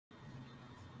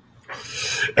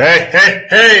Hey, hey,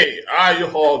 hey, how are you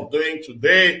all doing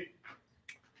today?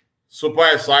 Super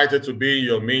excited to be in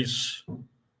your midst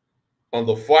on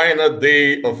the final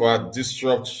day of our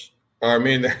disrupt. I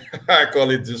mean, I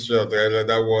call it disrupt.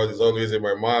 That word is always in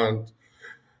my mind.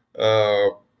 Uh,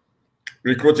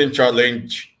 Recruiting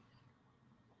challenge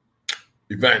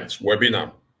event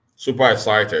webinar. Super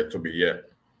excited to be here.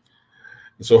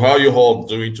 So, how you all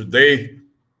doing today?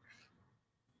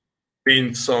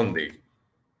 Being Sunday.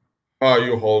 How are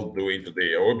you all doing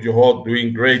today? I hope you're all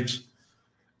doing great.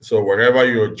 So, wherever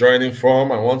you're joining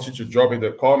from, I want you to drop in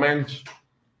the comments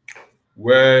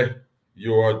where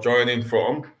you are joining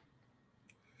from.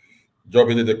 Drop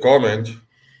it in the comment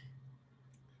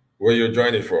where you're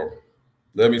joining from.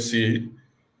 Let me see.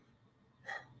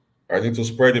 I need to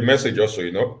spread the message also,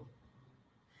 you know.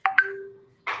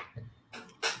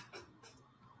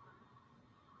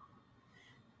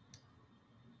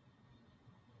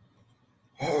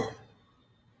 Oh,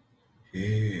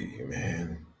 hey,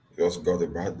 man. Just got the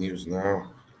bad news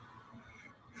now.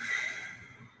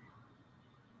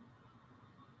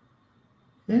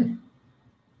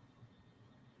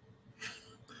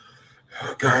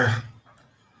 Okay.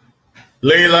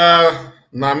 Leila,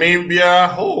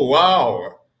 Namibia. Oh,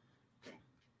 wow.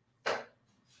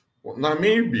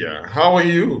 Namibia. How are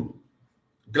you?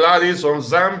 Gladys from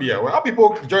Zambia. Well, are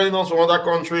people joining us from other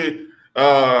country?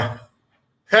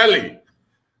 Heli,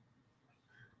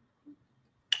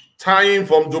 tying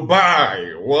from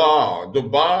Dubai. Wow,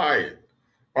 Dubai.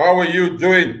 How are you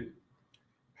doing?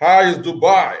 How is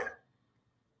Dubai?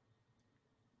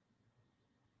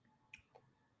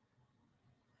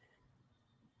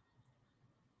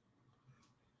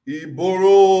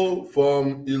 Iboro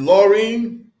from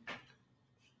Ilorin,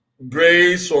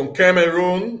 Grace from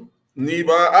Cameroon,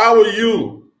 Niba, how are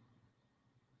you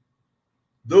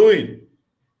doing?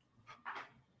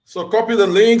 So copy the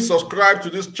link, subscribe to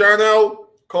this channel,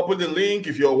 copy the link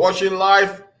if you're watching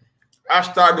live,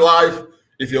 hashtag live.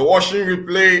 If you're watching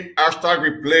replay,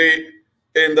 hashtag replay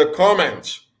in the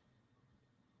comments.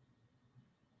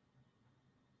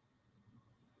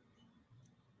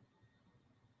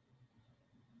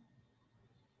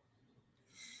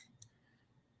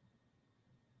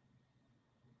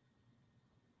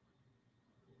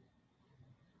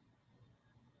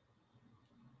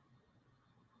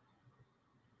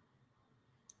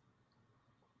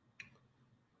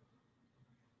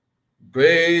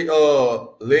 Great,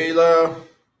 Layla,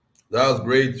 that was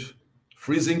great.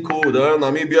 Freezing cold, huh?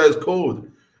 Namibia is cold.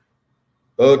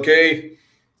 Okay,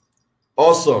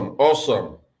 awesome,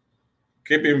 awesome.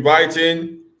 Keep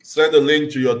inviting, send a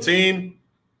link to your team.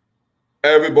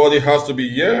 Everybody has to be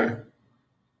here.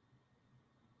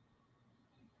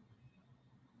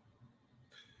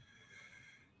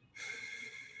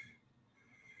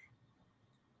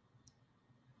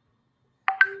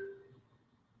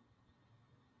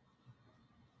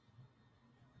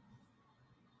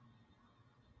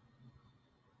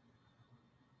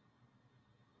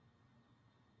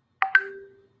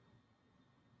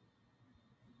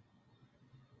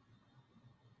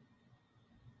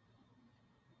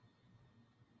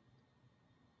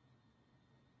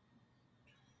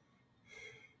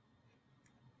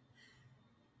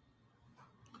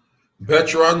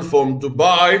 Veteran from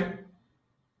Dubai.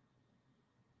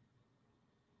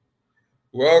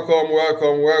 Welcome,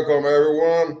 welcome, welcome,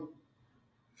 everyone.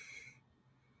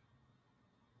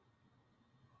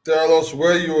 Tell us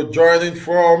where you're joining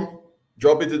from.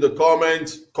 Drop it in the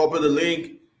comments, copy the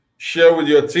link, share with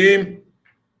your team.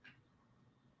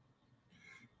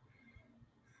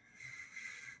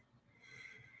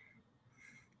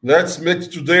 Let's make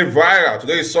today viral.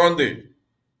 Today is Sunday,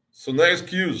 so no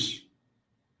excuse.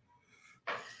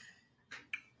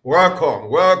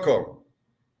 Welcome, welcome.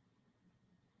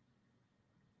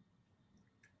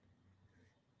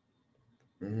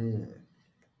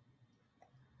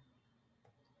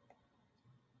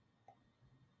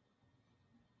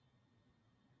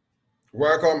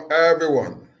 Welcome,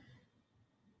 everyone.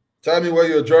 Tell me where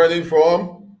you're joining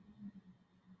from.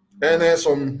 NS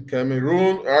from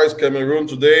Cameroon. How is Cameroon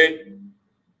today?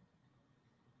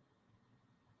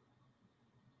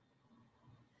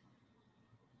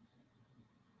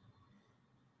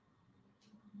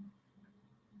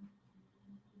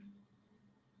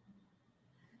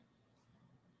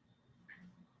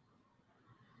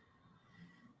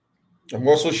 I'm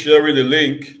also sharing the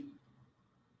link.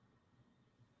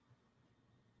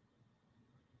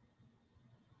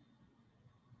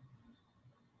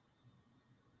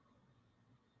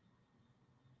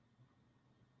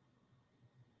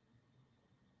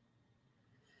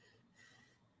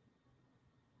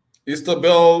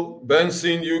 Istabel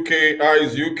Benson, UK. How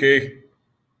is UK?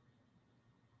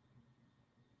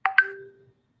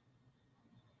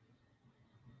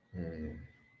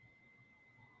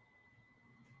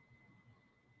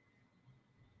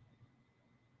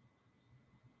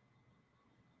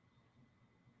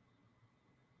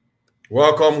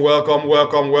 Welcome, welcome,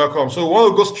 welcome, welcome. So we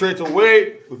want to go straight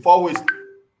away before we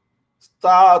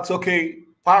start. Okay,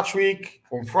 Patrick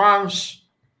from France.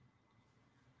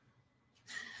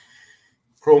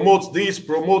 Promote this,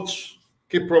 promote,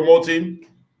 keep promoting,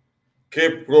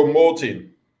 keep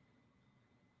promoting.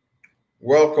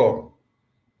 Welcome.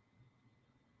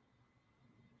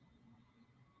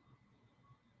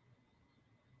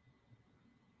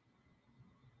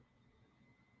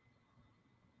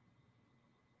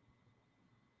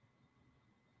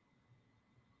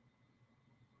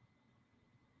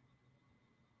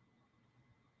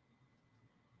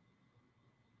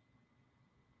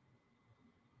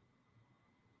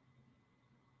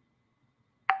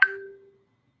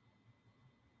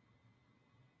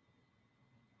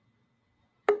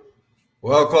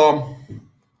 Welcome.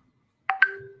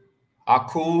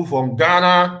 Aku from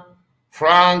Ghana,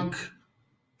 Frank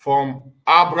from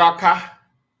Abraka,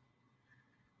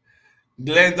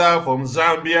 Glenda from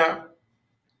Zambia.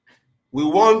 We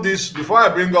want this, before I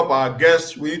bring up our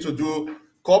guests, we need to do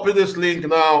copy this link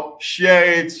now,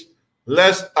 share it.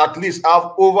 Let's at least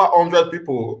have over 100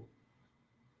 people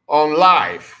on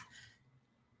live.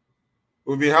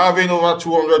 We've been having over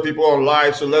 200 people on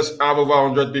live, so let's have over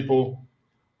 100 people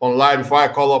on live before I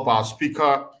call up our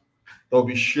speaker. They'll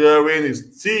be sharing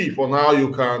his tip on how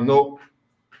you can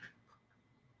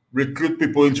recruit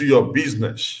people into your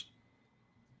business.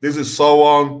 This is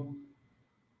someone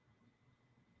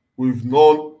we've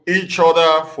known each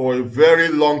other for a very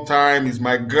long time. He's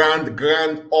my grand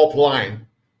upline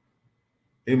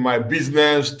in my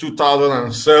business,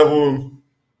 2007.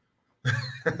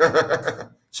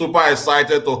 Super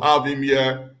excited to have him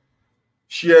here,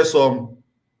 share some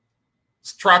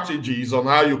strategies on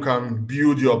how you can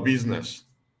build your business.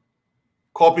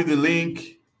 Copy the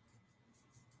link.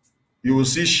 You will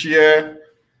see share.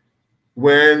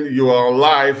 When you are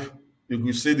live, you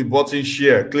will see the button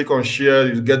share. Click on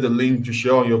share. You get the link to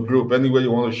share on your group. Anywhere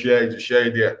you want to share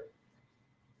it there.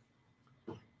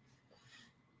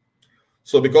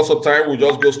 So because of time, we'll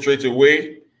just go straight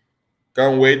away.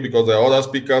 Can't wait because there are other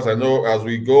speakers. I know as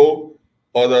we go,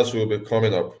 others will be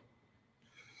coming up.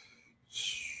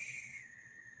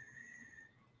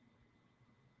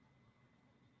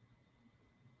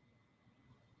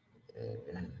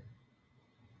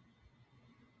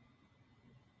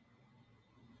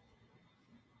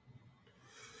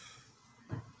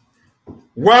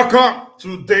 Welcome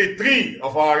to day 3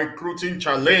 of our recruiting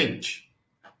challenge.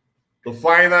 The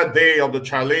final day of the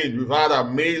challenge. We've had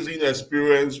amazing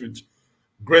experience with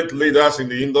great leaders in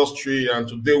the industry, and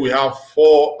today we have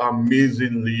 4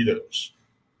 amazing leaders.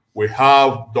 We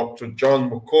have Dr.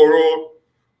 John Mokoro,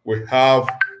 we have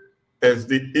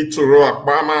SD Ituro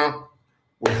Akbama,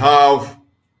 we have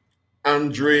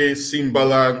Andre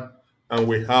Simbalan, and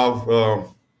we have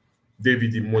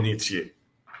David Imonitie.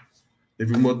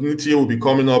 David Imonitie will be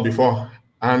coming up before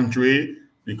Andre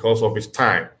because of his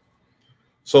time.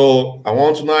 So I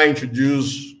want to now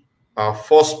introduce our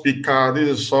first speaker.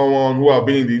 This is someone who has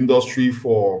been in the industry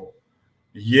for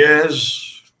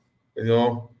years,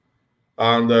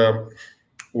 and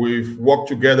we've worked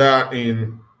together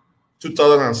in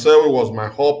 2007 was my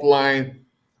upline.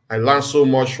 I learned so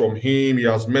much from him. He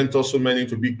has mentored so many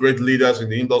to be great leaders in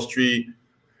the industry.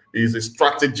 He's a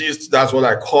strategist, that's what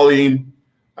I call him.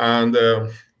 And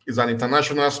he's an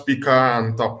international speaker,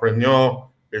 entrepreneur,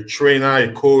 a trainer,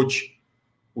 a coach.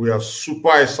 We are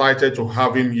super excited to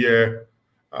have him here.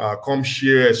 Come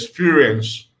share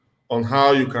experience on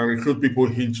how you can recruit people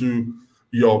into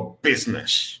your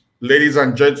business. Ladies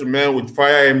and gentlemen, with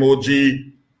fire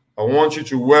emoji, I want you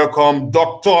to welcome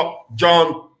Dr.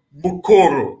 John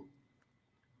Mokoro.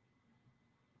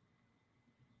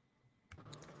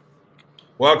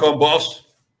 Welcome, boss.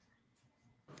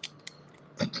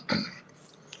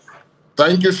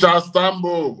 Thank you,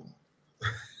 Tambou.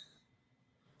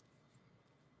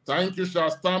 Thank you,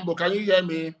 Tambou. Can you hear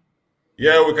me?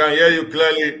 Yeah, we can hear you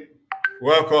clearly.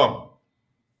 Welcome.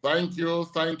 Thank you.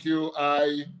 Thank you.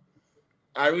 I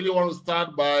really want to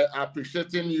start by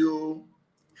appreciating you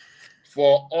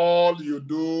for all you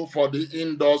do for the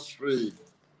industry.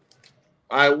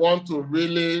 I want to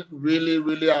really, really,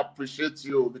 really appreciate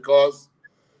you because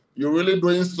you're really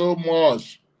doing so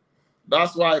much.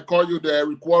 That's why I call you the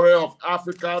Require of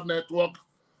Africa Network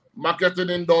Marketing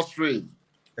Industry,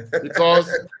 because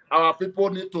our people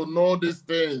need to know these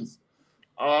things.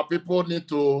 Our people need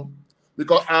to,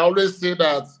 because I always say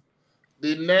that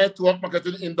the network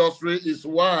marketing industry is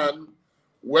one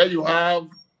where you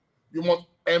must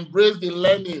embrace the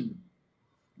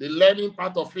learning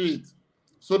part of it,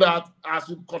 so that as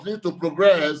you continue to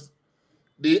progress,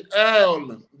 the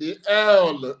L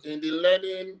in the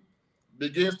learning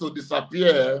begins to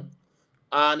disappear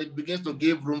and it begins to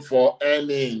give room for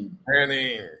earning.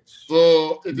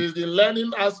 So it is the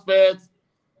learning aspect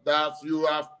that you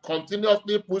have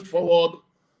continuously pushed forward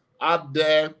out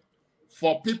there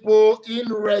for people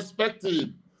irrespective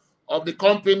of the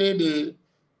company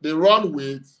they run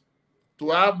with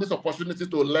to have this opportunity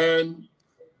to learn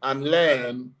and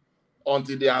learn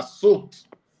until they are soaked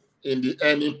in the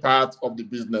earning part of the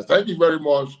business. Thank you very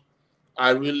much. I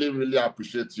really, really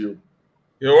appreciate you.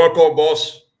 You're welcome,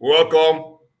 boss.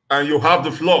 Welcome. And you have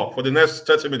the floor for the next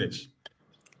 30 minutes.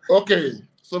 Okay.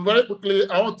 So very quickly,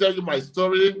 I want to tell you my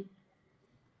story.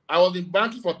 I was in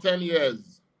banking for 10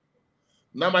 years.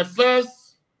 Now, my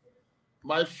first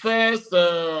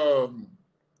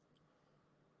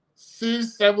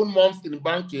 6-7 months in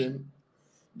banking,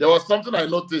 there was something I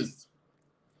noticed.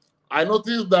 I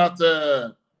noticed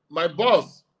that my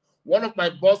boss, one of my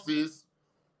bosses,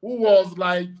 who was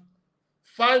like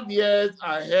 5 years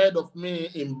ahead of me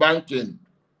in banking,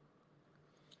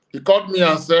 he called me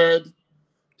and said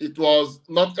it was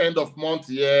not end of month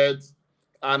yet,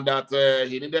 and that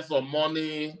he needed some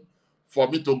money for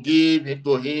me to give it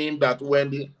to him, that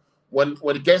when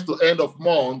it gets to end of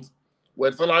month,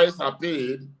 when salaries are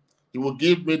paid, he will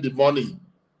give me the money.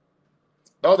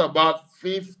 That was about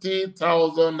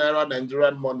 50,000 naira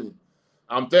Nigerian money.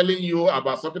 I'm telling you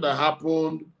about something that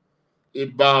happened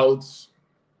about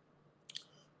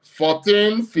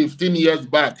 14, 15 years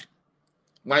back,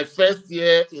 my first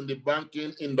year in the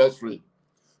banking industry.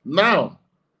 Now,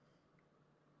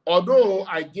 although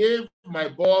I gave my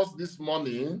boss this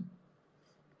money,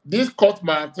 this caught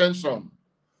my attention.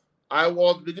 I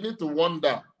was beginning to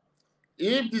wonder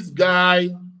if this guy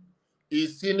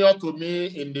is senior to me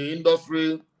in the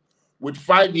industry with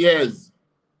 5 years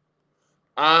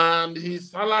and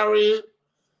his salary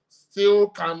still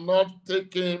cannot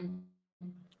take him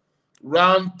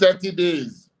around 30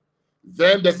 days,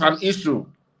 then there's an issue.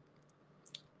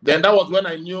 Then that was when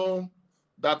I knew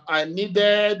that I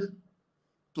needed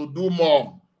to do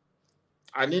more.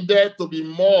 I needed to be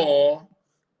more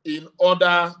in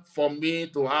order for me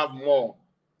to have more.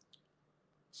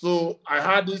 So I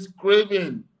had this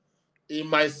craving in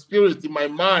my spirit, in my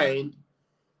mind,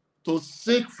 to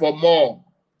seek for more.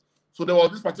 So there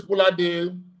was this particular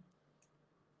day,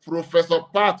 Professor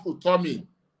Pat Utomi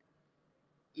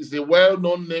is a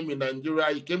well-known name in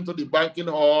Nigeria. He came to the banking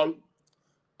hall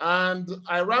and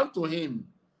I ran to him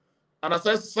and I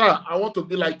said, "Sir, I want to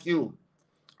be like you.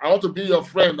 I want to be your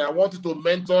friend. I want you to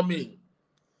mentor me."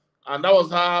 And that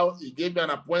was how he gave me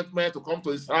an appointment to come to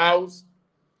his house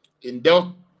in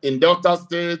Delta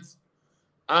State.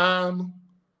 And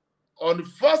on the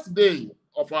first day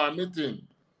of our meeting,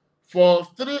 for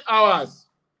 3 hours,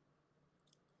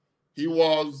 he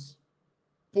was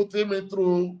putting me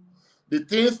through the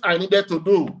things I needed to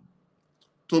do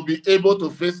to be able to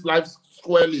face life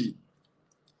squarely.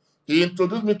 He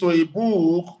introduced me to a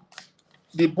book.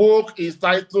 The book is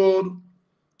titled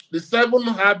The 7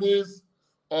 Habits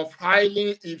of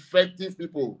Highly Effective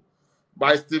People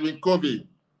by Stephen Covey.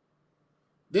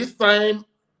 This time,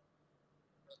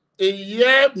 a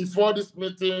year before this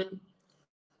meeting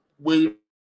with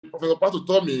Professor Pato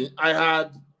Tommy, I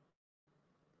had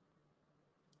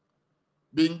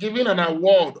been given an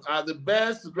award as the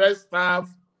best dressed staff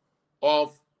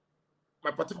of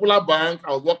my particular bank.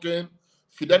 I was working,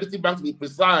 Fidelity Bank to be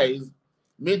precise,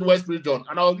 Midwest region,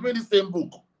 and I was reading the same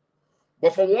book.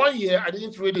 But for 1 year, I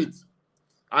didn't read it.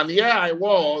 And here I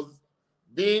was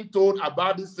being told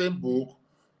about the same book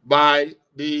by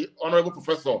the honorable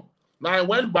professor. Now I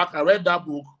went back, I read that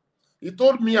book. He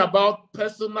told me about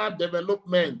personal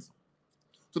development.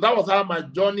 So that was how my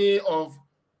journey of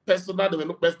personal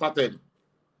development started.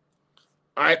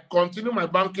 I continued my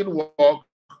banking work.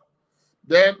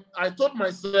 Then I told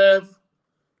myself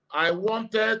I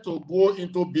wanted to go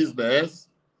into business,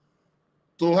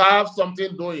 to have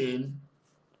something doing,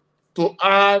 to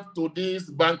add to this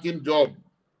banking job.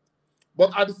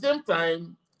 But at the same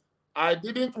time, I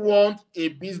didn't want a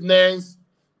business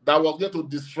that was going to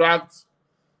distract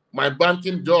my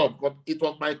banking job, but it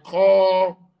was my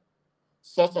core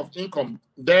source of income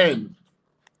then.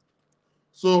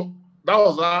 So that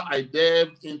was how I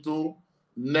delved into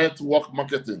network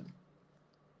marketing.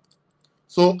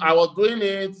 So I was doing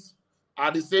it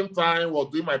at the same time, was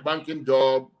doing my banking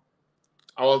job.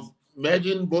 I was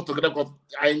merging both together because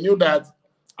I knew that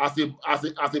as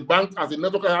a bank, as a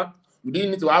networker, you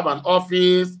didn't need to have an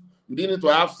office, you didn't need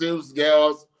to have sales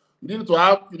girls, you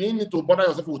didn't need to bother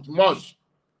yourself with much.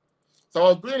 So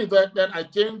I was doing it. Then I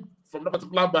changed from that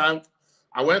particular bank.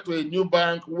 I went to a new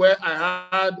bank where I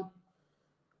had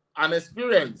an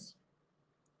experience.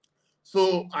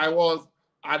 So I was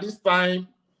At this time,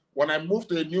 when I moved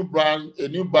to a new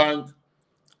bank,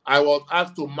 I was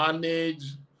asked to manage,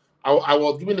 I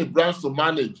was given a branch to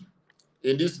manage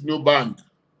in this new bank.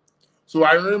 So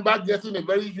I remember getting a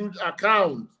very huge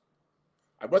account.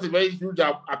 I brought a very huge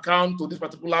account to this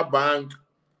particular bank,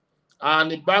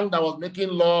 and the bank that was making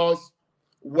loss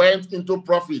went into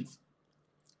profit,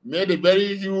 made a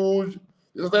very huge,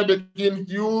 they started making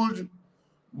huge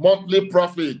monthly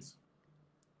profit.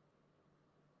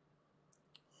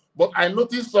 But I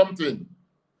noticed something.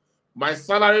 My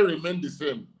salary remained the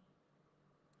same.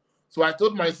 So I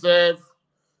told myself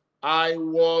I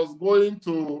was going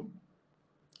to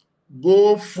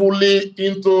go fully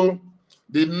into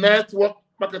the network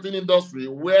marketing industry,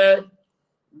 where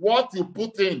what you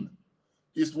put in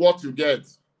is what you get.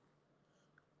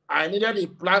 I needed a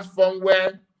platform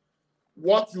where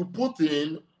what you put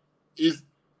in is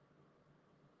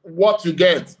what you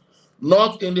get,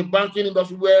 not in the banking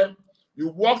industry where you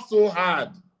work so hard,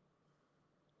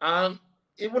 and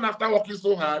even after working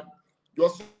so hard,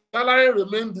 your salary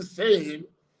remains the same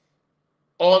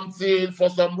until, for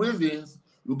some reasons,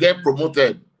 you get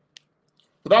promoted.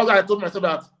 So that's why I told myself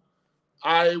that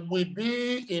I will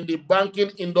be in the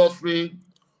banking industry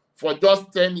for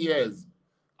just 10 years.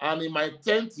 And in my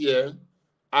 10th year,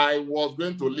 I was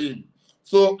going to leave.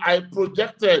 So I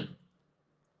projected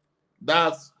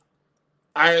that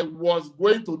I was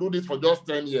going to do this for just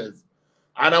 10 years.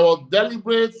 And I was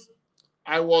deliberate,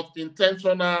 I was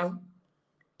intentional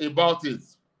about it.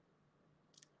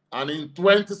 And in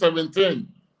 2017,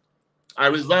 I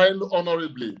resigned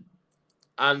honorably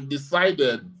and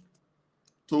decided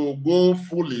to go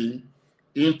fully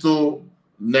into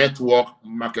network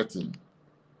marketing.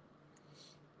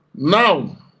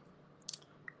 Now,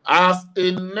 as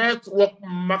a network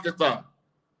marketer,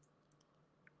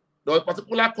 there was a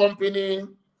particular company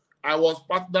I was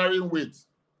partnering with,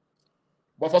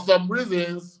 but for some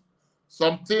reasons,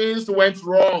 some things went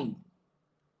wrong.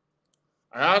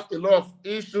 I had a lot of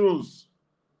issues.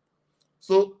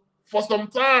 So for some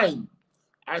time,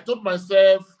 I told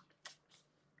myself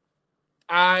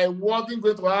I wasn't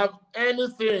going to have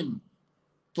anything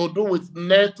to do with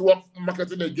network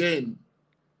marketing again.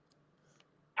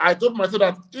 I told myself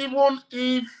that even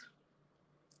if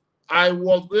I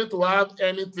was going to have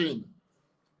anything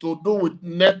to do with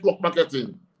network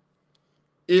marketing,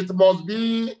 it must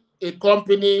be a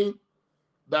company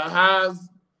that has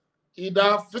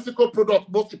either physical product,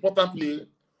 most importantly,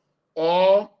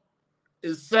 or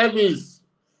a service,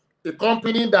 a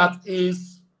company that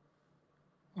is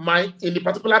in the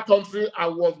particular country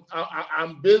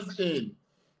I'm based in,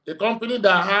 a company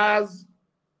that has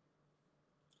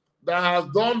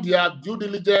done their due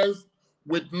diligence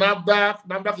with NAFDAC.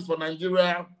 NAFDAC is for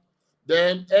Nigeria,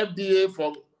 then FDA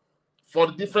for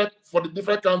the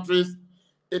different countries.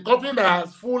 A company that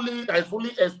is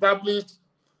fully established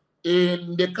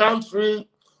in the country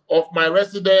of my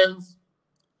residence.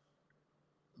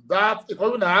 That a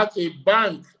company that has a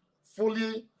bank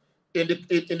fully in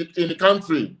the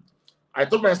country. I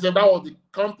told myself that was the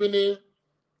company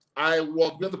I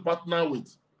was going to partner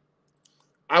with.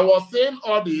 I was saying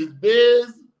all this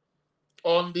based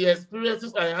on the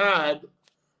experiences I had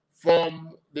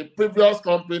from the previous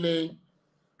company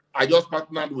I just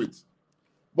partnered with.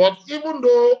 But even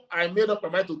though I made up my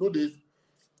mind to do this,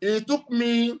 it took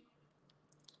me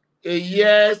a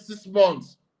year, 6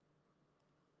 months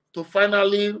to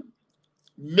finally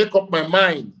make up my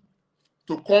mind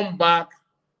to come back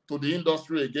to the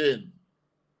industry again.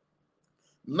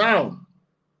 Now,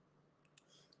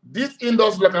 this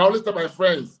industry, like I always tell my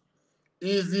friends,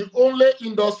 is the only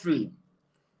industry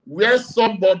where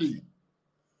somebody,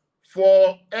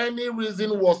 for any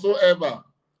reason whatsoever,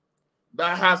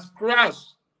 that has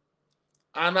crashed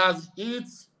and has hit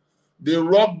the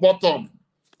rock bottom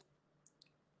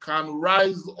can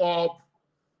rise up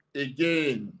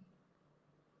again.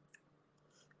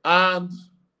 And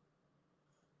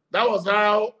that was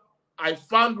how I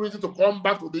found reason to come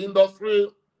back to the industry,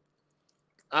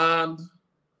 and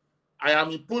I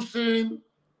am pushing,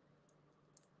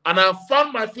 and I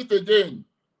found my feet again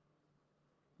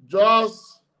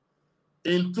just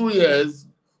in 2 years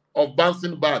of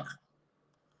bouncing back.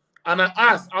 And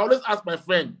I always ask my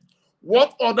friend,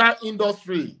 what other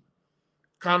industry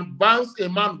can bounce a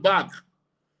man back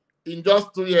in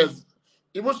just 2 years?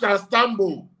 Even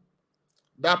Tambou,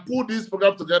 that put this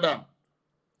program together,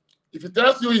 if he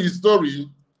tells you his story,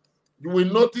 you will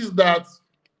notice that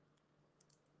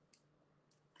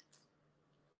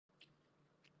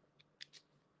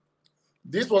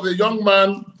this was a young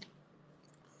man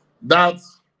that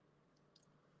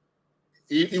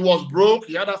he was broke,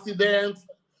 he had accidents,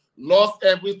 lost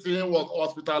everything, was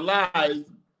hospitalized,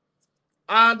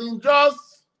 and in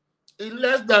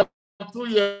less than 2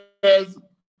 years,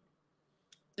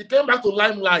 he came back to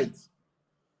limelight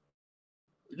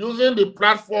using the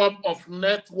platform of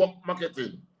network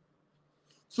marketing.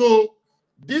 So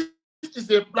this is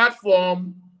a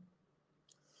platform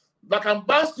that can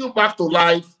bounce you back to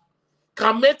life,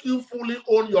 can make you fully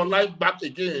own your life back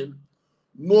again,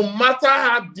 no matter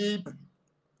how deep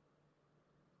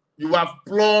you have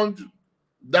plunged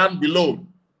down below.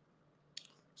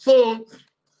 So,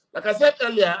 like I said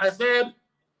earlier, I said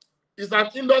it's an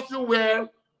industry where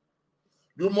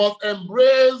you must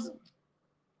embrace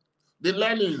the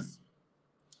learnings.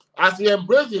 As you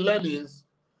embrace the learnings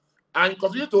and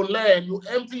continue to learn, you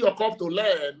empty your cup to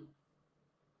learn,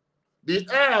 the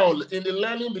L in the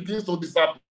learning begins to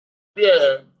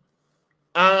disappear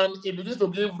and it begins to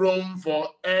give room for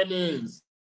earnings.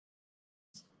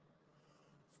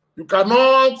 You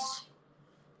cannot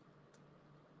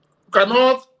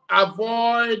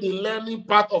avoid the learning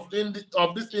part of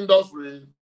this industry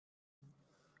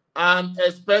and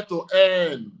expect to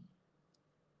earn.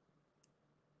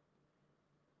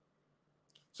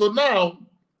 So now,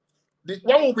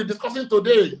 what we'll be discussing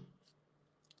today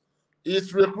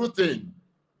is recruiting.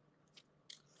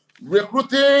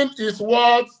 Recruiting is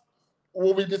what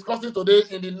we'll be discussing today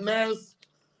in the next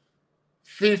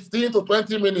 15 to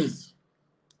 20 minutes.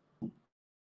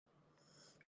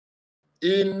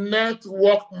 In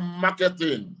network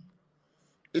marketing,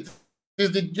 it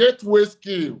is the gateway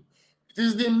skill. It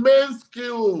is the main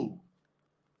skill.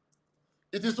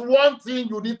 It is one thing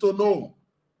you need to know.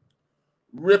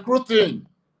 Recruiting.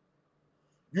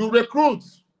 You recruit.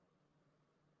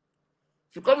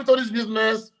 If you come into this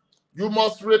business, you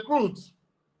must recruit.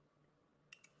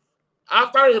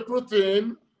 After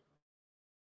recruiting,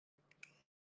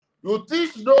 you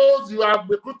teach those you have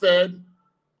recruited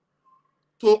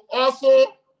to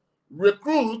also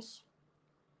recruit.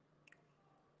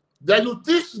 Then you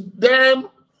teach them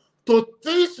to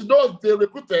teach those they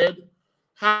recruited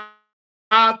how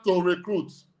to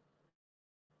recruit.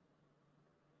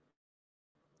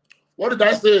 What did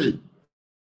I say?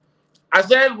 I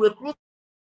said recruiting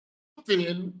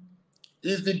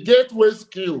is the gateway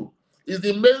skill, is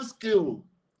the main skill.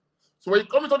 So when you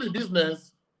come into the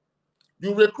business,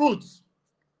 you recruit.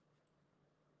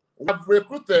 We have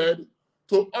recruited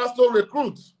to also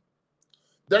recruit.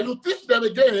 Then you teach them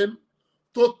again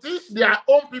to teach their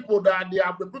own people that they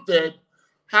have recruited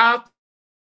how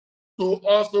to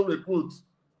also recruit.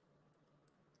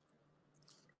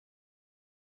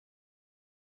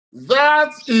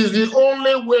 That is the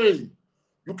only way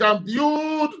you can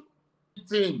build a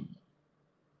team.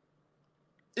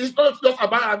 It's not just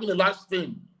about having a large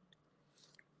team.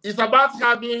 It's about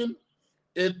having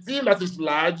a team that is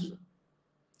large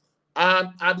and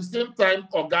at the same time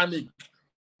organic.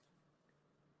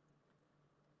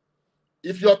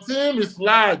 If your team is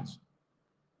large,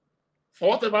 for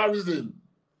whatever reason,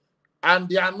 and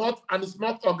they are not, and it's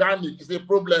not organic, it's a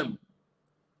problem.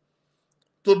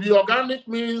 To be organic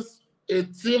means a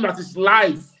team that is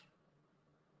live,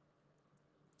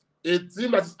 a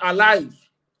team that is alive.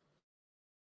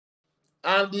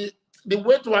 And the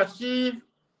way to achieve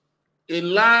a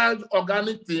large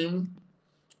organic team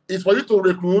is for you to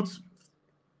recruit.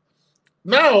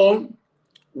 Now,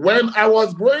 when I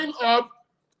was growing up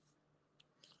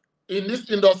in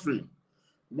this industry,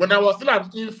 when I was still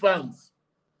an infant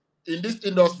in this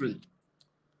industry,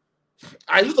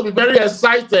 I used to be very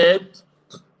excited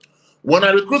when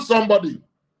I recruit somebody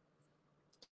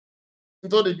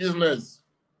into the business.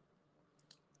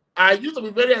 I used to be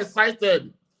very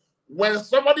excited when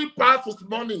somebody passes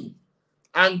money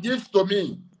and gives to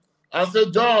me and say,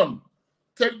 John,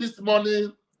 take this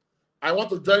money. I want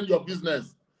to join your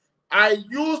business. I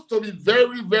used to be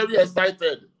very, very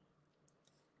excited.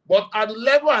 But at the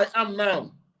level I am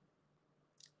now,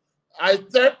 I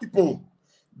tell people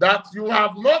that you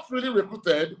have not really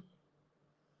recruited,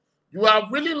 you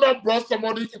have really not brought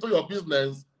somebody into your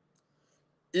business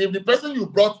if the person you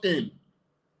brought in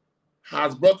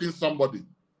has brought in somebody.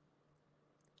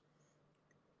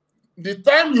 The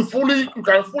time you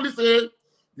can fully say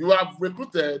you have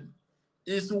recruited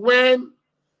is when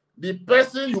the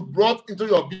person you brought into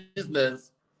your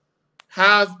business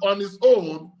has on his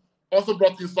own also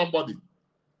brought in somebody.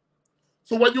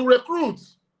 So when you recruit,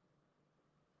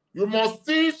 you must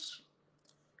teach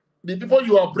the people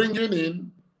you are bringing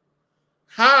in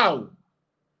how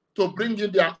to bring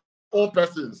in their own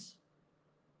persons.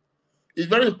 It's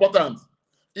very important.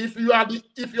 If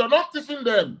you're not teaching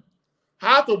them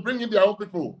how to bring in their own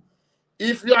people,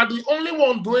 if you are the only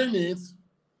one doing it,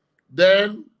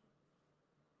 then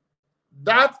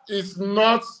That is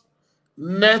not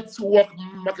network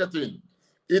marketing.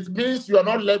 It means you are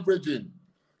not leveraging.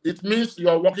 It means you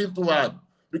are working too hard.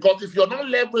 Because if you're not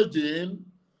leveraging,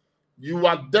 you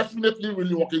are definitely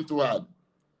really working too hard.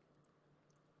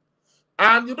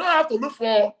 And you don't have to look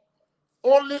for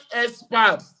only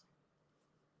experts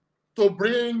to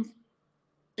bring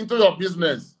into your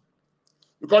business.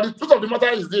 Because the truth of the matter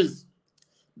is this: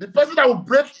 the person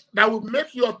that will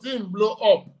make your team blow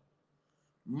up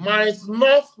might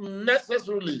not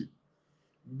necessarily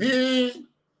be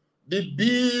the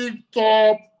big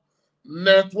top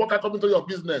networker coming to your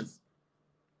business.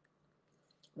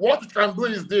 What you can do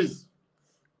is this: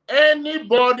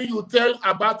 anybody you tell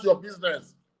about your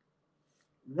business,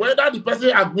 whether the person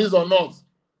agrees or not,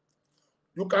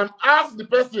 you can ask the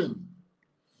person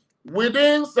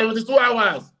within 72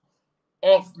 hours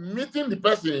of meeting the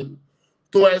person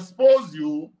to expose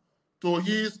you to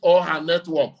his or her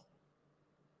network.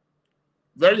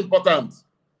 Very important.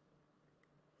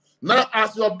 Now,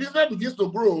 as your business begins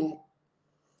to grow,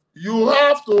 you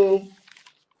have to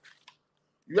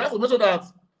make sure that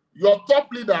your top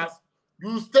leaders,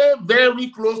 you stay very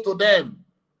close to them.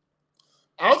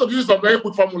 I want to give you some very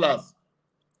quick formulas.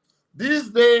 These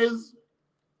days,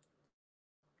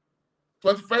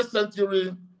 21st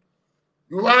century,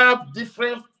 you have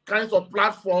different kinds of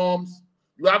platforms.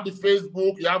 You have the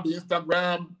Facebook, you have the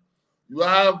Instagram, you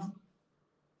have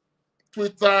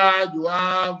Twitter, you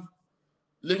have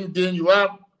LinkedIn, you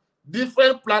have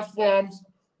different platforms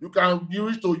you can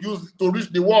use to reach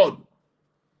the world.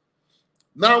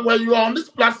 Now, when you are on these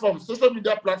platforms, social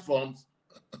media platforms,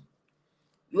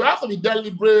 you have to be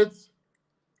deliberate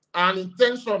and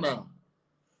intentional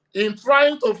in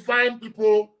trying to find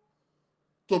people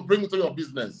to bring into your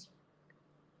business.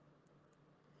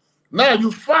 Now,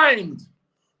 you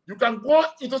can go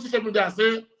into social media and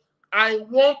say, I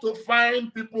want to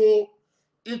find people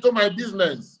into my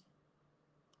business.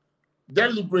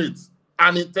 Deliberate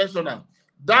and intentional.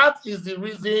 That is the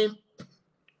reason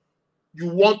you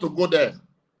want to go there.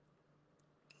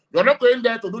 You're not going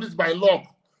there to do this by luck.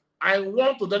 I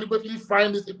want to deliberately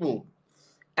find these people.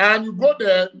 And you go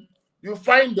there, you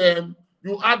find them,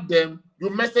 you add them, you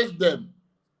message them.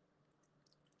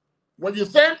 When you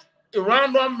send a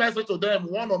random message to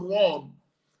them one-on-one,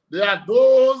 there are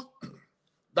those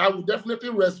that will definitely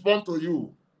respond to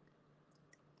you.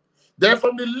 Then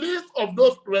from the list of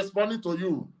those responding to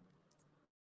you,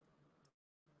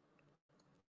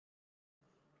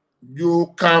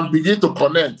 you can begin to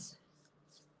connect.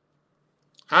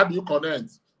 How do you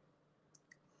connect?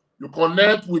 You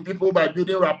connect with people by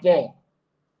building rapport.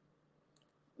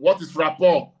 What is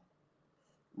rapport?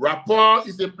 Rapport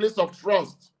is a place of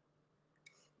trust.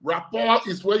 Rapport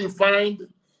is where you find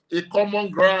a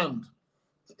common ground.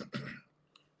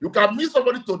 You can meet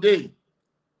somebody today.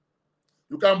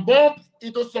 You can bump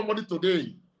into somebody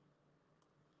today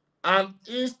and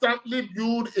instantly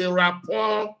build a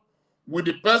rapport with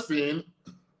the person.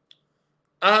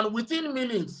 And within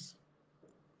minutes,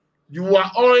 you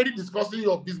are already discussing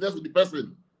your business with the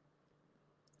person.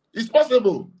 It's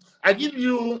possible. I give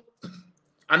you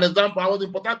an example. I was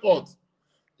in Port Harcourt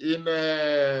in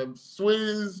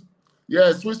Swiss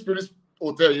Spirit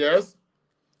Hotel, yes.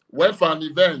 Went for an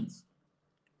event.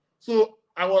 So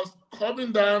I was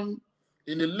coming down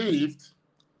in a lift,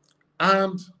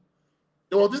 and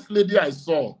there was this lady I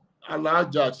saw,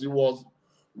 Alaja. She was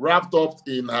wrapped up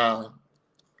in her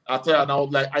attire, and I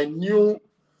was like, I knew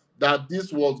that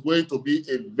this was going to be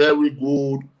a very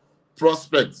good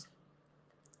prospect.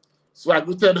 So I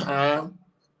greeted her.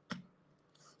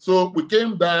 So we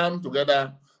came down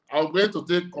together. I was going to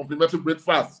take complimentary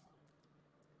breakfast.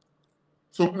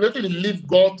 So when the lift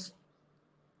got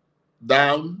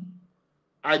down,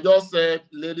 I just said,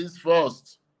 ladies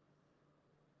first.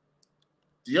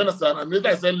 Do you understand? And later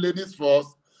I said, ladies first.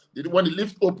 When the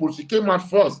lift opened, she came out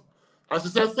first. And she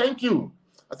said, thank you.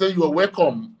 I said, you are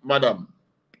welcome, madam.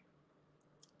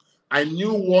 I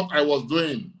knew what I was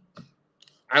doing.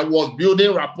 I was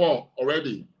building rapport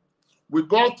already. We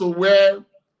got to where we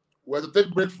were to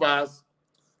take breakfast,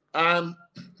 and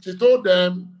she told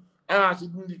them,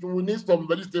 we need some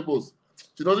vegetables.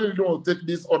 She doesn't really want to take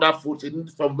this other food. She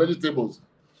needs some vegetables.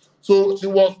 So she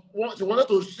wanted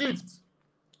to shift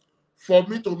for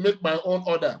me to make my own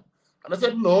order. And I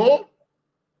said, no,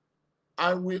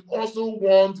 I will also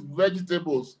want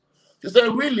vegetables. She said,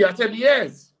 really? I said,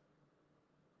 yes.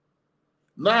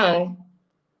 Now,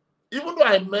 even though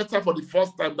I met her for the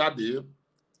first time that day,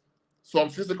 some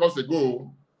few seconds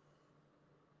ago,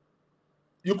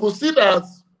 you could see that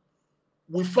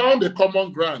we found a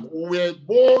common ground. We were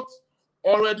both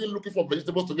already looking for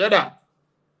vegetables together.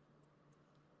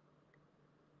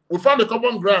 we found a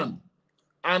common ground,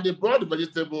 and they brought the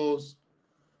vegetables,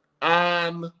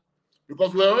 and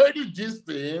because we were already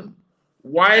gisting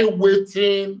while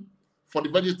waiting for the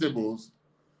vegetables,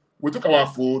 we took our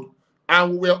food,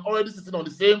 and we were already sitting on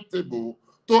the same table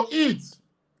to eat.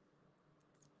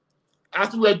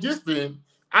 As we were gisting,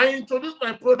 I introduced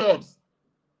my products,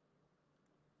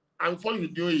 and before you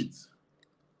do it,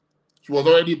 she was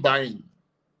already buying.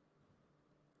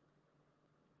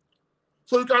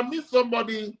 So you can meet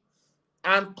somebody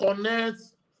and connect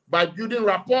by building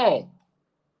rapport.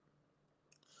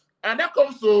 And that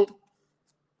comes to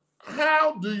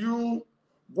how do you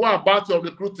go about your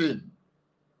recruiting?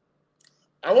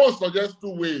 I want to suggest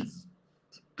 2 ways.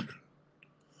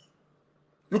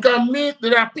 You can meet,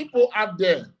 there are people out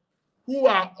there who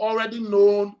are already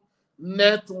known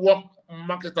network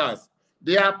marketers.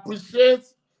 They appreciate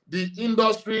the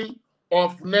industry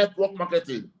of network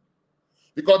marketing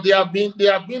because they have been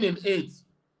in it.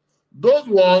 Those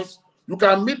ones, you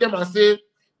can meet them and say,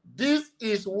 this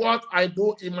is what I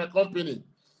do in my company.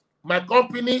 My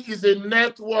company is a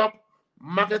network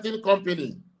marketing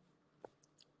company.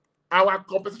 Our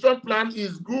compensation plan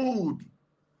is good.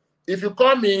 If you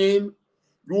come in,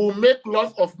 you will make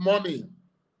lots of money.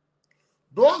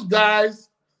 Those guys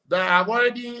that have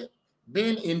already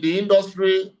been in the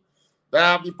industry, that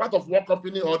have been part of one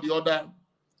company or the other,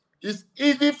 it's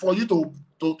easy for you to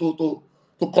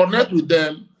connect with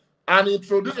them and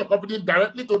introduce your company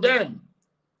directly to them.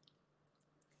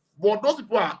 But those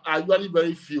people are usually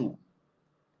very few.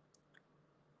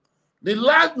 The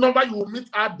large number you will meet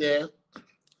out there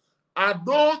are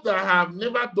those that have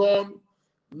never done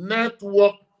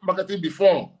network marketing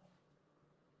before.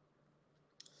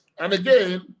 And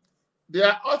again, there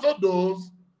are also those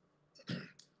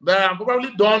that have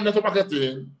probably done network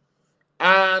marketing,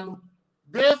 and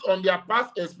based on their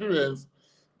past experience,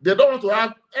 they don't want to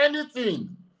have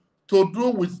anything to do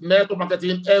with network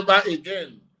marketing ever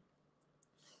again.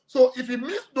 So if you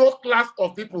meet those class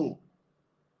of people,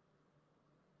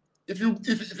 if you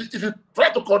try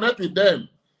to connect with them,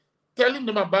 telling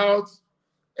them about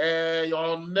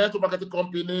your network marketing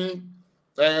company,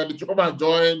 they should come and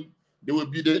join. They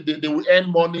will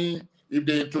earn money if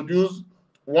they introduce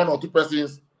 1 or 2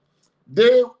 persons.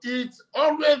 It's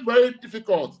always very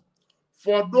difficult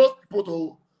for those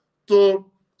people to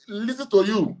listen to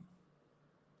you.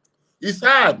 It's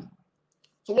hard.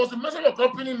 So once you mention your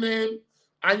company name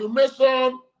and you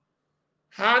mention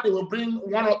how they will bring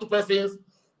 1 or 2 persons,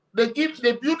 they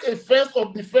build a fence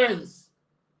of defense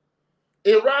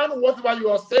around whatever you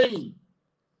are saying.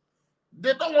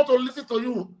 They don't want to listen to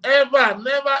you ever,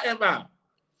 never, ever.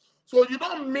 So you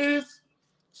don't miss,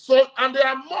 and they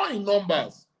are more in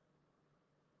numbers.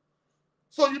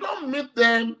 So you don't meet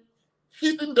them,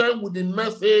 hitting them with the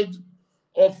message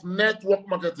of network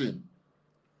marketing.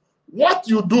 What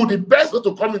you do, the best way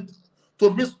to come in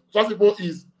to meet such people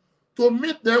is to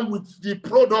meet them with the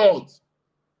product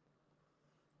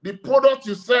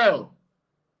you sell.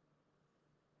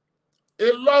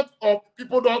 A lot of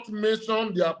people don't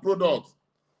mention their product.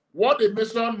 What they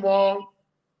mention more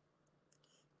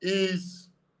is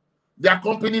their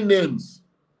company names.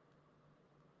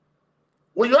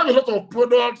 When you have a lot of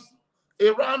products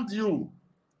around you,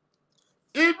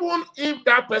 even if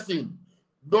that person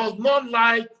does not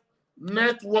like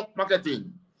network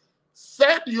marketing,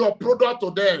 send your product to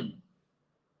them.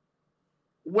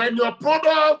 When your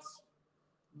product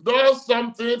does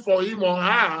something for him or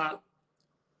her,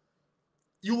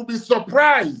 you will be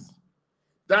surprised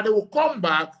that they will come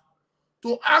back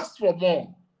to ask for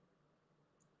more.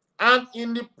 And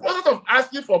in the process of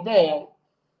asking for more,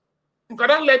 you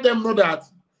cannot let them know that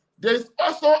there is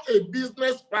also a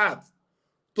business part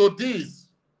to this.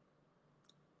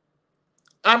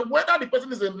 And whether the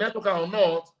person is a networker or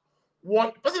not,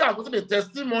 one person has gotten a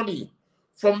testimony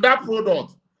from that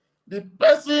product, the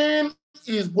person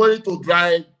is going to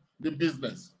drive the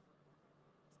business.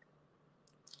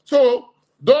 So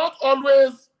don't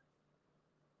always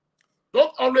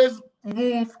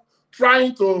move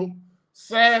trying to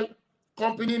sell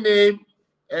company name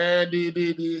and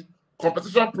the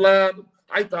competition plan,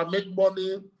 how you can make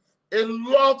money. A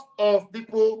lot of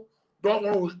people don't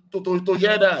want to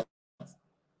hear that.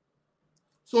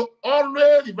 So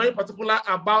always be very particular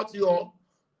about your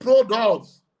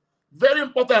products. Very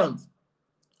important.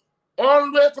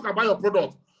 Always talk about your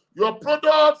product. Your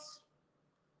product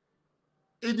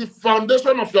is the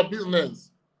foundation of your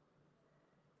business.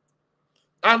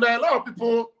 And there are a lot of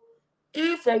people,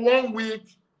 if for 1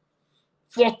 week,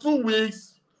 for 2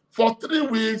 weeks, for 3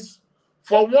 weeks,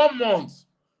 for 1 month,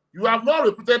 you have not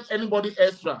recruited anybody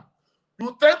extra,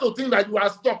 you tend to think that you are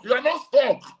stuck. You are not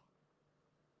stuck.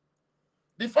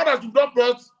 The fact that you've not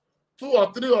brought 2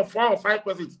 or 3 or 4 or 5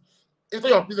 persons into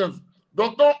your business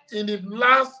does not, in the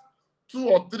last 2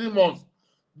 or 3 months,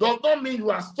 does not mean you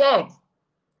are stuck.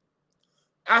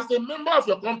 As a member of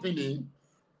your company,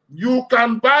 you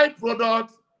can buy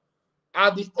products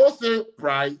at the wholesale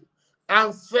price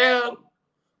and sell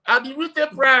at the retail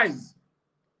price.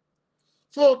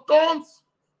 So don't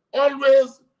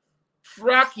always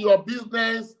track your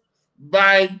business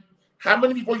by how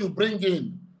many people you bring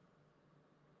in.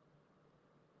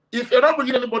 If you're not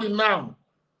bringing anybody now,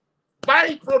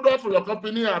 buy products for your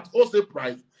company at wholesale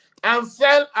price and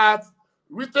sell at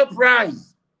retail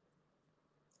price.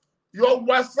 Your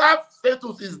WhatsApp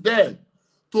status is there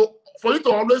for you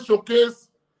to always showcase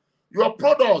your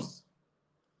products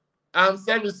and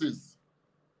services.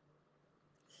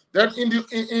 Then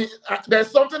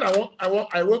there's something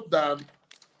I wrote down.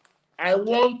 I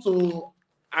want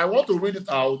to read it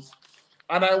out,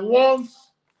 and I want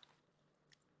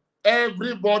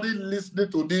everybody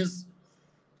listening to this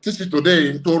teaching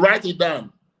today to write it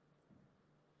down.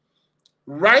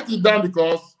 Write it down,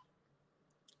 because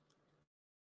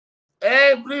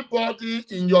everybody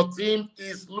in your team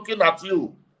is looking at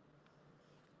you.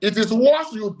 It is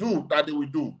what you do that they will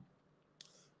do.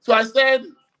 So I said,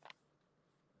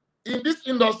 in this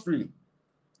industry,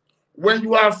 when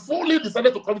you are fully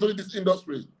decided to come into this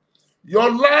industry,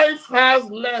 your life has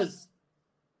less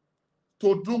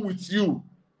to do with you.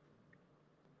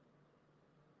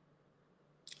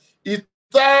 It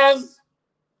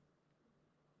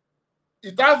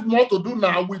has more to do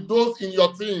now with those in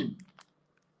your team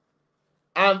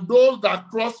and those that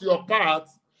cross your path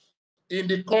in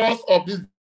the course of this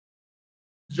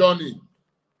journey.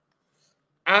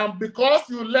 And because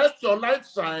you let your light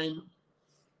shine,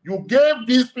 you gave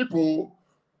these people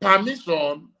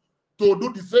permission to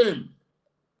do the same.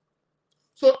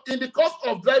 So in the course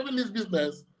of driving this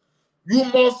business, you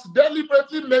must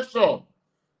deliberately make sure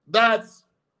that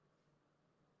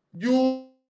you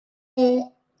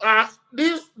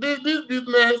this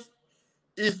business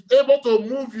is able to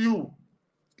move you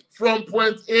from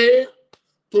point A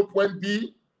to point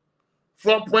B,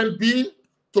 from point B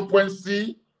to point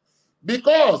C,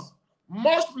 because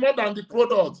much more than the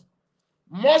product,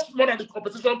 much more than the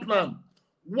competition plan,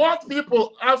 what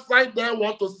people outside there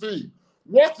want to see,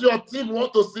 what your team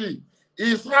want to see,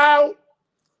 is how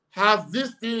has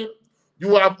this thing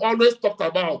you have always talked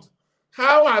about,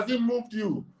 how has it moved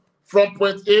you from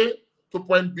point A to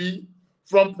point B,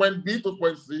 from point B to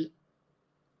point C?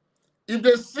 If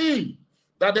they see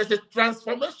that there's a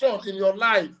transformation in your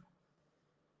life,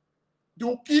 they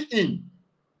will key in.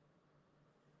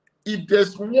 If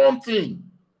there's one thing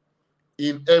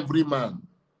in every man,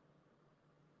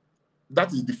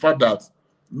 that is the fact that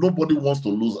nobody wants to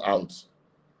lose out.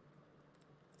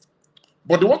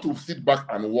 But they want to sit back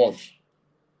and watch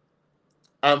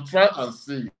and try and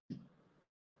see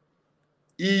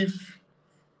if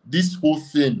this whole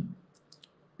thing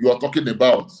you are talking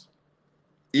about,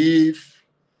 if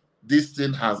this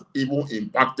thing has even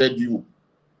impacted you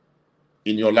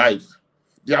in your life.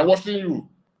 They are watching you.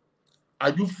 Are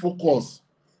you focused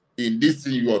in this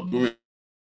thing you are doing?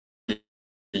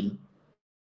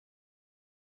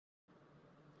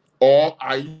 Or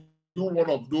are you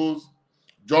one of those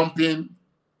jumping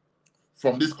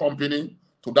from this company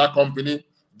to that company,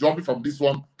 jumping from this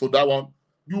one to that one?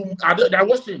 They're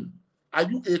watching. Are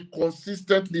you a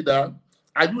consistent leader?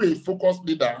 Are you a focused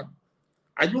leader?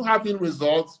 Are you having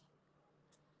results?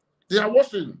 They are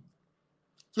watching.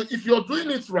 So if you're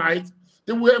doing it right,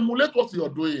 they will emulate what you're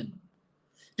doing.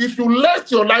 If you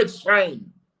let your light shine,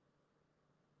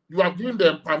 you are giving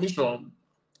them permission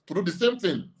to do the same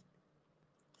thing.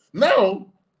 Now,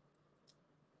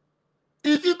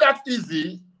 is it that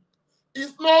easy?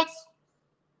 It's not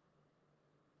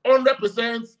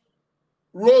 100%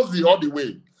 rosy all the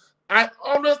way. I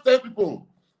always tell people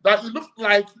that it looks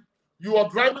like you are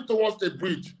driving towards a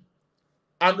bridge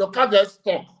and your car gets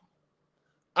stuck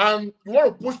and you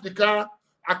want to push the car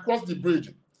across the bridge.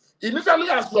 Initially,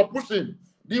 as you're pushing,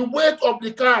 the weight of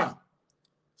the car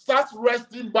starts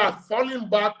resting back, falling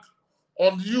back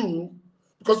on you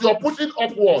because you're pushing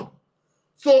upward.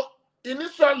 So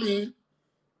initially,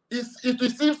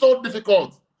 it seems so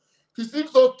difficult. It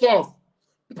seems so tough.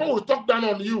 People will talk down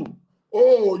on you.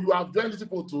 Oh, you have joined these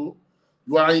people too.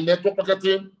 You are in network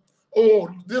marketing. Oh,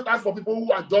 that's for people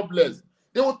who are jobless.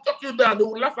 They will talk you down. They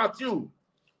will laugh at you.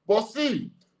 But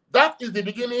see, that is the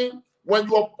beginning when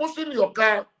you are pushing your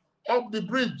car up the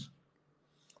bridge.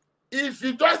 If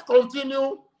you just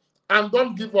continue and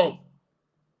don't give up,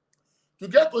 you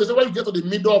get to when you get to the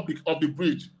middle of the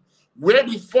bridge, where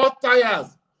the 4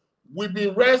 tires will be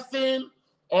resting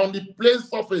on the plane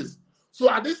surface, So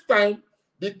at this time,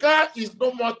 the car is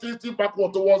no more tilting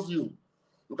backward towards you.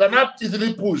 You cannot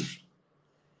easily push.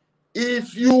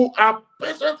 If you are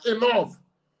patient enough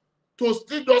to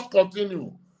still just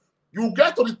continue, you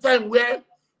get to the time where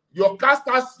your car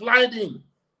starts sliding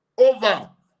over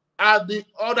at the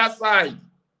other side.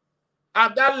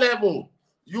 At that level,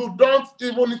 you don't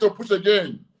even need to push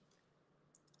again.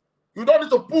 You don't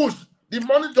need to push. The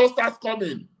money just starts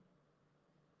coming.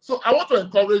 So I want to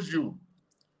encourage you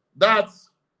that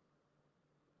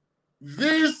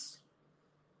this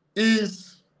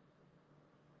is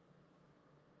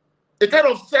a kind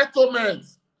of settlement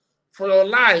for your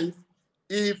life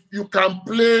if you can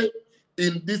play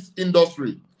in this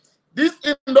industry. This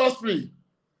industry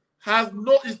has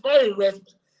no, it's not a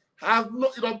rest, has no,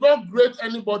 it does not grade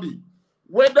anybody.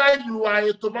 Whether you are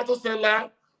a tomato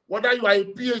seller, whether you are a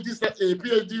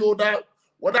PhD holder,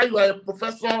 whether you are a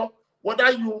professor,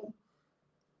 whether you,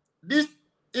 this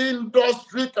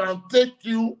industry can take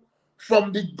you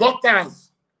from the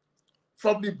gutters,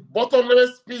 from the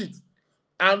bottomless pit,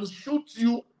 and shoot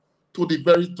you to the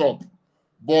very top.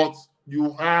 But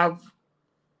you have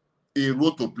a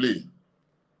role to play.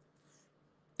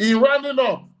 In rounding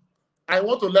up, I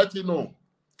want to let you know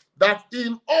that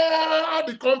in all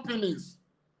the companies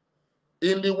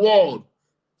in the world,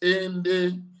 in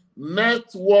the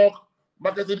network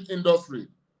marketing industry,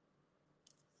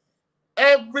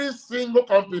 every single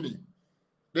company,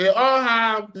 they all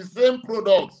have the same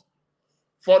products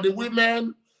for the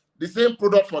women, the same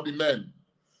product for the men.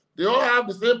 They all have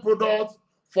the same product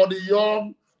for the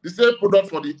young, the same product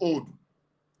for the old.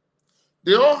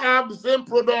 They all have the same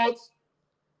products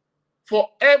for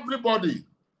everybody.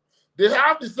 They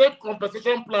have the same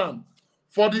compensation plan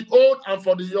for the old and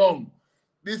for the young.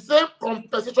 The same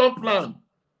compensation plan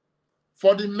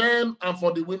for the men and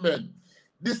for the women.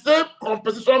 The same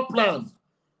compensation plan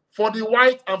for the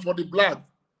white and for the black.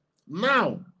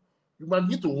 Now, you might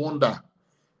need to wonder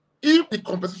if the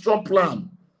compensation plan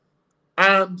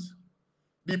and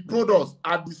the products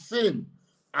are the same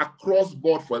across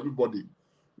board for everybody.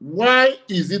 Why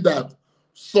is it that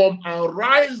some are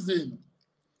rising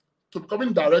to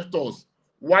becoming directors,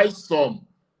 while some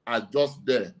are just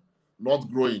there, not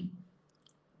growing?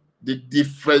 The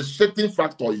differentiating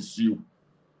factor is you.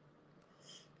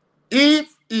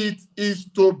 If it is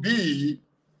to be,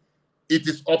 it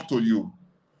is up to you.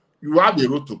 You have a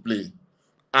role to play,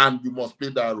 and you must play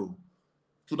that role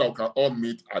so that we can all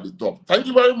meet at the top. Thank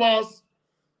you very much,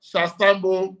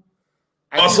 Tambou.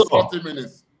 I think it's 40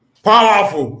 minutes.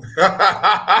 Powerful.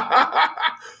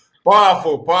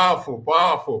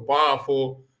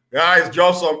 Powerful. Guys,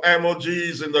 drop some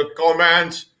emojis in the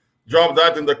comments. Drop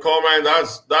that in the comment.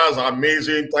 That's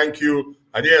amazing. Thank you.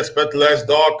 I didn't expect less,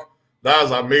 Doc.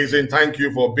 That's amazing. Thank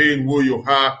you for being who you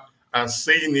are and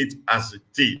saying it as it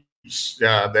is.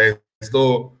 Yeah, there's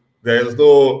no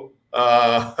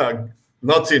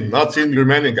nothing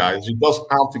remaining, guys. You just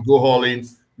have to go all in,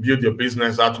 build your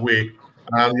business that way.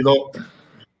 And the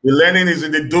learning is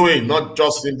in the doing, not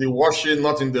just in the watching,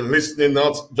 not in the listening,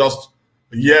 not just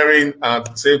hearing. At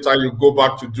the same time, you go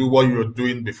back to do what you were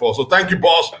doing before. So thank you,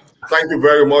 boss. Thank you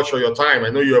very much for your time. I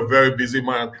know you're a very busy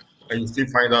man, and you still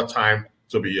find that time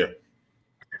to be here.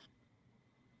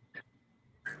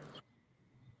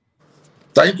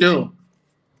 Thank you.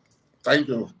 Thank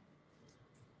you.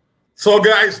 So,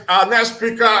 guys, our next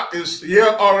speaker is here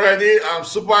already. I'm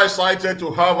super excited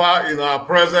to have her in our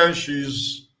presence.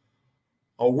 She's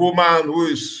a woman who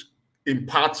is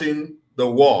imparting the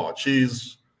word.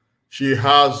 She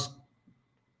has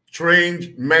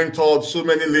trained, mentored so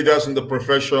many leaders in the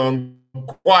profession,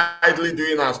 quietly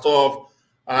doing her stuff.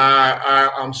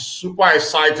 I'm super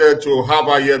excited to have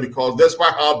her here because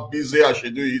despite how busy as she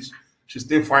is, she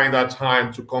still finds that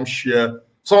time to come share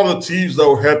some of the tips that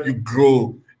will help you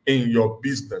grow in your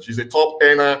business. She's a top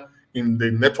earner in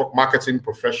the network marketing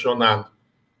profession and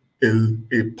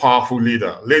a powerful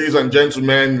leader. Ladies and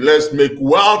gentlemen, let's make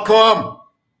welcome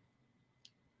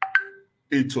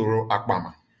Itoro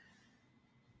Akpama.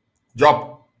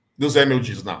 Drop those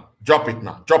emojis now. Drop it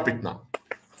now. Drop it now.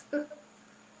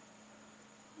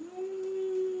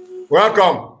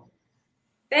 Welcome.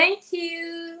 Thank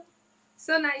you.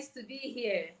 So nice to be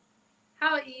here.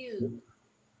 How are you?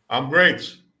 I'm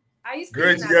great. Are you still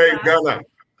great here in Ghana?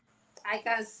 I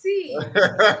can see.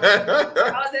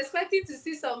 I was expecting to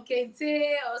see some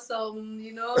kente or some,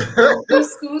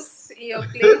 couscous in your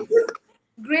plate.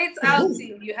 Great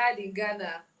outing you had in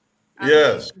Ghana.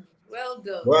 Yes. Well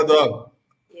done. Well done.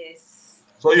 Yes.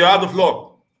 So you have the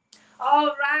floor.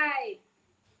 All right.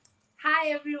 Hi,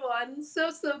 everyone.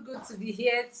 So good to be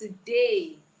here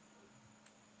today.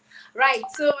 Right,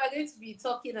 so we're going to be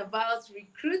talking about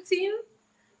recruiting.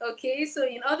 Okay, so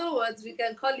in other words, we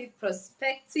can call it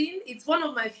prospecting. It's one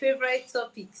of my favorite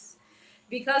topics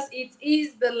because it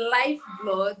is the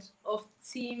lifeblood of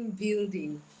team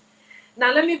building.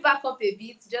 Now, let me back up a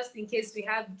bit just in case we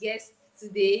have guests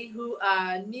today who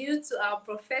are new to our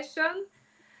profession.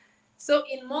 So,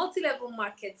 in multi level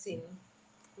marketing,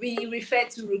 we refer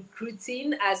to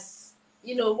recruiting as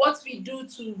what we do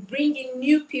to bring in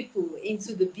new people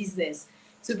into the business,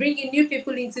 to bring in new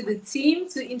people into the team,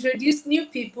 to introduce new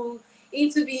people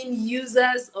into being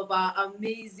users of our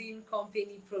amazing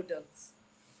company products.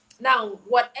 Now,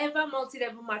 whatever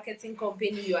multi-level marketing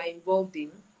company you are involved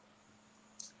in,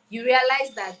 you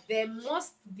realize that there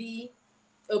must be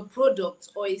a product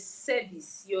or a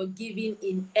service you're giving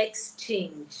in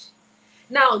exchange.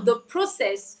 Now, the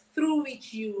process through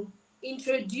which you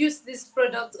introduce this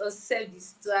product or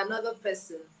service to another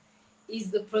person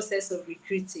is the process of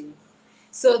recruiting.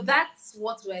 So that's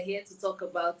what we're here to talk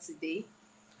about today,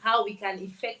 how we can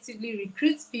effectively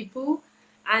recruit people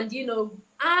and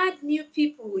add new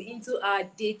people into our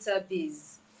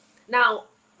database. Now,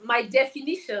 my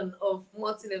definition of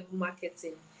multi-level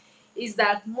marketing is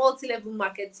that multi-level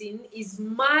marketing is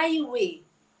my way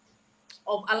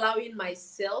of allowing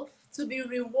myself to be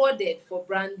rewarded for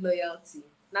brand loyalty.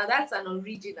 Now, that's an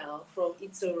original from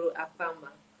Itoro Apama.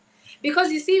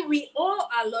 Because you see, we all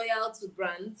are loyal to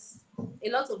brands. A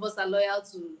lot of us are loyal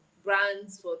to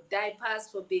brands for diapers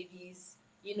for babies,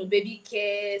 baby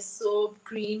care, soap,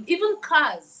 cream, even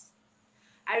cars.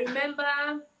 I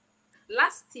remember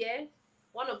last year,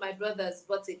 one of my brothers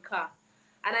bought a car.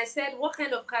 And I said, "What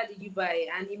kind of car did you buy?"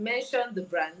 And he mentioned the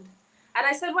brand. And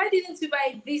I said, "Why didn't you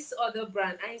buy this other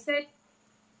brand?" And he said,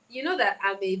 "You know that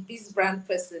I'm a this brand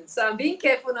person. So I'm being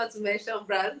careful not to mention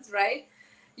brands, right?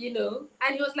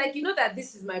 And he was like, "You know that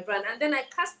this is my brand." And then I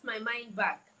cast my mind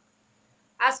back.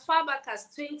 As far back as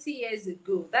 20 years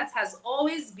ago, that has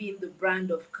always been the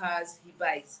brand of cars he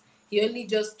buys. He only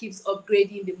just keeps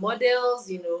upgrading the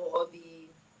models, or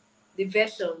the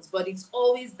versions, but it's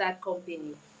always that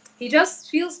company. He just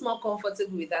feels more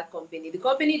comfortable with that company. The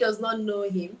company does not know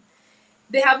him.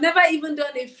 They have never even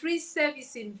done a free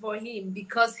servicing for him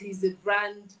because he's a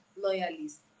brand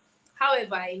loyalist.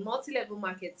 However, in multi-level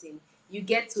marketing, you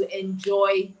get to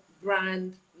enjoy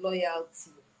brand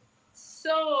loyalty.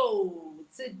 So,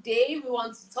 today we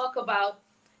want to talk about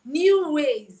new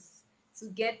ways to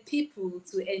get people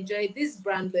to enjoy this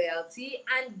brand loyalty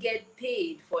and get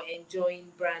paid for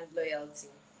enjoying brand loyalty.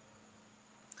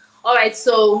 All right,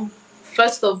 so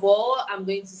first of all, I'm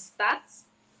going to start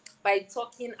by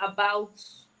talking about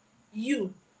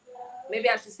you. Maybe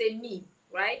I should say me,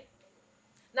 right?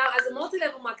 Now, as a multi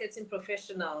level marketing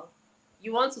professional,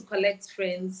 you want to collect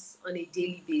friends on a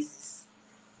daily basis.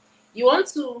 You want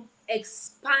to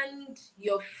expand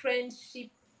your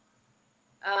friendship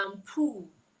pool,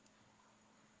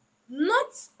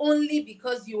 not only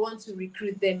because you want to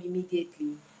recruit them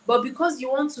immediately, but because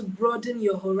you want to broaden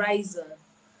your horizon.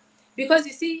 Because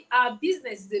you see, our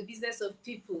business is a business of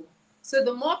people. So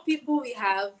the more people we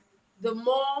have, the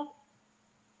more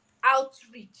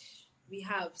outreach we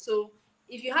have. So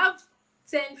if you have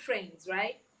 10 friends,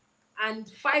 right, and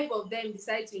 5 of them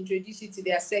decide to introduce you to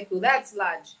their circle, that's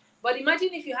large. But imagine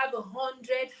if you have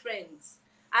 100 friends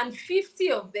and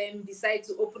 50 of them decide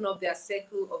to open up their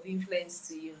circle of influence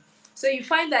to you. So you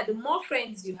find that the more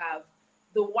friends you have,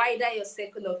 the wider your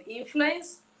circle of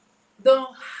influence, the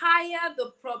higher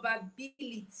the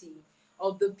probability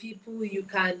of the people you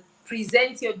can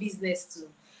present your business to.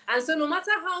 And so no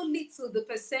matter how little the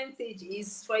percentage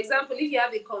is, for example, if you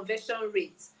have a conversion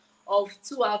rate of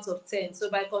 2 out of 10, so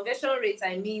by conversion rate,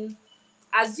 I mean,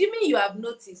 assuming you have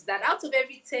noticed that out of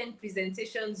every 10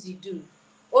 presentations you do,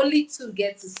 only 2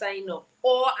 get to sign up,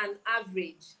 or an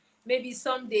average, maybe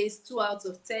some days 2 out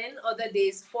of 10, other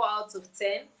days 4 out of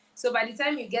 10. So by the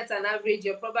time you get an average,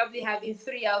 you're probably having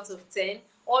 3 out of 10,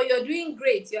 or you're doing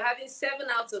great, you're having 7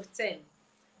 out of 10.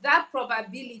 That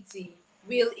probability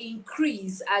will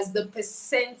increase as the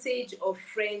percentage of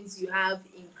friends you have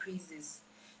increases.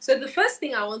 So the first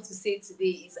thing I want to say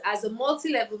today is, as a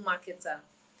multi-level marketer,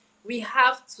 we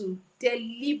have to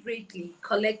deliberately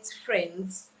collect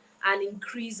friends and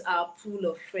increase our pool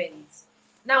of friends.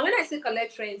 Now, when I say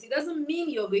collect friends, it doesn't mean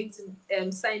you're going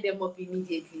to sign them up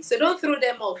immediately. So don't throw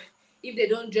them off if they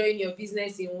don't join your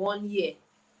business in 1 year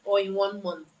or in 1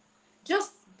 month.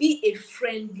 Just be a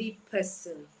friendly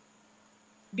person.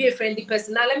 Be a friendly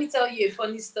person. Now, let me tell you a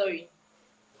funny story.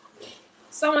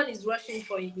 Someone is rushing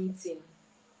for a meeting,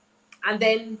 and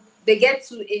then they get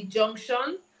to a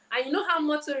junction, and you know how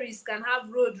motorists can have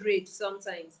road rage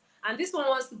sometimes, And this one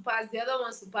wants to pass, the other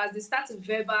wants to pass. They start a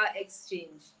verbal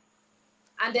exchange.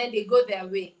 And then they go their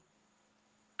way.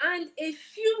 And a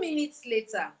few minutes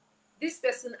later, this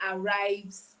person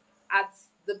arrives at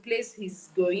the place he's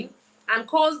going and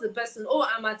calls the person, oh,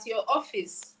 I'm at your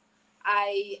office.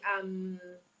 I am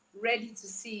ready to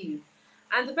see you.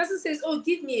 And the person says, oh,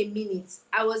 give me a minute.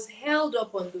 I was held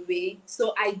up on the way,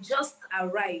 so I just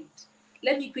arrived.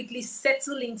 Let me quickly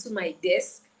settle into my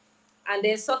desk and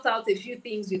then sort out a few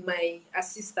things with my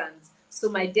assistant, so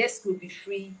my desk will be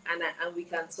free and we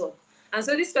can talk. And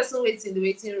so this person waits in the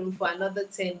waiting room for another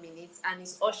 10 minutes and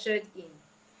is ushered in.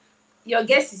 Your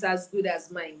guess is as good as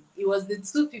mine. It was the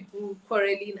two people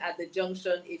quarreling at the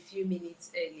junction a few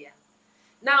minutes earlier.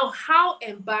 Now, how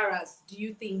embarrassed do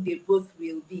you think they both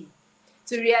will be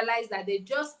to realize that they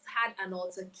just had an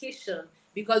altercation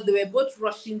because they were both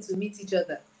rushing to meet each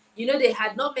other? You know, they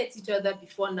had not met each other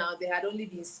before now. They had only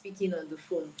been speaking on the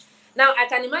phone. Now, I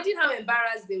can imagine how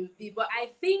embarrassed they would be, but I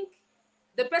think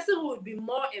the person who would be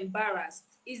more embarrassed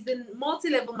is the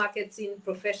multi-level marketing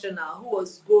professional who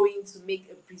was going to make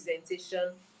a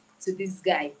presentation to this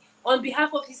guy on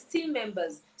behalf of his team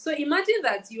members. So imagine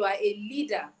that you are a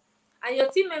leader and your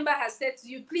team member has said to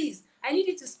you, please, I need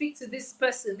you to speak to this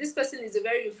person. This person is a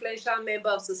very influential member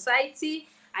of society.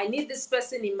 I need this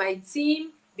person in my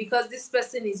team because this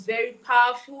person is very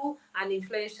powerful and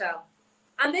influential.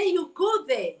 And then you go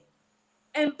there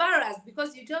embarrassed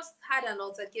because you just had an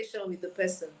altercation with the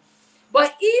person.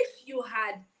 But if you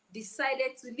had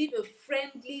decided to live a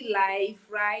friendly life,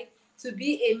 right, to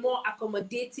be a more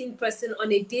accommodating person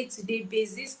on a day-to-day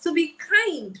basis, to be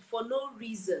kind for no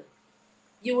reason,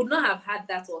 you would not have had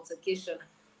that altercation.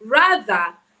 Rather,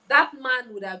 that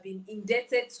man would have been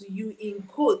indebted to you in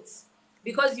quotes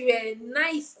because you were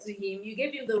nice to him. You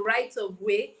gave him the right of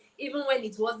way, even when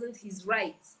it wasn't his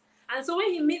right. And so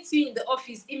when he meets you in the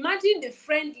office, imagine the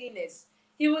friendliness.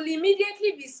 He will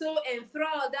immediately be so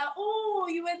enthralled that, oh,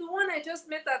 you were the one I just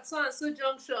met at so-and-so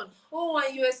junction. Oh,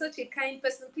 and you were such a kind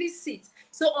person. Please sit.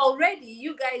 So already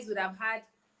you guys would have had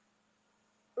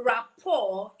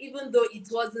rapport, even though it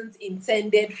wasn't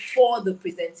intended for the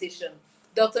presentation.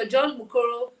 Dr. John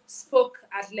Mukoro spoke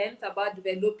at length about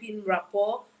developing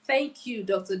rapport. Thank you,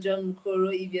 Dr. John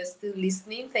Mukoro, if you're still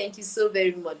listening. Thank you so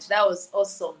very much. That was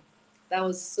awesome. That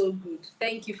was so good.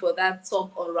 Thank you for that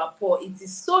talk on rapport. It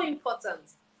is so important.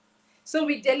 So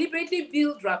we deliberately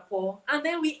build rapport and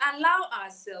then we allow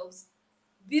ourselves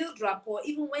build rapport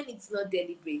even when it's not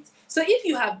deliberate. So if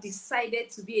you have decided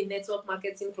to be a network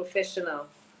marketing professional,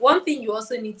 one thing you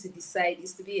also need to decide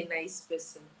is to be a nice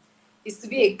person, is to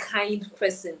be a kind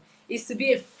person, is to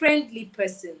be a friendly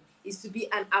person, is to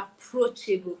be an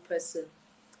approachable person.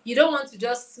 You don't want to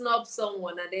just snub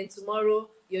someone and then tomorrow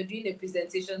you're doing a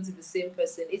presentation to the same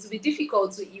person. It will be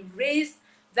difficult to erase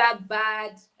that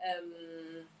bad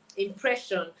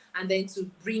impression and then to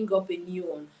bring up a new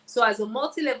one. So as a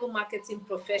multi-level marketing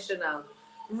professional,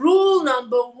 rule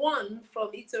number one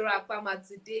from Itora Akpama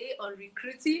today on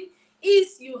recruiting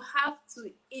is you have to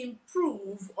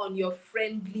improve on your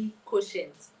friendly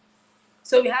quotient.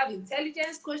 So we have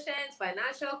intelligence quotient,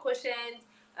 financial quotient,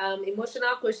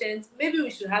 emotional quotient. Maybe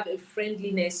we should have a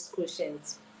friendliness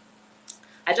quotient.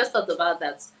 I just thought about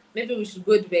that. Maybe we should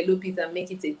go develop it and make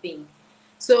it a thing.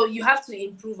 So you have to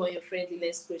improve on your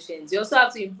friendliness quotient. You also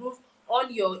have to improve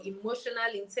on your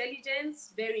emotional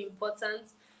intelligence. Very important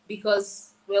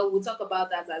because, well, we'll talk about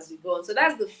that as we go on. So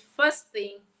that's the first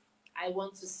thing I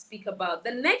want to speak about.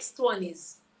 The next one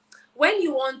is when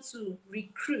you want to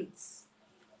recruit,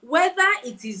 whether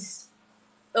it is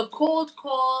a cold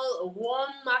call, a warm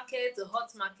market, a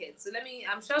hot market. So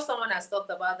I'm sure someone has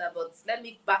talked about that, but let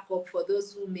me back up for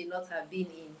those who may not have been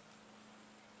in.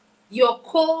 Your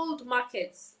cold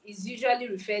markets is usually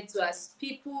referred to as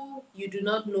people you do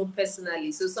not know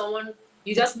personally. So someone,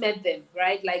 you just met them,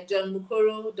 right? Like John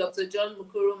Mukoro, Dr. John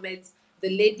Mukoro met the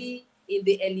lady in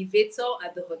the elevator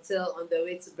at the hotel on their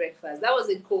way to breakfast. That was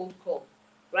a cold call,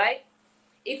 right?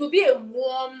 It could be a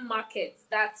warm market,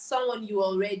 that's someone you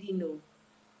already know.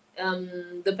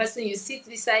 The person you sit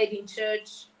beside in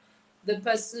church, the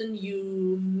person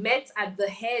you met at the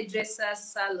hairdresser's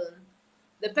salon,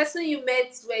 the person you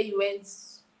met where you went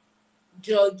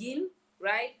jogging,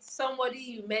 right? Somebody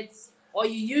you met or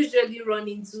you usually run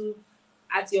into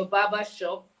at your barber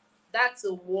shop. That's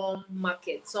a warm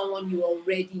market, someone you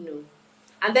already know.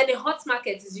 And then a hot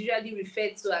market is usually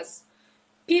referred to as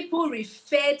people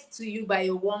referred to you by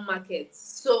a warm market.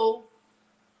 So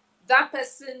that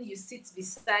person you sit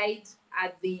beside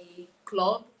at the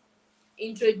club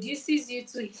introduces you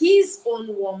to his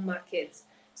own warm market.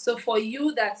 So for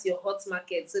you, that's your hot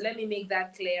market. So let me make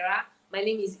that clearer. My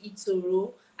name is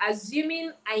Itoro.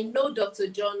 Assuming I know Dr.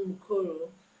 John Mukoro,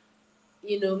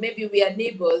 maybe we are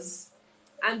neighbors,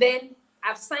 and then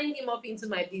I've signed him up into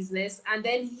my business, and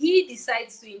then he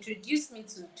decides to introduce me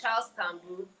to Charles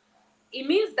Tambou. It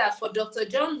means that for Dr.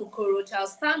 John Mukoro,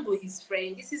 Charles Tambou, his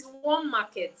friend, this is warm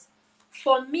market.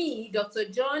 For me, Dr.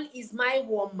 John is my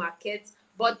warm market,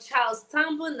 but Charles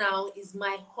Tambou now is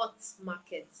my hot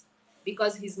market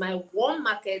because he's my warm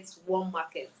market, warm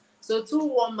market. So two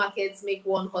warm markets make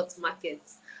one hot market.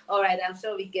 All right, I'm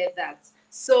sure we get that.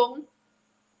 So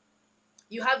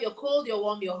you have your cold, your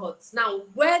warm, your hot. Now,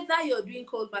 whether you're doing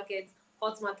cold market,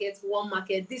 hot market, warm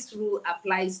market, this rule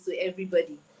applies to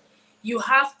everybody. You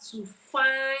have to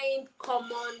find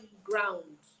common ground.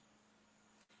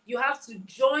 You have to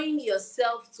join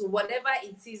yourself to whatever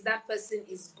it is that person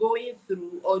is going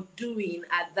through or doing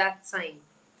at that time.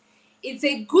 It's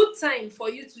a good time for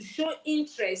you to show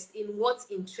interest in what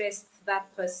interests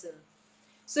that person.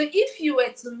 So if you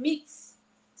were to meet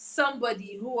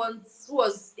somebody who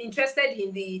was interested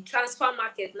in the transfer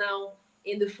market now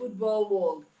in the football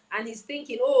world, and he's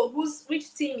thinking, oh,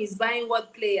 which team is buying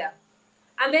what player?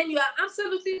 And then you are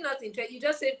absolutely not interested. You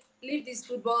just say, leave this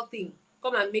football thing.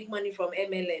 Come and make money from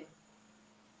MLM.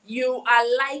 You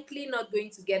are likely not going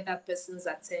to get that person's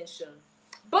attention.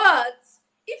 But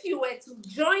if you were to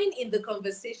join in the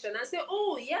conversation and say,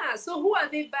 oh, yeah, so who are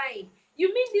they buying?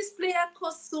 You mean this player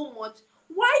costs so much?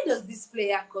 Why does this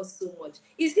player cost so much?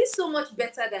 Is he so much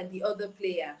better than the other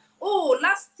player? Oh,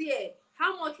 last year,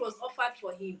 how much was offered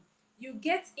for him? You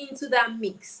get into that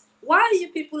mix. While you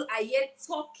people are yet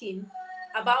talking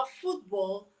about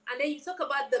football, and then you talk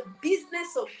about the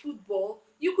business of football,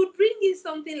 you could bring in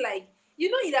something like,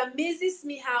 it amazes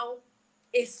me how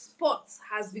a sport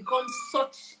has become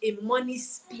such a money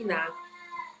spinner,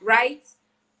 right?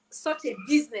 Such a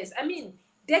business. I mean,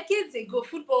 decades ago,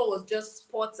 football was just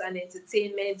sports and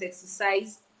entertainment,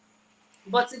 exercise.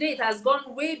 But today it has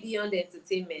gone way beyond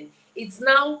entertainment. It's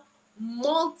now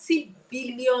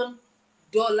multi-billion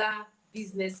dollar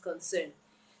business concern.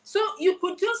 So you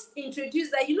could just introduce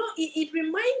that. It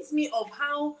reminds me of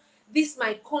how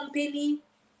my company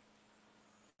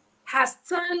has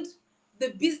turned the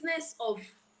business of,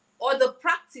 or the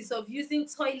practice of using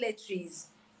toiletries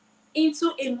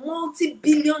into a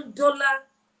multi-billion dollar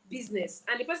business.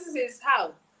 And the person says,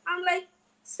 how? I'm like,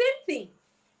 same thing.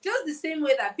 Just the same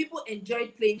way that people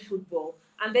enjoyed playing football,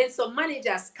 and then some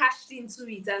managers cashed into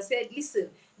it and said, listen,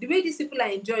 the way these people are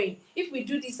enjoying, if we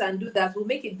do this and do that, we'll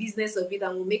make a business of it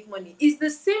and we'll make money. It's the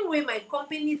same way my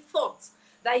company thought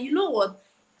that, you know what,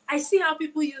 I see how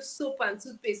people use soap and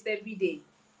toothpaste every day.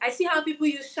 I see how people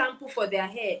use shampoo for their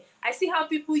hair. I see how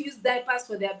people use diapers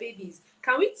for their babies.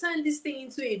 Can we turn this thing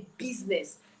into a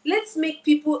business? Let's make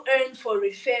people earn for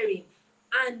referring.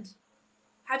 And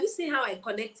have you seen how I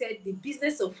connected the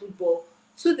business of football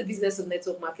to the business of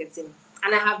network marketing?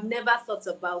 And I have never thought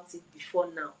about it before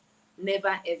now.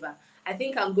 Never, ever. I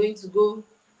think I'm going to go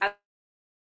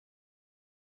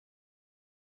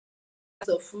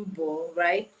of football,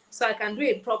 right? So I can do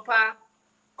a proper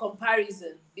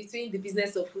comparison between the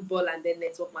business of football and then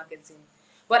network marketing.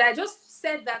 But I just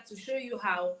said that to show you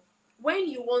how when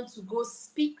you want to go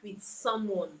speak with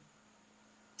someone,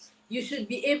 you should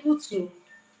be able to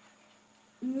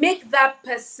make that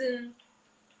person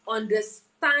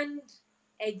understand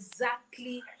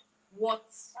exactly what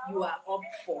you are up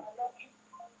for.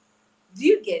 Do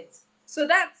you get? So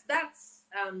that's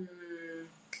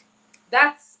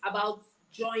about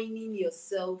joining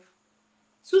yourself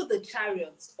to the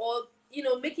chariots, or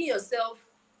making yourself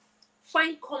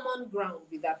find common ground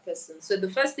with that person. So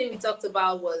the first thing we talked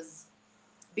about was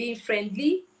being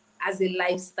friendly as a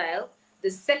lifestyle. The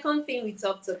second thing we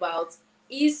talked about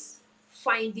is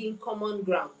finding common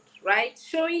ground, right?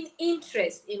 Showing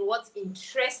interest in what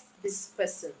interests this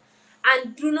person.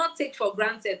 And do not take for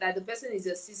granted that the person is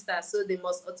your sister, so they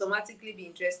must automatically be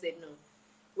interested. No.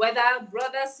 Whether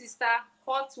brother, sister,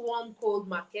 hot, warm, cold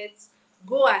markets,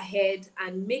 go ahead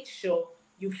and make sure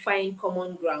you find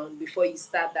common ground before you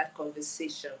start that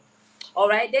conversation. All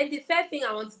right. Then the third thing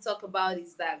I want to talk about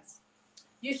is that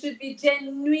you should be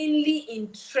genuinely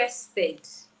interested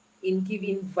in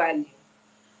giving value.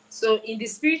 So in the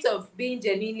spirit of being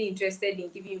genuinely interested in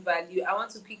giving value, I want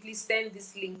to quickly send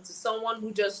this link to someone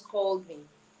who just called me.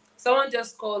 Someone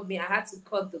just called me. I had to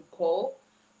cut the call.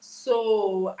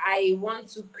 So I want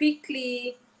to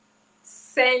quickly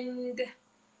send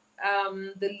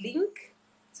the link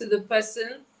to the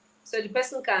person so the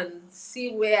person can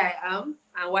see where I am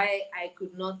and why I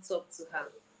could not talk to her.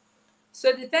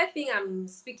 So the third thing I'm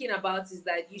speaking about is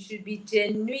that you should be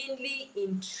genuinely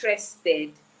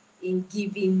interested in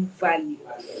giving value.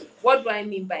 What do I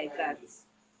mean by that?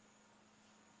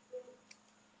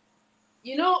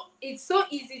 You know, it's so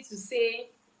easy to say,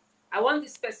 I want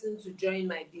this person to join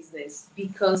my business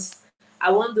because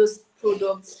I want those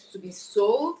products to be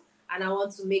sold and I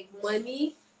want to make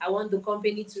money. I want the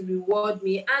company to reward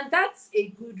me. And that's a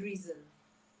good reason.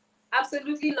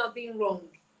 Absolutely nothing wrong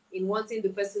in wanting the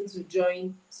person to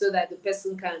join so that the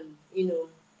person can,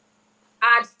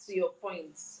 add to your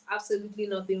points. Absolutely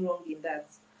nothing wrong in that.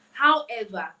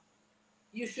 However,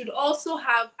 you should also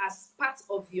have, as part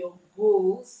of your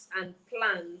goals and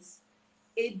plans,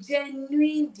 a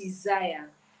genuine desire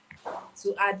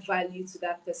to add value to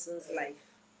that person's life.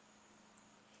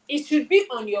 It should be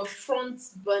on your front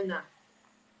burner.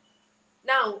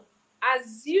 Now,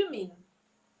 assuming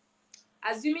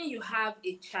you have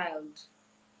a child,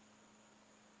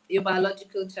 your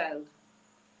biological child,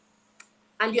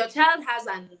 and your child has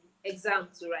an exam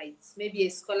to write, maybe a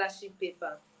scholarship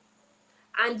paper,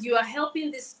 and you are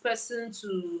helping this person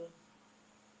to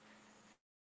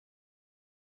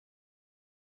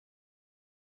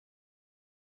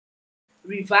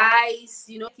revise,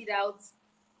 it out.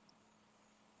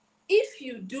 If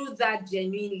you do that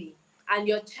genuinely and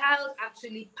your child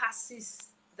actually passes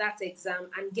that exam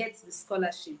and gets the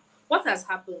scholarship, what has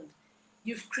happened?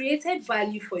 You've created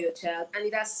value for your child and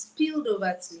it has spilled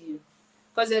over to you.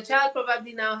 Because your child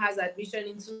probably now has admission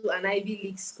into an Ivy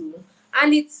League school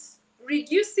and it's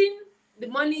reducing the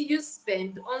money you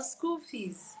spend on school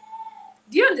fees.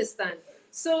 Do you understand?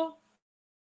 So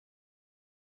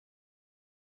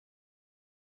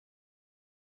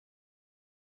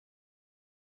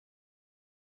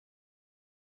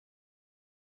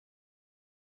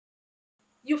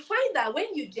you find that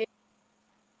when you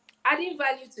adding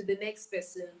value to the next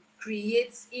person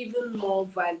creates even more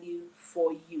value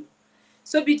for you.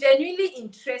 So be genuinely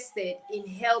interested in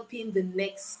helping the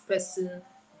next person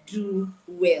do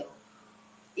well.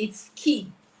 It's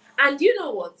key. And you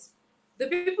know what? The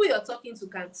people you're talking to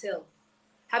can tell.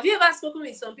 Have you ever spoken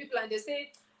with some people and they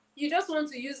say, you just want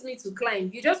to use me to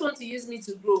climb. You just want to use me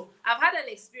to grow. I've had an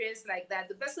experience like that.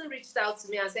 The person reached out to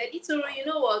me and said, Itoro, you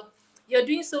know what? You're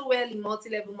doing so well in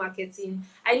multi-level marketing.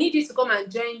 I need you to come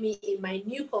and join me in my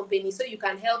new company so you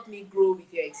can help me grow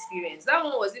with your experience. That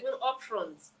one was even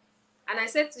upfront. And I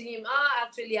said to him,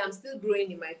 actually, I'm still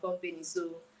growing in my company. So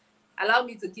allow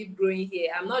me to keep growing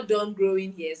here. I'm not done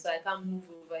growing here, so I can't move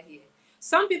over here.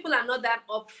 Some people are not that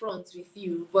upfront with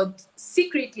you, but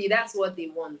secretly, that's what they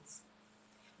want.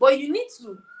 But you need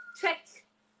to check,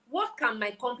 what can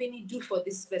my company do for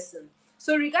this person?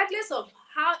 So regardless of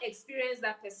how experienced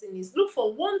that person is, look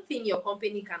for one thing your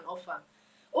company can offer.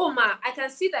 Oh, Ma, I can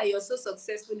see that you're so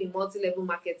successful in multi-level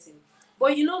marketing.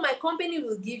 But my company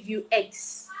will give you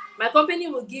X. My company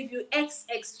will give you X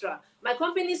extra. My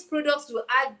company's products will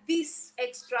add this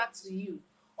extra to you.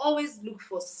 Always look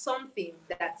for something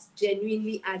that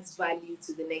genuinely adds value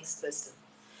to the next person.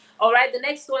 All right, the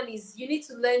next one is you need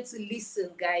to learn to listen,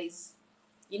 guys.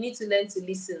 You need to learn to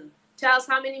listen. Charles,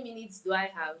 how many minutes do I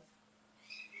have?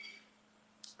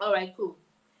 All right, cool.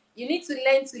 You need to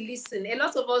learn to listen. A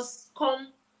lot of us come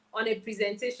on a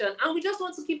presentation and we just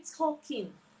want to keep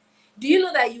talking. Do you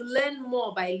know that you learn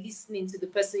more by listening to the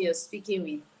person you're speaking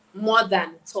with more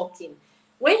than talking?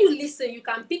 When you listen, you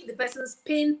can pick the person's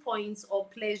pain points or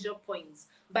pleasure points.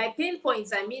 By pain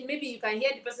points, I mean maybe you can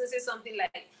hear the person say something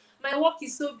like, my work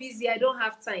is so busy, I don't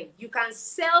have time. You can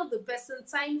sell the person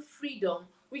time freedom,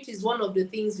 which is one of the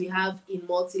things we have in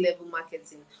multi-level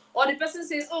marketing. Or the person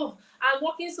says, oh, I'm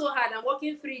working so hard, I'm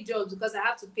working 3 jobs because I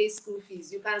have to pay school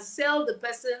fees. You can sell the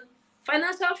person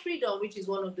financial freedom, which is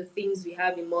one of the things we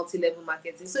have in multi-level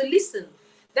marketing. So listen,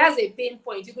 that's a pain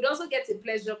point. You could also get a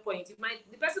pleasure point.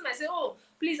 The person might say, oh,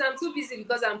 please, I'm too busy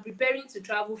because I'm preparing to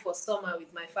travel for summer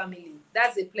with my family.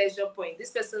 That's a pleasure point.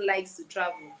 This person likes to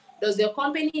travel. Does your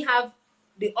company have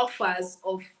the offers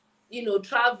of,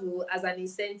 travel as an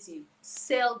incentive?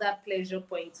 Sell that pleasure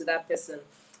point to that person.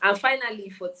 And finally,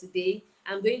 for today,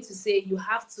 I'm going to say you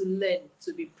have to learn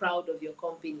to be proud of your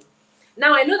company.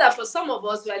 Now, I know that for some of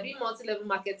us, we are doing multi-level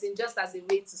marketing just as a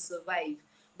way to survive.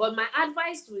 But my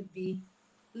advice would be,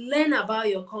 learn about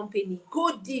your company.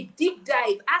 Go deep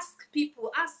dive. Ask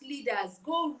people, ask leaders,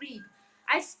 go read.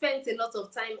 I spent a lot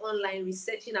of time online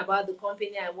researching about the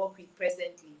company I work with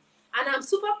presently. And I'm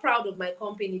super proud of my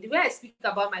company. The way I speak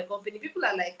about my company, people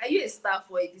are like, are you a staff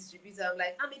or a distributor? I'm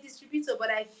like, I'm a distributor, but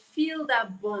I feel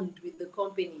that bond with the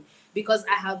company because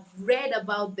I have read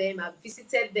about them. I've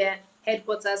visited their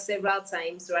headquarters several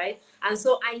times, right? And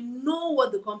so I know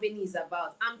what the company is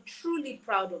about. I'm truly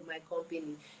proud of my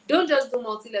company. Don't just do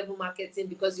multi-level marketing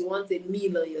because you want a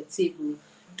meal on your table.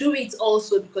 do it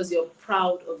also because you're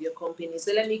proud of your company.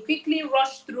 So let me quickly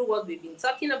rush through what we've been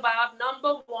talking about.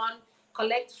 Number one,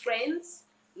 collect friends.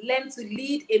 Learn to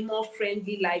lead a more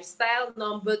friendly lifestyle.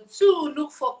 Number two,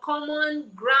 look for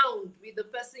common ground with the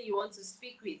person you want to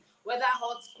speak with, whether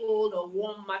hot, cold, or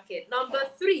warm market. Number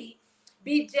three,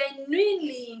 be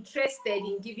genuinely interested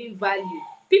in giving value.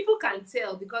 People can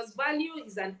tell because value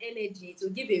is an energy to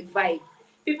give a vibe.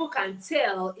 People can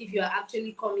tell if you're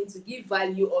actually coming to give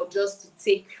value or just to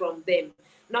take from them.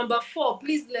 Number four,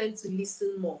 please learn to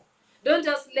listen more. Don't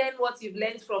just learn what you've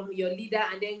learned from your leader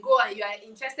and then go and you are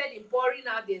interested in pouring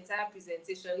out the entire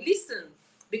presentation. Listen,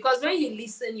 because when you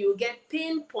listen, you get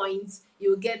pain points,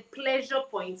 you get pleasure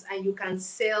points, and you can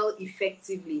sell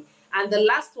effectively. And the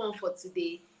last one for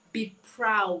today, be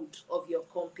proud of your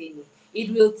company. It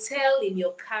will tell in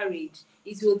your courage.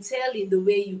 It will tell in the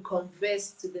way you converse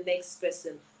to the next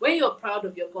person. When you're proud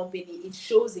of your company, it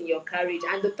shows in your courage,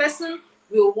 and the person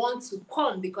will want to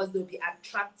come because they'll be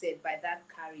attracted by that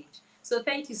courage. So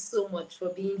thank you so much for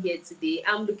being here today.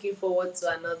 I'm looking forward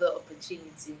to another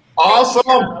opportunity.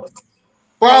 Awesome.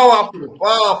 Powerful,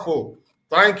 powerful.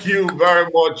 Thank you very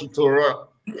much, Itora.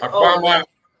 Akpama,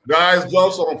 guys,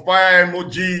 just on fire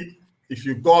emoji. If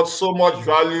you got so much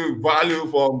value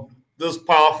from this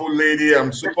powerful lady,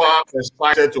 I'm super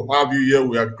excited to have you here.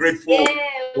 We are grateful. Yeah,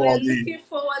 we're looking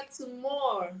forward to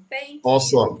more. Thank you.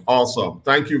 Awesome, awesome.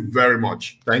 Thank you very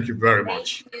much. Thank you very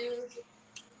much. Thank you.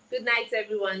 Good night,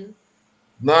 everyone.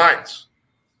 Night.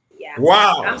 Yeah.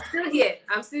 Wow. I'm still here.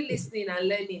 I'm still listening and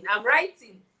learning. I'm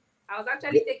writing. I was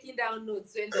actually taking down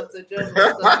notes when Dr. John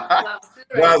was talking.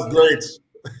 So that's great.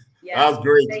 Yeah. That's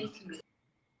great. Thank you.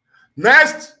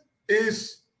 Next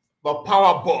is the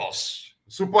power boss.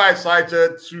 Super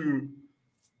excited to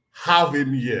have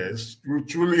him here. It's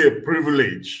truly a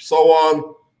privilege.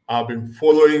 Someone I've been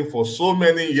following for so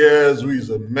many years, who is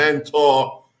a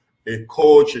mentor, a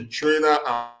coach, a trainer,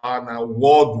 an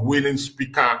award-winning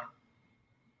speaker.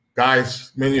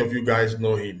 Guys, many of you guys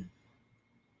know him.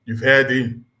 You've heard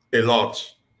him a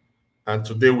lot. And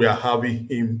today we are having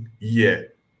him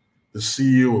here, the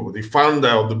CEO, the founder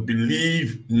of the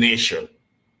Believe Nation.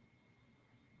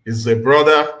 He's a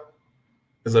brother,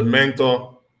 he's a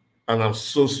mentor, and I'm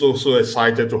so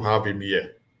excited to have him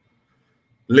here.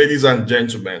 Ladies and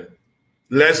gentlemen,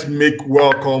 let's make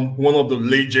welcome one of the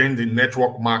legends in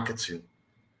network marketing,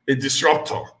 a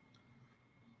disruptor,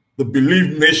 the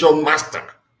Believe Nation master,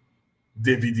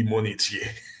 David Imonetier.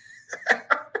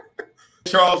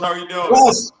 Charles, how are you doing?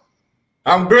 Yes,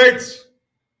 I'm great.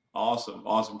 Awesome,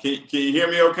 awesome. Can you hear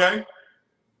me okay?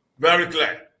 Very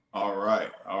clear. All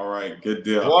right, good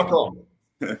deal. Welcome.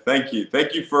 Thank you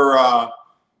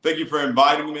for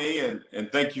inviting me,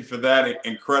 and thank you for that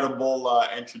incredible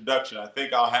introduction. I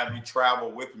think I'll have you travel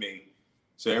with me,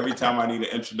 so every time I need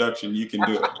an introduction, you can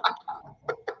do it.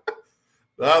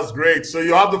 That's great. So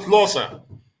you have the floor, sir.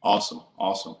 Awesome.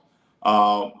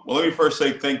 Well, let me first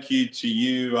say thank you to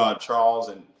you, Charles,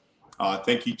 and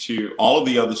thank you to all of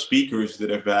the other speakers that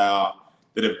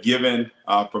have given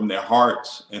from their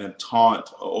hearts and have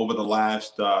taught over the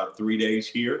last 3 days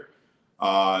here.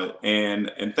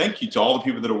 And thank you to all the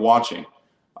people that are watching.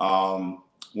 Want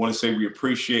to say we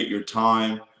appreciate your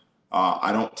time.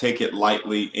 I don't take it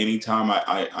lightly anytime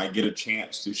I get a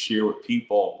chance to share with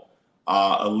people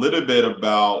a little bit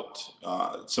about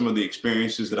some of the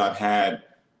experiences that I've had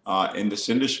in this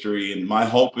industry. And my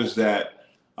hope is that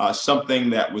something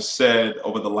that was said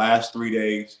over the last 3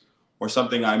 days or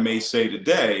something I may say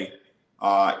today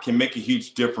can make a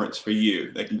huge difference for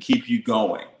you, that can keep you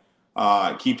going,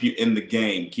 keep you in the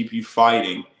game, keep you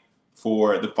fighting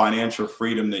for the financial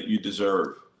freedom that you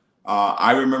deserve.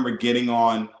 I remember getting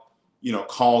on,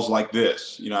 calls like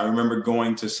this. I remember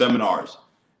going to seminars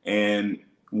and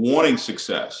wanting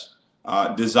success,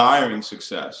 desiring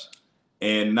success,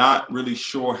 and not really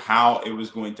sure how it was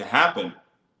going to happen.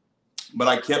 But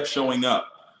I kept showing up.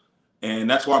 And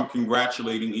that's why I'm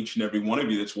congratulating each and every one of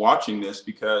you that's watching this,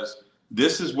 because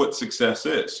this is what success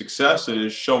is. Success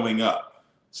is showing up.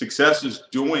 Success is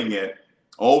doing it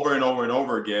over and over and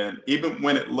over again, even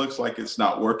when it looks like it's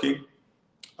not working,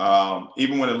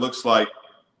 even when it looks like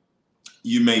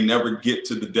you may never get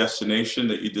to the destination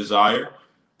that you desire,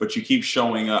 but you keep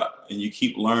showing up and you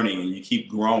keep learning and you keep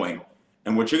growing.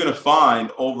 And what you're going to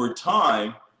find over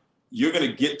time, you're going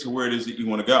to get to where it is that you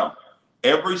want to go.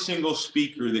 Every single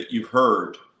speaker that you've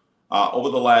heard over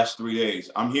the last 3 days,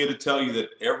 I'm here to tell you that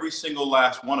every single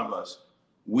last one of us,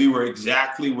 we were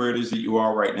exactly where it is that you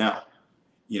are right now.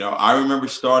 I remember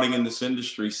starting in this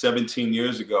industry 17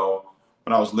 years ago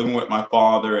when I was living with my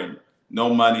father and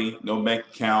no money, no bank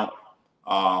account,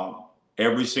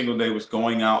 Every single day was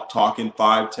going out, talking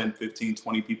 5, 10, 15,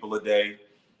 20 people a day,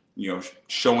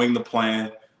 showing the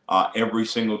plan every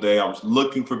single day. I was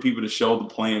looking for people to show the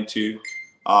plan to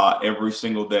every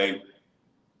single day.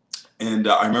 And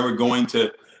I remember going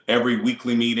to every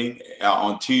weekly meeting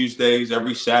on Tuesdays,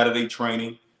 every Saturday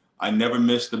training. I never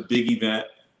missed a big event.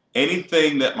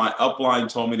 Anything that my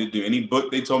upline told me to do, any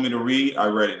book they told me to read, I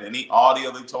read it. Any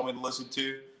audio they told me to listen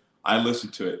to, I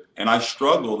listened to it. And I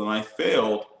struggled and I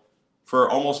failed for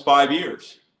almost 5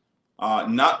 years,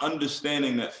 not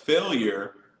understanding that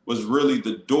failure was really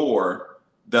the door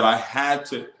that I had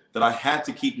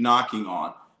to keep knocking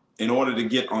on in order to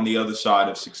get on the other side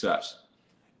of success.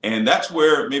 And that's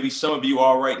where maybe some of you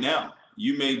are right now.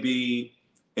 You may be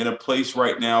in a place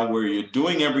right now where you're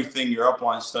doing everything your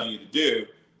upline is telling you to do,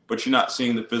 but you're not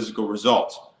seeing the physical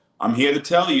results. I'm here to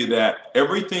tell you that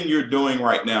everything you're doing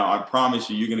right now, I promise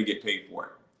you, you're going to get paid for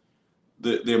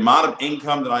it. The amount of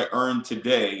income that I earn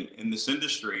today in this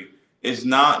industry is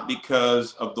not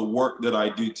because of the work that I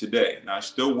do today. Now, I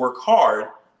still work hard,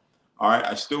 all right?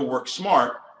 I still work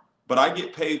smart, but I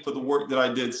get paid for the work that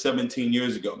I did 17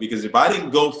 years ago. Because if I didn't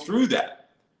go through that,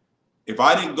 if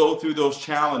I didn't go through those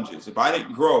challenges, if I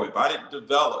didn't grow, if I didn't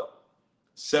develop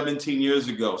 17 years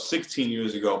ago, 16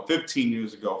 years ago, 15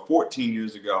 years ago, 14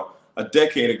 years ago, a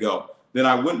decade ago, then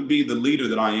I wouldn't be the leader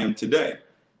that I am today.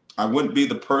 I wouldn't be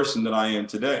the person that I am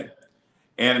today.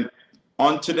 And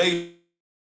on today's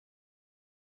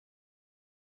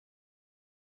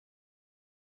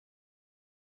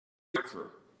breakthrough,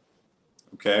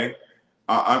 okay,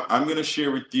 I'm going to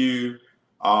share with you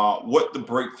what the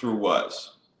breakthrough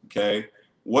was, okay,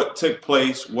 what took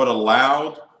place, what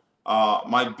allowed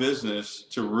my business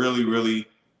to really, really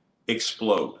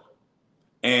explode.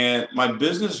 And my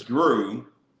business grew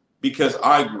because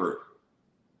I grew.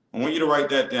 I want you to write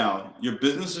that down. Your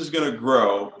business is going to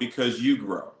grow because you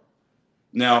grow.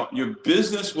 Now, your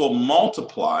business will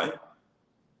multiply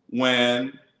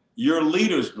when your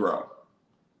leaders grow.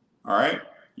 All right?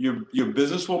 Your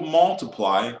business will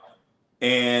multiply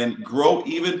and grow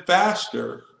even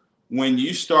faster when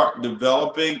you start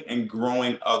developing and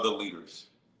growing other leaders.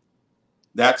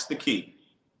 That's the key.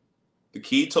 The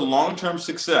key to long-term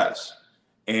success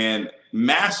and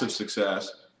massive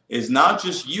success is not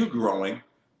just you growing,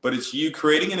 but it's you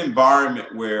creating an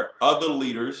environment where other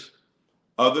leaders,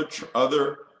 other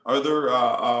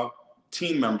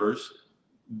team members,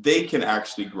 they can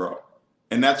actually grow.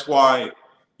 And that's why,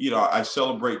 I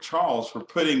celebrate Charles for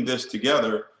putting this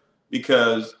together,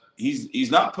 because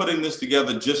he's not putting this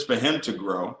together just for him to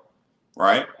grow,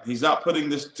 right? He's not putting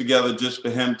this together just for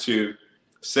him to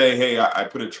say, hey, I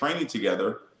put a training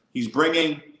together. He's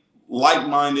bringing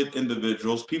like-minded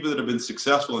individuals, people that have been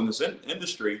successful in this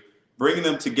industry, bringing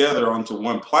them together onto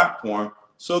one platform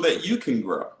so that you can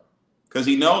grow. Because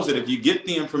he knows that if you get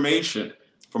the information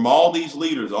from all these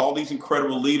leaders, all these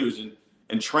incredible leaders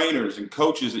and trainers and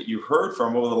coaches that you've heard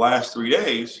from over the last 3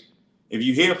 days, if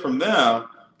you hear from them,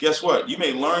 guess what? You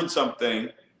may learn something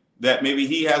that maybe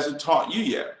he hasn't taught you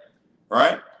yet,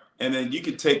 right? And then you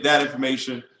can take that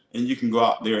information and you can go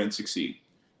out there and succeed.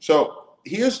 So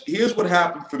here's what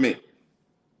happened for me.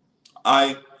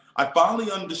 I finally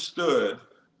understood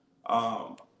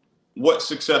what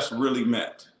success really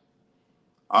meant.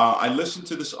 I listened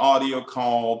to this audio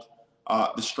called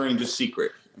The Strangest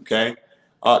Secret. Okay.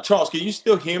 Charles, can you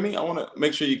still hear me? I want to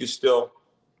make sure you can still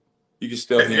hear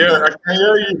me. Yeah, I can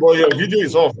hear you, but your video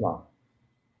is off now.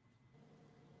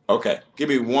 Okay. Give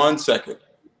me 1 second.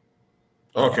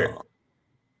 Okay.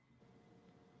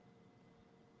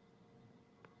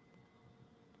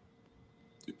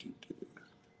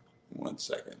 1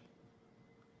 second.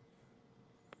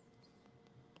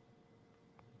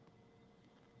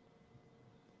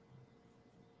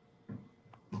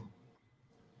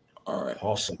 All right.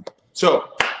 Awesome. So,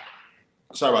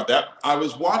 sorry about that. I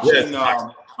was watching.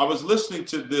 I was listening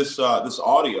to this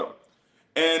audio,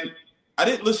 and I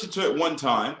didn't listen to it one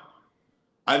time.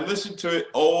 I listened to it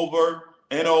over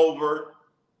and over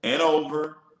and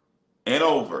over and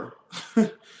over.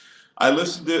 I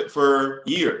listened to it for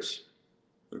years.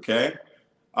 Okay.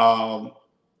 And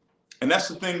that's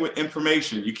the thing with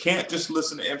information. You can't just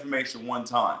listen to information one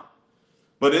time.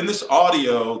 But in this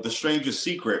audio, The Strangest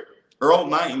Secret, Earl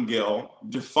Nightingale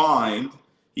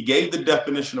he gave the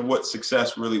definition of what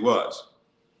success really was.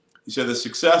 He said that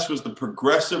success was the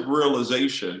progressive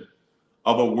realization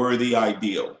of a worthy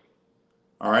ideal.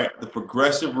 All right, the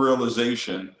progressive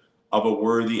realization of a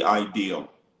worthy ideal.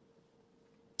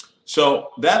 So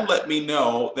that let me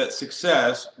know that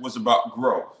success was about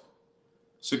growth.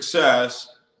 Success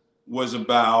was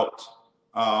about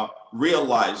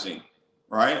realizing,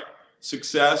 right?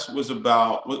 success was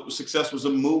a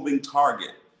moving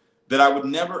target, that I would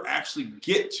never actually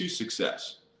get to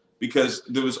success because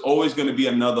there was always going to be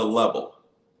another level,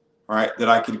 right, that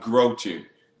I could grow to,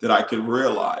 that I could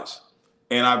realize.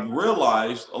 And I've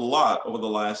realized a lot over the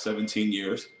last 17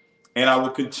 years, and I will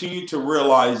continue to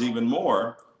realize even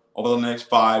more over the next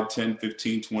 5, 10,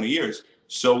 15, 20 years.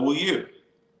 So will you.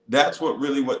 That's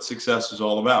what success is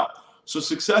all about. So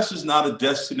success is not a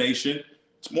destination.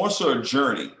 It's more so a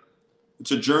journey.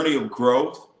 It's a journey of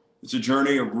growth. It's a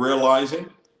journey of realizing.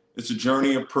 It's a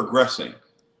journey of progressing,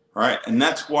 right? And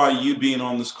that's why you being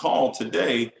on this call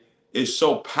today is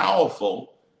so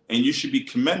powerful, and you should be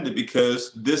commended,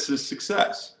 because this is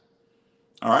success.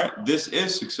 All right, this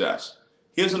is success.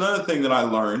 Here's another thing that I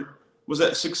learned, was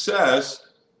that success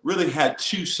really had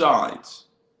two sides.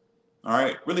 All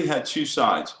right, really had two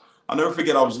sides. I'll never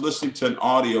forget, I was listening to an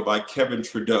audio by Kevin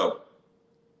Trudeau.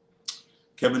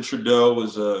 Kevin Trudeau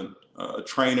was a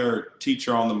trainer,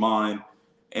 teacher on the mind,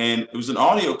 and it was an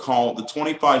audio called The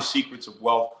 25 Secrets of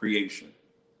Wealth Creation.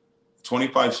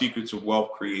 25 Secrets of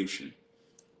Wealth Creation.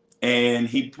 And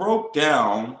he broke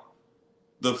down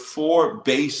the 4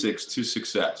 basics to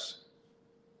success.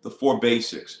 The 4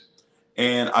 basics.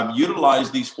 And I've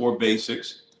utilized these 4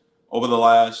 basics over the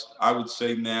last, I would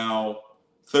say now,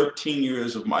 13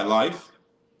 years of my life.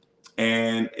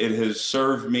 And it has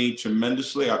served me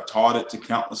tremendously. I've taught it to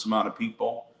countless amount of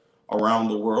people around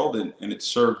the world, and it's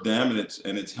served them, and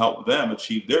it's helped them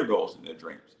achieve their goals and their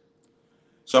dreams.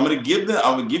 So I'm going to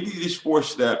give you these 4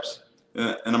 steps,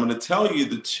 and I'm going to tell you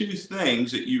the 2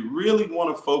 things that you really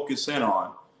want to focus in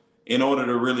on in order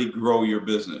to really grow your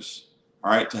business.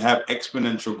 All right, to have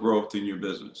exponential growth in your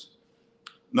business.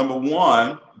 Number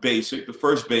 1 basic, the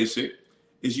first basic,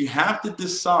 is you have to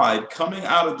decide, coming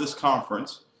out of this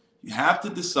conference, you have to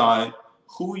decide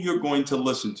who you're going to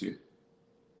listen to.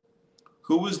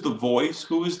 Who is the voice?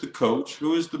 Who is the coach?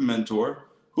 Who is the mentor?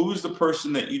 Who is the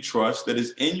person that you trust, that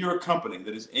is in your company,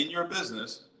 that is in your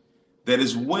business, that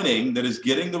is winning, that is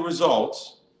getting the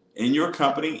results in your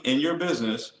company, in your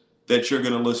business, that you're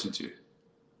going to listen to?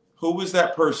 Who is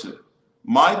that person?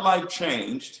 My life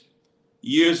changed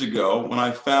years ago when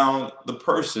I found the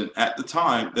person at the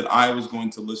time that I was going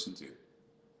to listen to.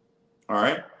 All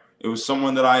right? It was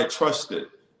someone that I had trusted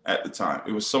at the time.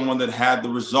 It was someone that had the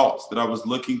results that I was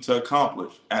looking to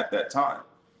accomplish at that time.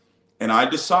 And I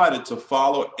decided to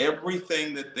follow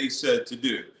everything that they said to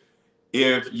do.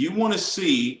 If you want to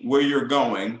see where you're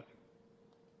going,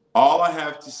 all I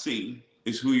have to see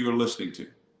is who you're listening to.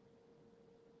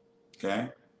 Okay?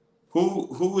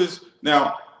 Who is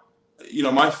now, you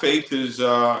know, my faith is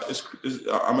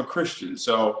I'm a Christian,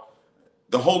 so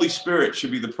the Holy Spirit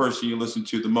should be the person you listen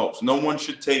to the most. No one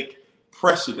should take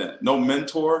precedent. No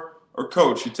mentor or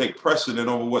coach should take precedent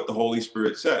over what the Holy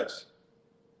Spirit says.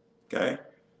 Okay?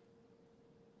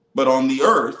 But on the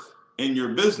earth, in your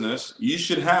business, you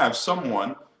should have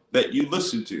someone that you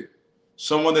listen to,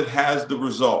 someone that has the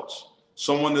results,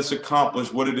 someone that's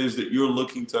accomplished what it is that you're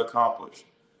looking to accomplish.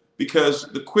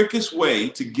 Because the quickest way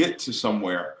to get to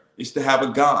somewhere is to have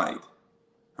a guide,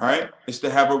 all right? It's to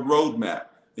have a roadmap.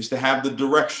 It's to have the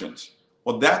directions.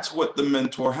 Well, that's what the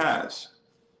mentor has,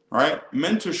 all right?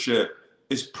 Mentorship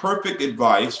is perfect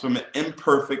advice from an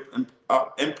imperfect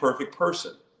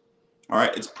person, all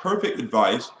right? It's perfect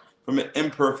advice from an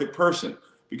imperfect person,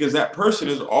 because that person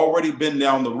has already been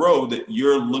down the road that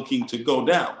you're looking to go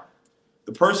down.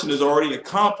 The person has already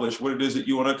accomplished what it is that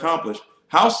you want to accomplish.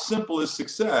 How simple is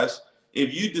success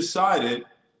if you decided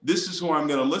this is who I'm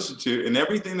going to listen to, and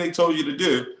everything they told you to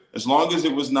do, as long as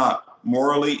it was not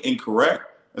morally incorrect,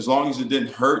 as long as it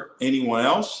didn't hurt anyone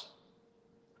else,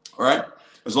 all right?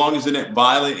 As long as it didn't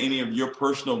violate any of your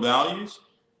personal values,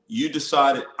 you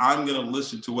decided, I'm going to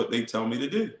listen to what they tell me to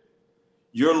do.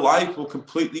 Your life will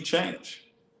completely change,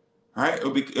 all right?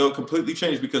 It'll completely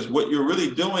change, because what you're really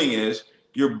doing is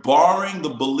you're borrowing the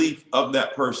belief of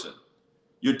that person.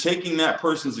 You're taking that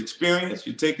person's experience,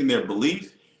 you're taking their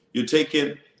belief, you're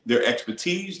taking their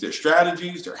expertise, their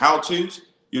strategies, their how-tos.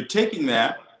 You're taking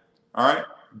that, all right,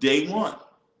 day one.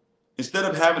 Instead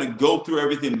of having to go through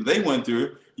everything that they went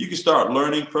through, you can start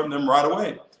learning from them right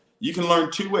away. You can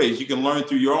learn 2 ways. You can learn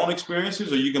through your own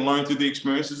experiences, or you can learn through the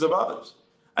experiences of others.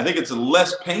 I think it's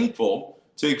less painful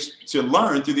to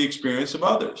learn through the experience of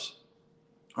others.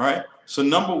 All right. So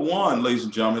number 1, ladies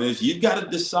and gentlemen, is you've got to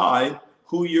decide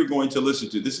who you're going to listen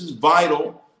to. This is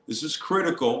vital. This is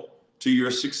critical to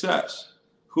your success.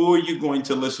 Who are you going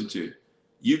to listen to?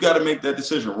 You got to make that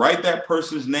decision. Write that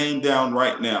person's name down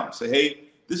right now. Say, hey,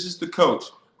 this is the coach.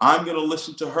 I'm going to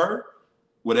listen to her.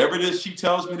 Whatever it is she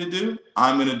tells me to do,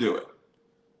 I'm going to do it.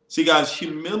 See, guys,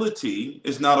 humility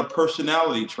is not a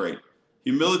personality trait.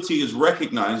 Humility is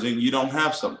recognizing you don't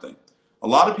have something. A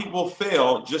lot of people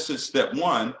fail just at step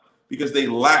one because they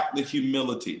lack the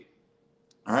humility.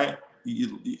 All right.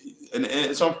 And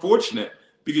it's unfortunate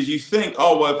because you think,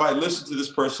 oh, well, if I listen to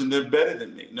this person, they're better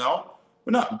than me. No,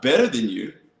 we're not better than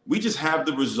you. We just have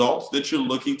the results that you're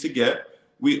looking to get.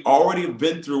 We already have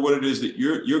been through what it is that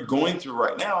you're going through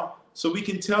right now. So we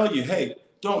can tell you, hey,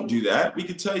 don't do that. We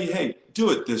can tell you, hey, do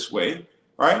it this way.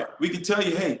 Right? We can tell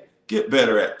you, hey, get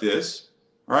better at this.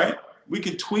 Right? We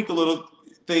can tweak a little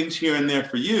things here and there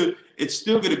for you. It's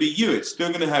still going to be you. It's still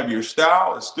going to have your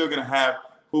style. It's still going to have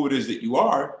who it is that you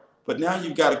are. But now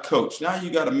you've got a coach. Now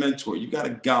you got a mentor. You got a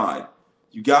guide.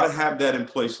 You got to have that in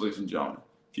place, ladies and gentlemen.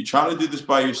 If you're trying to do this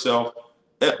by yourself,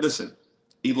 listen,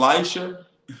 Elisha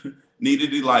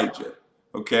needed Elijah.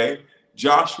 Okay?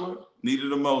 Joshua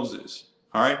needed a Moses.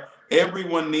 All right?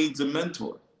 Everyone needs a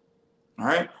mentor. All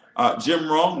right?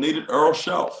 Jim Rohn needed Earl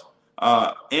Shelf.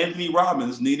 Anthony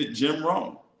Robbins needed Jim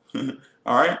Rohn.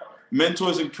 All right?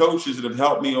 Mentors and coaches that have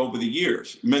helped me over the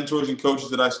years. Mentors and coaches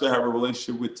that I still have a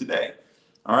relationship with today.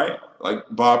 All right? Like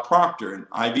Bob Proctor and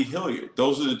Ivy Hilliard.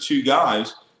 Those are the two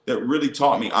guys that really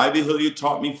taught me. Ivy Hilliard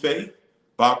taught me faith.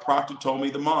 Bob Proctor told me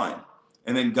the mind.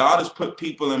 And then God has put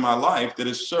people in my life that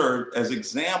has served as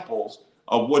examples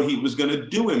of what he was going to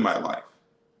do in my life.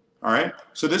 All right?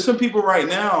 So there's some people right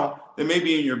now that may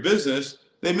be in your business.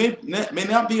 They may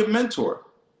not be a mentor.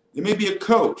 They may be a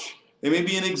coach. They may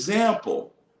be an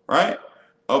example, right,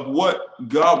 of what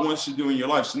God wants to do in your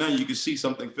life. So now you can see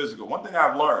something physical. One thing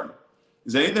I've learned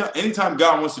is that anytime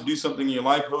God wants to do something in your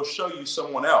life, he'll show you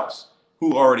someone else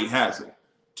who already has it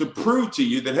to prove to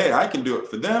you that, hey, I can do it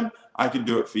for them. I can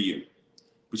do it for you.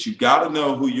 But you got to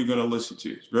know who you're going to listen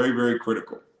to. It's very, very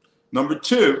critical. Number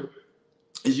two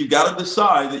is you got to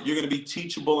decide that you're going to be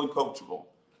teachable and coachable.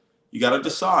 You got to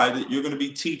decide that you're going to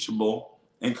be teachable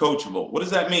and coachable. What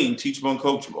does that mean, teachable and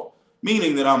coachable?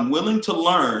 Meaning that I'm willing to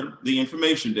learn the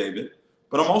information, David,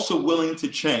 but I'm also willing to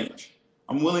change.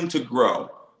 I'm willing to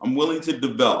grow. I'm willing to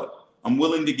develop. I'm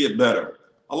willing to get better.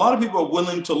 A lot of people are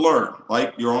willing to learn.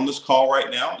 Like you're on this call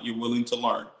right now, you're willing to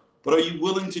learn. But are you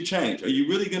willing to change? Are you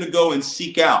really going to go and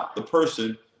seek out the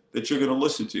person that you're going to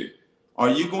listen to? Are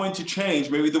you going to change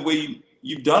maybe the way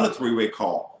you've done a three-way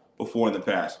call before in the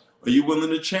past? Are you willing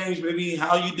to change maybe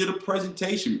how you did a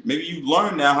presentation? Maybe you've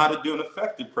learned now how to do an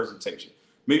effective presentation.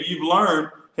 Maybe you've learned,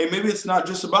 hey, maybe it's not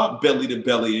just about belly to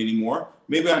belly anymore.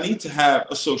 Maybe I need to have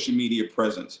a social media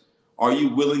presence. Are you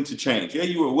willing to change? Yeah,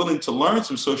 you are willing to learn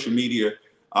some social media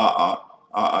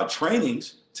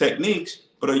trainings, techniques,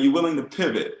 but are you willing to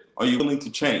pivot? Are you willing to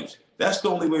change? That's the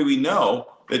only way we know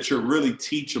that you're really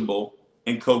teachable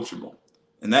and coachable.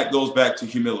 And that goes back to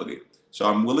humility. So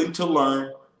I'm willing to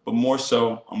learn, but more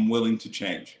so, I'm willing to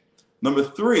change. Number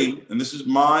three, and this is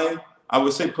I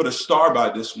would say put a star by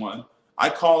this one. I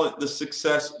call it the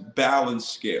success balance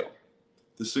scale.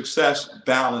 The success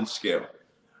balance scale.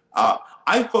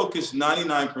 I focus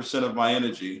 99% of my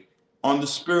energy on the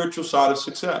spiritual side of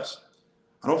success.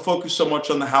 I don't focus so much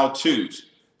on the how-tos.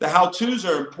 The how-tos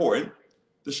are important.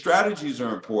 The strategies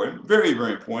are important, very,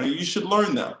 very important. You should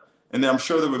learn them. And I'm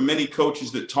sure there were many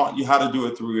coaches that taught you how to do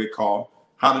a three-way call,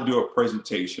 how to do a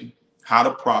presentation, how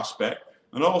to prospect.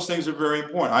 And all those things are very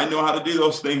important. I know how to do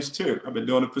those things too. I've been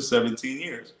doing it for 17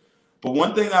 years. But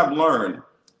one thing I've learned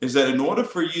is that in order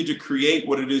for you to create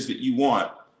what it is that you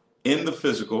want in the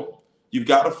physical, you've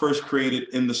got to first create it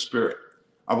in the spirit.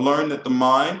 I've learned that the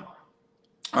mind,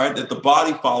 all right, that the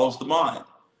body follows the mind,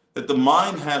 that the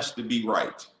mind has to be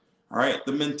right. All right,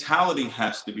 the mentality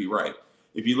has to be right.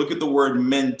 If you look at the word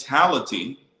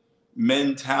mentality,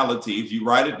 if you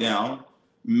write it down,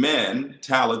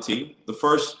 mentality, the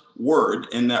first word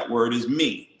in that word is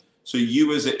me. So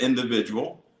you as an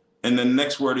individual, and the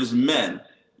next word is men,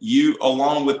 you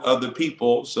along with other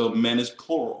people. So men is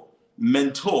plural.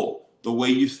 Mental, the way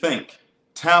you think.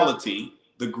 Tality,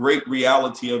 the great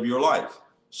reality of your life.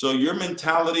 So your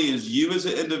mentality is you as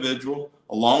an individual,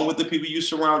 along with the people you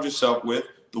surround yourself with,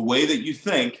 the way that you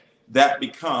think, that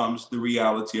becomes the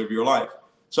reality of your life.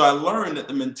 So I learned that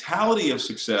the mentality of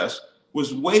success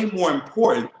was way more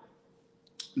important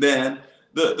than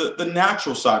the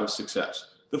natural side of success,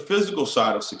 the physical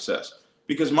side of success.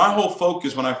 Because my whole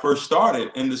focus when I first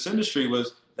started in this industry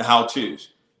was the how-tos.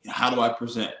 How do I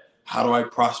present? How do I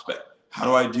prospect? How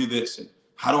do I do this? And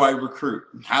how do I recruit?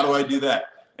 How do I do that?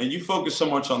 And you focus so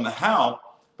much on the how.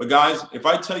 But guys, if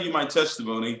I tell you my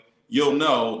testimony, you'll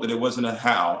know that it wasn't a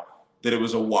how, that it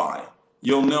was a why.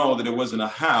 You'll know that it wasn't a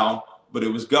how, but it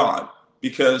was God.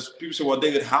 Because people say, well,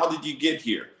 David, how did you get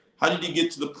here? How did you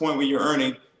get to the point where you're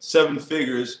earning 7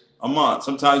 figures a month,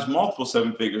 sometimes multiple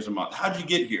 7 figures a month? How did you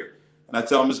get here? And I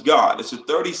tell them it's God. It's a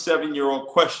 37-year-old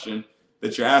question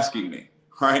that you're asking me,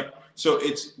 right? So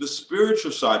it's the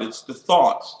spiritual side. It's the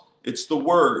thoughts. It's the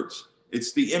words.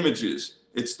 It's the images.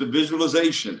 It's the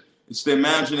visualization. It's the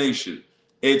imagination.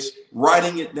 It's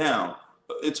writing it down.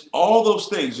 It's all those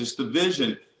things. It's the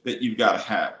vision that you've got to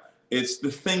have. It's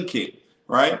the thinking,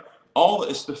 right?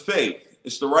 It's the faith.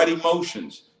 It's the right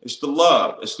emotions. It's the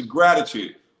love. It's the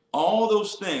gratitude. All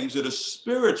those things that are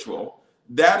spiritual,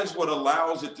 that is what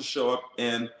allows it to show up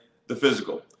in the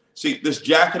physical. See, this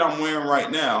jacket I'm wearing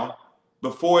right now,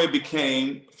 before it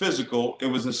became physical, it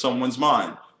was in someone's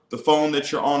mind. The phone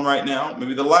that you're on right now,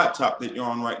 maybe the laptop that you're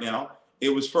on right now, it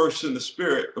was first in the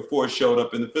spirit before it showed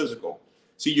up in the physical.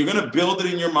 See, you're going to build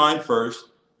it in your mind first,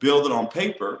 build it on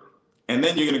paper, and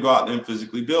then you're going to go out there and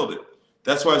physically build it.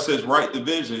 That's why it says write the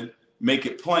vision, make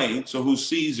it plain, so who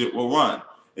sees it will run.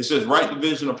 It says write the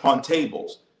vision upon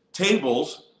tables.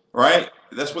 Tables, right?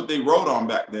 That's what they wrote on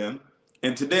back then.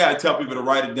 And today I tell people to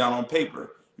write it down on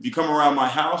paper. If you come around my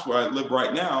house where I live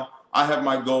right now, I have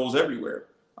my goals everywhere.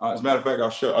 As a matter of fact,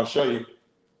 I'll show you.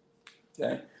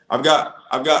 Okay, I've got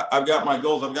my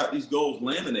goals. I've got these goals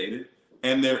laminated,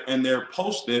 and they're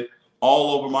posted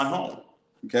all over my home.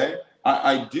 Okay,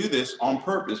 I do this on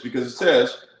purpose because it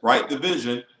says write the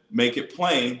vision, make it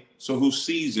plain, so who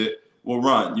sees it will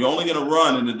run. You're only going to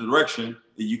run in the direction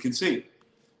that you can see.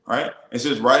 Right? It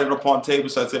says write it upon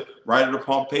tables. So I said write it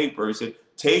upon paper. It said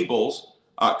tables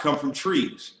come from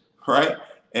trees, right?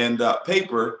 And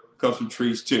paper comes from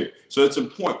trees too. So it's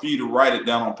important for you to write it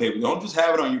down on paper. Don't just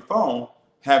have it on your phone,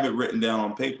 have it written down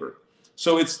on paper.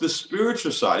 So it's the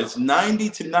spiritual side. It's 90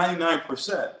 to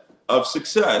 99% of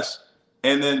success.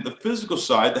 And then the physical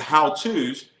side, the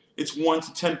how-tos, it's 1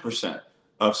 to 10%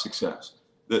 of success.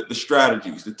 The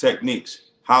strategies, the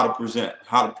techniques, how to present,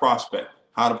 how to prospect,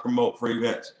 how to promote for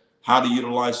events, how to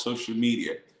utilize social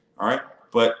media. All right.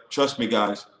 But trust me,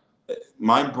 guys,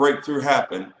 my breakthrough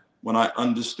happened when I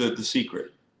understood the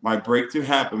secret. My breakthrough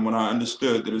happened when I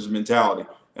understood that there's a mentality.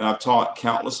 And I've taught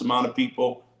countless amount of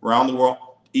people around the world,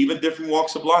 even different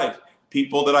walks of life.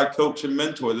 People that I coach and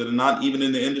mentor that are not even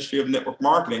in the industry of network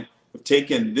marketing have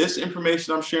taken this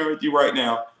information I'm sharing with you right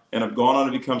now and have gone on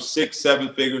to become 6,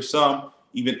 7 figure, some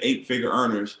even 8-figure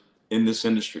earners in this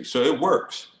industry. So it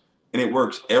works, and it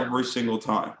works every single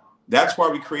time. That's why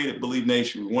we created Believe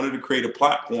Nation. We wanted to create a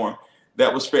platform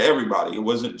that was for everybody. It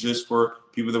wasn't just for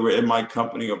people that were in my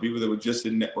company or people that were just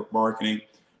in network marketing.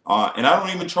 And I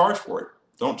don't even charge for it.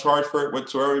 Don't charge for it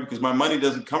whatsoever because my money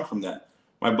doesn't come from that.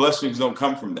 My blessings don't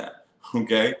come from that.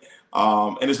 Okay.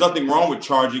 And there's nothing wrong with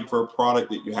charging for a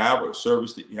product that you have or a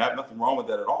service that you have. Nothing wrong with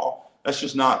that at all. That's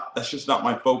just not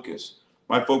my focus.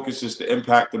 My focus is to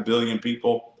impact 1 billion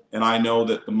people. And I know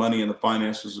that the money and the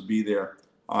finances will be there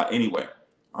anyway.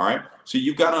 All right. So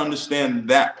you've got to understand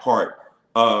that part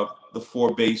of the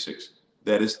 4 basics.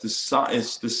 That is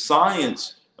it's the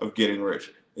science of getting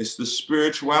rich. It's the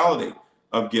spirituality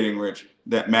of getting rich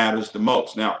that matters the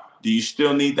most. Now, do you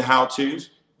still need the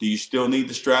how-tos? Do you still need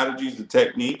the strategies, the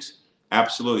techniques?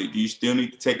 Absolutely. Do you still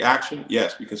need to take action?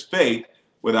 Yes, because faith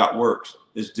without works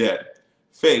is dead.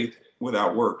 Faith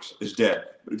without works is dead.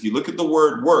 But if you look at the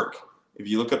word work, if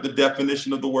you look up the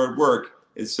definition of the word work,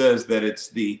 it says that it's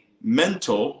the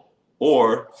mental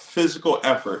or physical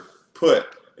effort put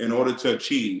in order to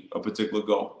achieve a particular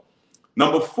goal.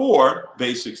 Number 4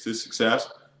 basics to success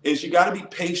is you got to be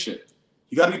patient.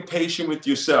 You got to be patient with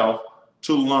yourself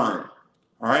to learn.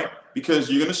 All right. Because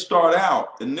you're going to start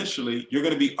out initially, you're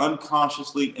going to be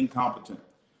unconsciously incompetent.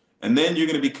 And then you're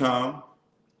going to become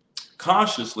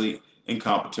consciously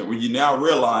incompetent, where you now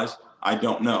realize, I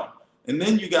don't know. And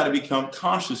then you got to become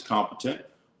conscious competent,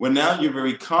 where now you're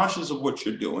very conscious of what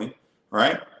you're doing,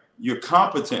 right? You're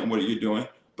competent in what you're doing,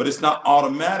 but it's not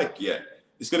automatic yet.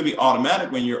 It's going to be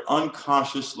automatic when you're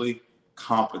unconsciously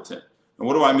competent. And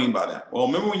what do I mean by that? Well,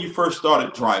 remember when you first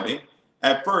started driving,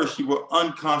 at first you were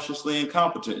unconsciously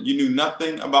incompetent. You knew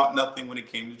nothing about nothing when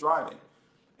it came to driving.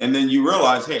 And then you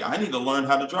realized, hey, I need to learn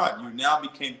how to drive. You now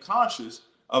became conscious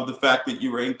of the fact that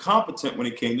you were incompetent when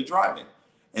it came to driving.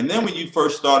 And then when you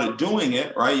first started doing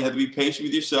it, right, you had to be patient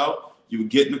with yourself. You would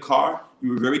get in the car.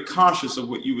 You were very conscious of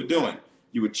what you were doing.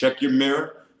 You would check your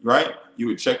mirror, right? You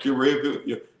would check your rear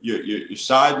view, your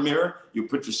side mirror. You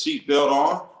would put your seatbelt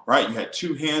on, right? You had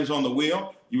 2 hands on the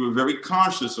wheel. You were very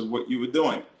conscious of what you were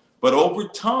doing. But over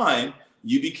time,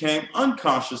 you became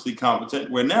unconsciously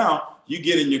competent, where now you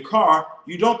get in your car,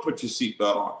 you don't put your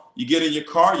seatbelt on. You get in your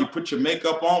car, you put your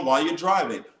makeup on while you're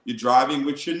driving. You're driving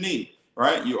with your knee,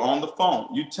 right? You're on the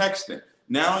phone, you're texting.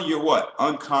 Now you're what?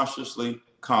 Unconsciously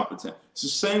competent. It's the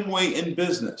same way in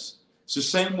business. It's the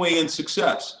same way in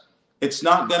success. It's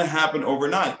not going to happen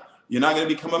overnight. You're not going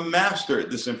to become a master at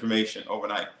this information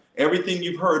overnight. Everything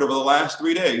you've heard over the last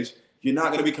 3 days, you're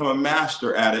not going to become a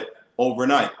master at it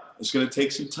overnight. It's going to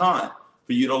take some time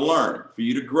for you to learn, for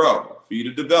you to grow, for you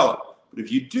to develop. But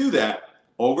if you do that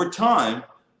over time,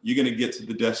 you're going to get to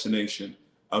the destination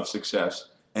of success.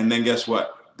 And then guess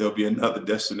what? There'll be another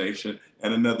destination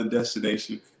and another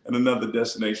destination and another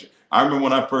destination. I remember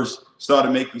when I first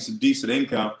started making some decent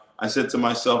income, I said to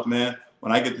myself, man,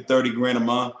 when I get to 30 grand a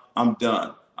month, I'm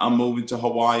done. I'm moving to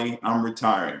Hawaii. I'm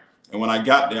retiring. And when I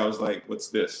got there, I was like, what's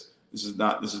this? This is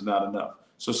not enough.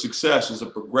 So success is a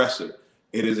progressive.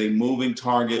 It is a moving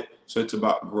target. So it's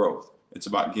about growth. It's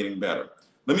about getting better.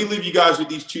 Let me leave you guys with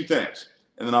these two things,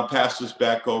 and then I'll pass this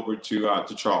back over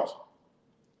to Charles.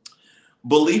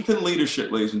 Belief and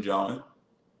leadership, ladies and gentlemen.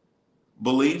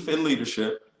 Belief and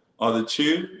leadership are the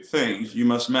two things you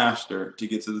must master to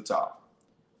get to the top.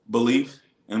 Belief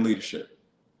and leadership.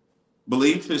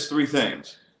 Belief is three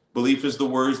things. Belief is the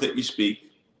words that you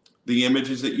speak, the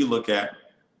images that you look at,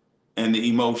 and the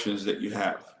emotions that you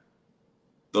have.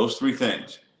 Those three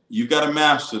things. You've got to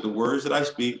master the words that I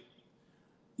speak.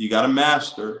 You got to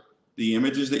master the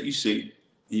images that you see.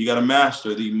 And you got to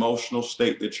master the emotional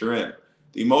state that you're in.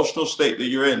 The emotional state that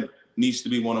you're in needs to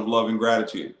be one of love and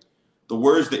gratitude. The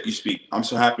words that you speak, I'm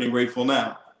so happy and grateful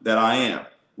now that I am.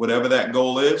 Whatever that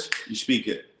goal is, you speak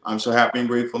it. I'm so happy and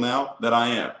grateful now that I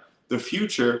am. The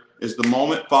future is the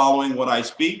moment following what I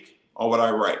speak or what I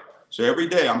write. So every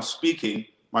day I'm speaking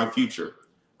my future.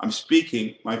 I'm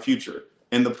speaking my future.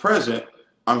 In the present,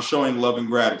 I'm showing love and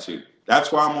gratitude.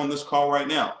 That's why I'm on this call right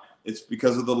now. It's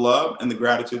because of the love and the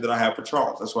gratitude that I have for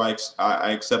Charles. That's why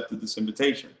I accepted this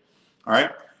invitation. All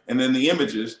right. And then the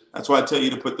images, that's why I tell you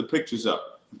to put the pictures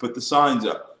up and put the signs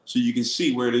up so you can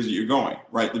see where it is that you're going.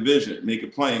 Write the vision, make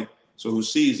it plain, so who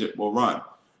sees it will run.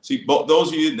 See, those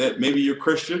of you that maybe you're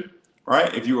Christian,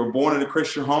 right? If you were born in a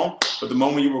Christian home, but the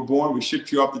moment you were born, we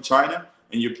shipped you off to China,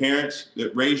 and your parents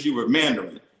that raised you were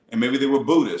Mandarin, and maybe they were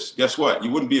Buddhists. Guess what?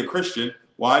 You wouldn't be a Christian.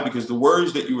 Why? Because the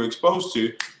words that you were exposed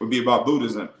to would be about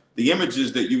Buddhism. The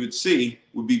images that you would see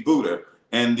would be Buddha,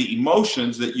 and the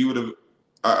emotions that you would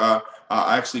have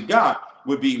actually got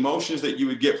would be emotions that you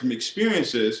would get from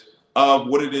experiences of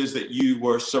what it is that you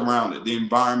were surrounded, the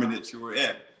environment that you were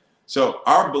in. So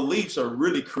our beliefs are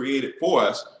really created for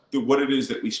us through what it is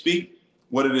that we speak,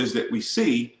 what it is that we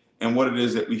see, and what it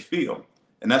is that we feel.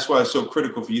 And that's why it's so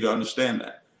critical for you to understand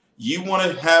that. You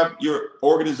want to have your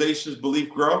organization's belief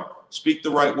grow, speak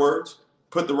the right words,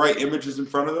 put the right images in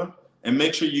front of them, and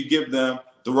make sure you give them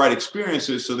the right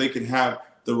experiences so they can have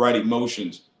the right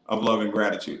emotions of love and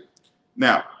gratitude.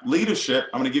 Now, leadership,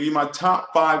 I'm going to give you my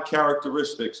top 5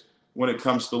 characteristics when it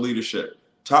comes to leadership.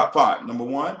 Top 5. Number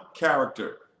 1,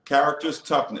 character. Character is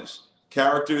toughness.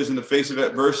 Character is in the face of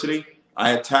adversity,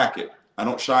 I attack it. I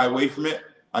don't shy away from it.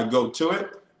 I go to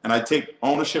it, and I take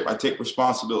ownership. I take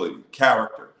responsibility.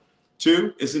 Character.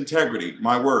 2 is integrity,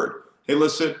 my word. Hey,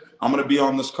 listen, I'm going to be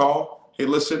on this call. Hey,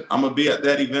 listen, I'm going to be at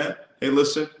that event. Hey,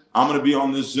 listen, I'm going to be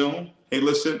on this Zoom. Hey,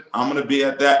 listen, I'm going to be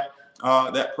at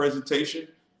that presentation.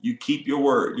 You keep your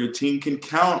word. Your team can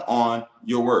count on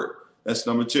your word. That's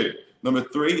number 2. Number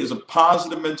 3 is a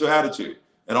positive mental attitude.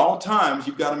 At all times,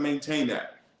 you've got to maintain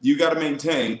that. You've got to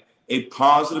maintain a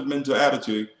positive mental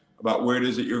attitude about where it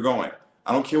is that you're going.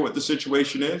 I don't care what the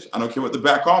situation is. I don't care what the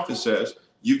back office says.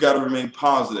 You've got to remain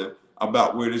positive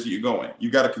about where it is that you're going.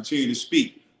 You've got to continue to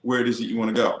speak where it is that you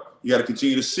want to go. You got to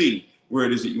continue to see where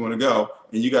it is that you want to go.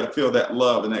 And you got to feel that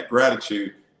love and that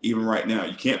gratitude even right now.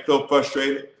 You can't feel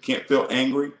frustrated, can't feel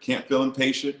angry, can't feel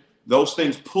impatient. Those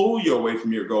things pull you away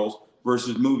from your goals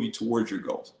versus move you towards your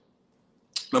goals.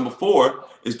 Number 4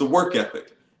 is the work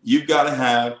ethic. You've got to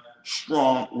have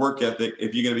strong work ethic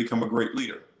if you're going to become a great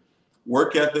leader.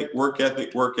 Work ethic, work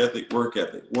ethic, work ethic, work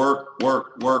ethic. Work,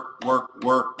 work, work, work,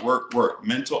 work, work, work.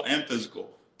 Mental and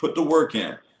physical. Put the work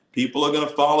in. People are going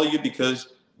to follow you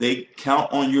because they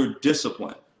count on your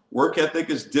discipline. Work ethic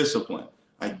is discipline.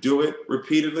 I do it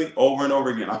repeatedly over and over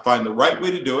again. I find the right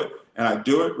way to do it, and I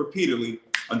do it repeatedly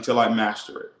until I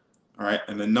master it. All right.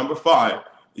 And then number 5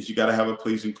 is you got to have a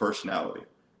pleasing personality.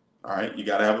 All right. You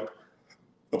got to have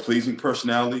a pleasing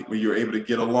personality where you're able to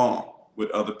get along with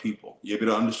other people. You're able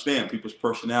to understand people's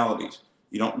personalities.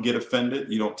 You don't get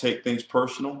offended. You don't take things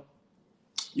personal.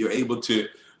 You're able to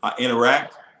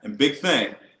interact. And big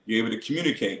thing, you're able to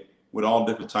communicate with all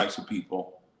different types of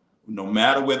people. No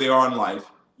matter where they are in life,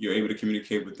 you're able to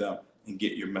communicate with them and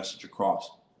get your message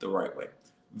across the right way.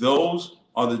 Those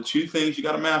are the 2 things you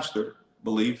got to master: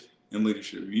 belief and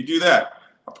leadership. If you do that,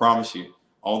 I promise you,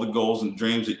 all the goals and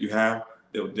dreams that you have,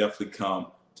 they will definitely come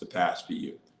to pass for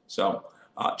you. So,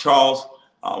 Charles,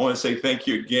 I want to say thank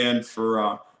you again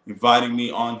for inviting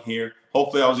me on here.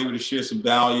 Hopefully I was able to share some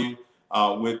value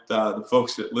with the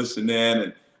folks that listen in,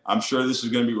 and I'm sure this is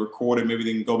going to be recorded. Maybe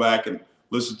they can go back and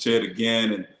listen to it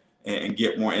again and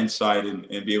get more insight and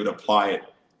be able to apply it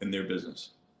in their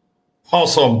business.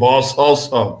 Awesome, boss.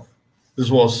 Awesome. This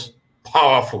was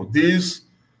powerful. This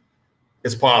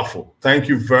is powerful. Thank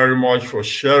you very much for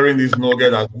sharing this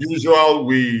nugget. As usual,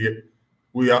 we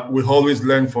always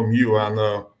learn from you,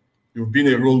 and you've been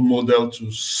a role model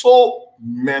to so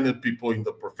many people in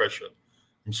the profession.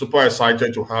 I'm super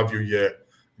excited to have you here.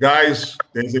 Guys,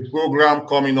 there's a program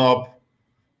coming up.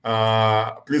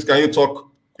 Please, can you talk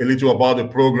a little about the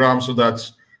program so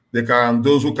that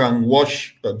those who can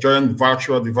watch, join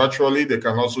virtually, they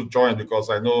can also join, because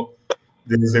I know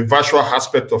there is a virtual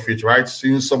aspect of it, right?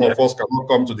 Since some of us cannot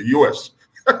come to the US.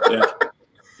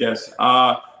 Yes.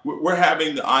 We're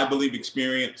having the I Believe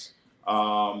experience.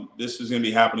 This is going to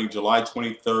be happening July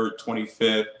 23rd,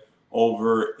 25th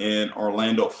over in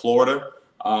Orlando, Florida.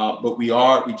 But we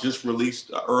just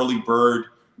released early bird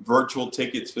virtual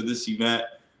tickets for this event.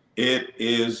 It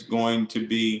is going to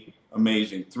be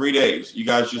amazing. 3 days. You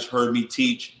guys just heard me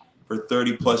teach for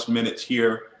 30 plus minutes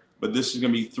here, but this is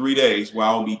going to be 3 days where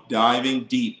I'll be diving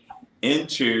deep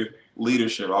into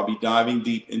leadership. I'll be diving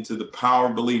deep into the power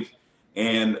of belief.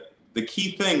 And the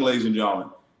key thing, ladies and gentlemen,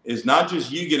 is not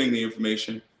just you getting the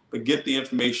information, but get the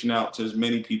information out to as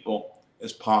many people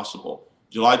as possible.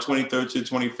 July 23rd to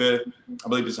 25th, I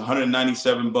believe it's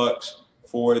 $197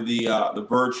 for the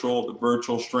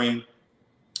virtual stream.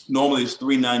 Normally it's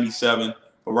 $397,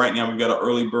 but right now we've got an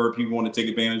early bird. People want to take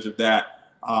advantage of that.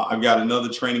 I've got another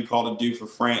training call to do for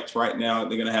France right now.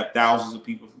 They're going to have thousands of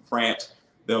people from France.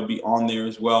 They'll be on there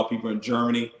as well. People in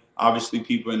Germany, obviously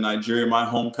people in Nigeria, my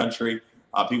home country,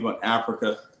 people in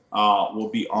Africa will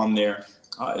be on there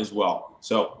as well.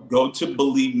 So go to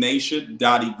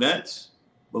believenation.events,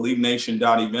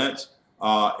 believenation.events.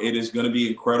 It is going to be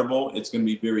incredible. It's going to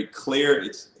be very clear.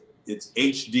 It's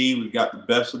HD. We've got the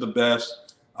best of the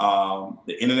best.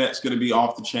 The internet's going to be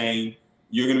off the chain.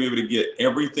 You're going to be able to get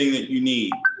everything that you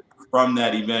need from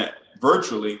that event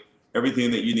virtually, everything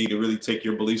that you need to really take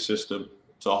your belief system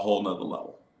to a whole nother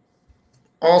level.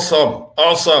 Awesome.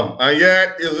 Awesome. And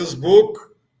yeah, is this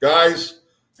book, guys,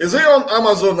 is it on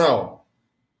Amazon now?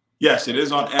 Yes, it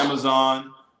is on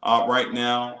Amazon right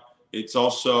now. It's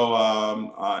also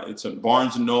it's on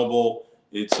Barnes & Noble.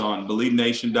 It's on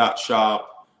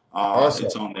BelieveNation.shop. Awesome.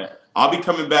 It's on there. I'll be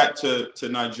coming back to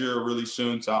Nigeria really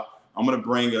soon, so I'm going to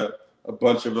bring a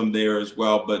bunch of them there as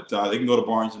well. But they can go to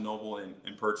Barnes & Noble and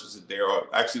purchase it there. Or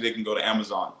actually, they can go to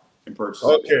Amazon and purchase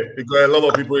it. Okay, because a lot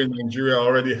of people in Nigeria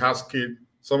already has kids.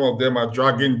 Some of them are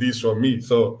dragging this from me.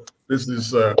 So this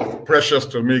is precious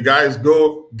to me. Guys,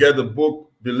 go get the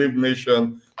book, Believe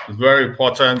Nation. It's very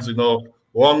important. You know,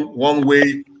 one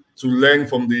way to learn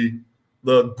from the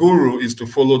guru is to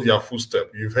follow their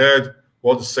footsteps. You've heard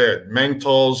what he said.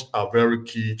 Mentors are very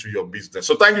key to your business.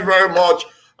 So thank you very much.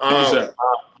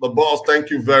 The boss, thank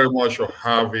you very much for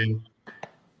having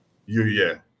you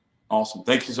here. Awesome.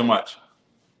 Thank you so much.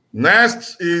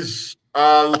 Next is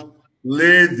a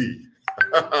lady,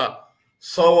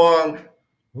 someone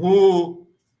who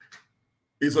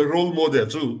is a role model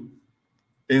too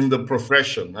in the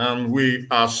profession. And we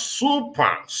are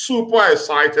super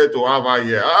excited to have her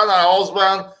here. And her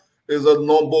husband is a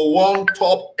 #1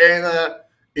 top earner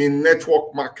in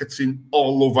network marketing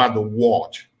all over the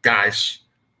world. Guys,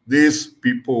 these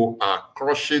people are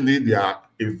crushing it. They are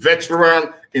a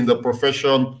veteran in the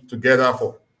profession together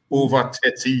for over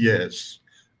 30 years.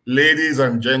 Ladies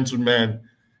and gentlemen,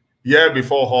 here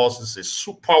before us is a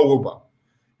superwoman.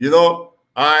 You know,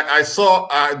 I saw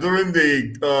during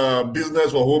the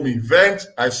Business for Home event,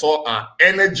 I saw her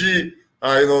energy.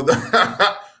 You know,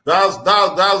 that's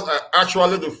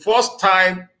actually the first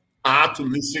time I had to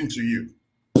listen to you.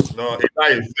 You know, in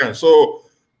that event. So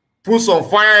put some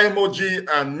fire emoji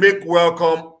and make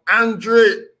welcome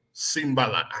Andre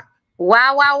Simbala.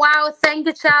 Wow. Thank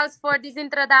you, Charles, for this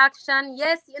introduction.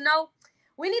 Yes, you know,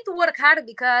 we need to work hard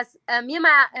because me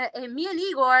and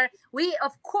Igor, we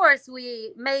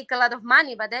make a lot of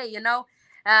money, but hey, you know,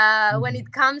 when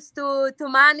it comes to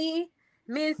money,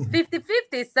 means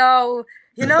 50-50. So,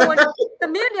 you know, when you get the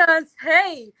millions,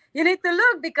 hey, you need to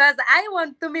look because I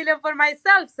want 2 million for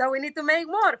myself. So we need to make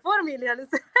more, 4 million.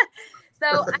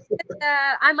 So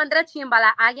I'm Andrea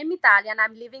Cimbala. I am Italian.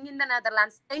 I'm living in the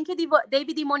Netherlands. Thank you,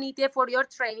 David Monite, for your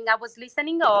training. I was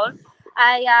listening all.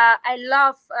 I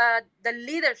love the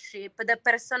leadership, the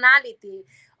personality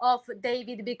of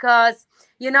David because,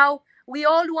 you know, we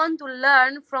all want to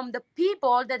learn from the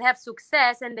people that have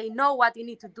success and they know what you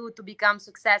need to do to become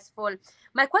successful.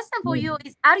 My question for you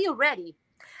is, are you ready?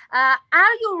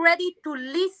 Are you ready to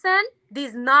listen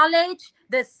this knowledge,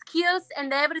 the skills,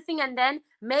 and everything, and then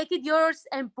make it yours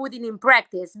and put it in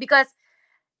practice? Because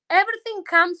everything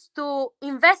comes to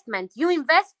investment. You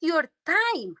invest your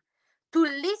time to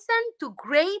listen to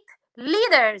great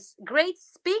leaders, great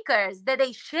speakers, that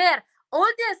they share all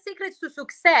their secrets to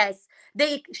success.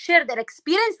 They share their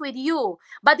experience with you.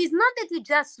 But it's not that you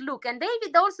just look. And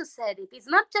David also said it. It's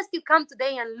not just you come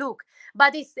today and look,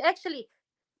 but it's actually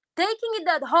taking it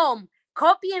at home,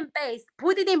 copy and paste,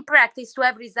 put it in practice to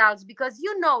have results, because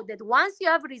you know that once you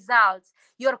have results,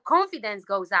 your confidence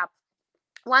goes up.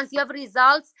 Once you have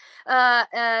results,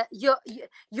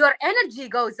 your energy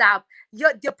goes up.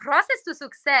 The process to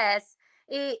success,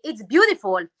 it's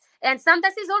beautiful, and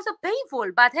sometimes it's also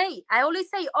painful, but hey, I always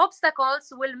say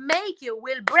obstacles will make you,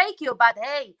 will break you, but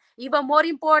hey, even more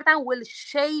important, will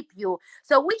shape you.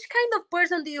 So which kind of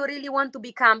person do you really want to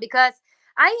become? Because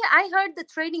I heard the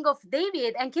training of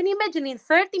David, and can you imagine, in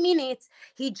 30 minutes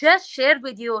he just shared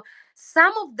with you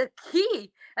some of the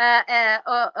key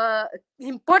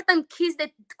important keys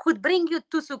that could bring you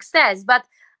to success. But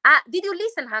did you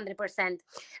listen 100%?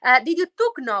 Did you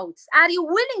took notes? Are you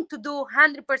willing to do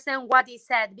 100% what he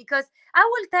said? Because I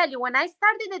will tell you, when I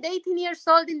started at 18 years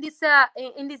old in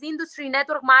this industry,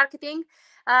 network marketing,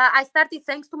 I started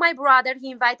thanks to my brother.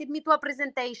 He invited me to a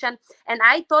presentation, and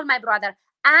I told my brother,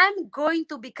 I'm going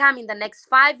to become in the next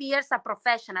 5 years a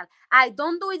professional. I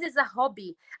don't do it as a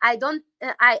hobby. I don't.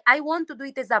 I want to do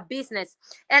it as a business.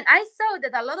 And I saw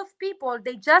that a lot of people,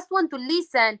 they just want to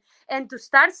listen and to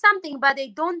start something, but they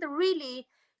don't really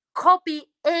copy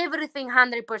everything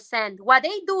 100%. What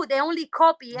they do, they only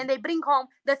copy and they bring home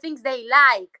the things they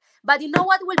like. But you know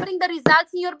what will bring the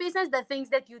results in your business? The things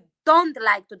that you don't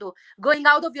like to do. Going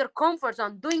out of your comfort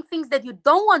zone, doing things that you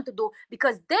don't want to do,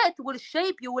 because that will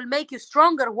shape you, will make you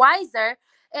stronger, wiser,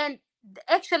 and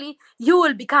actually you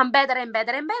will become better and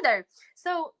better and better.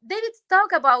 So David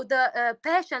talk about the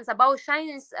passions, about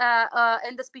shyness,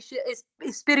 and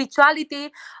the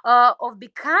spirituality of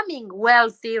becoming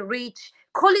wealthy, rich.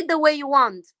 Call it the way you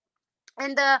want.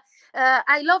 And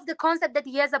I love the concept that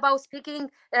he has about speaking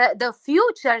the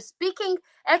future. Speaking,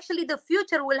 actually, the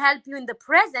future will help you in the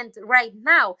present right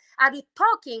now. Are you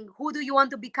talking? Who do you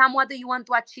want to become? What do you want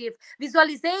to achieve?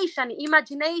 Visualization,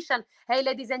 imagination. Hey,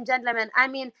 ladies and gentlemen, I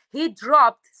mean, he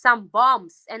dropped some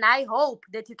bombs, and I hope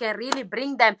that you can really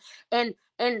bring them and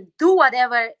do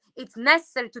whatever it's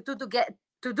necessary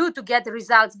to get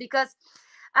results. Because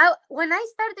when I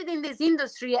started in this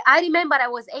industry, I remember I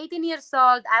was 18 years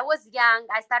old. I was young.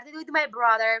 I started with my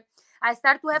brother. I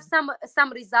started to have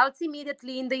some results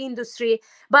immediately in the industry.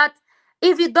 But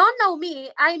if you don't know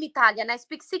me, I'm Italian. I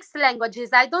speak 6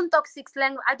 languages. I don't talk 6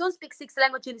 languages. I don't speak 6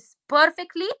 languages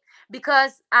perfectly,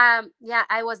 because yeah,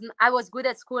 I was good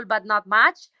at school, but not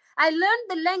much. I learned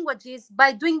the languages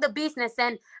by doing the business,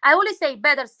 and I always say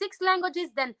better 6 languages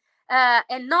than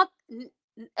and not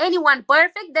anyone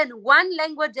perfect than one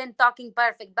language and talking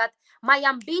perfect. But my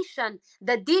ambition,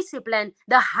 the discipline,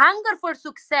 the hunger for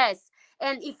success.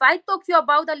 And if I talk to you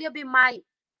about a little bit my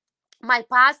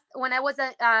past, when I was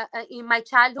in my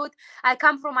childhood, I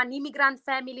come from an immigrant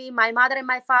family. My mother and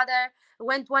my father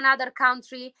went to another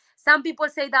country. Some people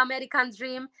say the American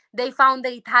dream, they found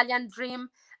the Italian dream.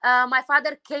 My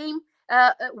father came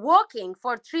walking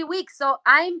for 3 weeks. So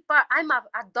I'm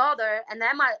a daughter, and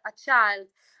I'm a child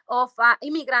of an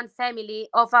immigrant family,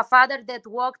 of a father that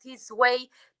walked his way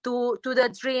to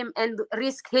the dream and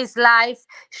risked his life,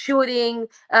 shooting,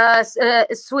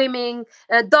 swimming,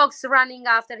 dogs running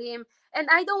after him. And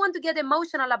I don't want to get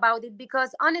emotional about it,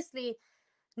 because honestly,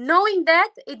 knowing that,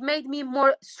 it made me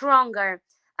more stronger.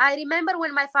 I remember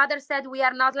when my father said, we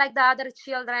are not like the other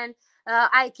children.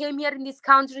 I came here in this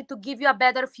country to give you a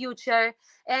better future.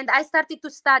 And I started to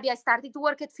study. I started to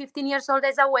work at 15 years old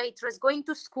as a waitress, going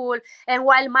to school. And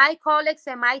while my colleagues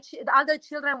and my other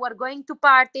children were going to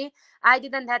party, I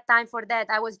didn't have time for that.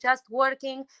 I was just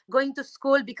working, going to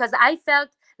school, because I felt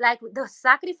like the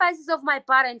sacrifices of my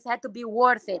parents had to be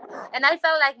worth it. And I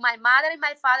felt like my mother and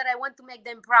my father, I want to make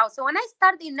them proud. So when I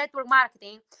started in network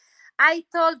marketing, I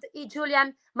told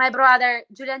Julian, my brother,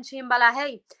 Julian Chimbala,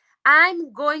 hey,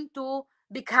 I'm going to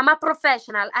become a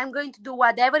professional. I'm going to do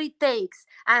whatever it takes.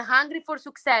 I'm hungry for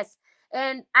success.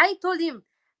 And I told him,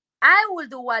 I will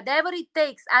do whatever it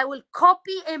takes. I will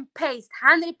copy and paste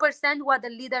 100% what the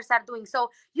leaders are doing.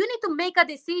 So you need to make a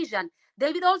decision.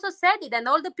 David also said it, and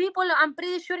all the people, I'm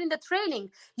pretty sure, in the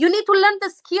training, you need to learn the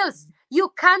skills.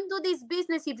 You can't do this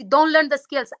business if you don't learn the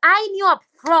skills. I knew up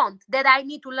front that I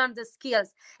need to learn the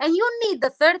skills. And you need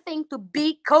the third thing, to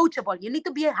be coachable. You need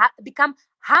to become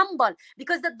humble,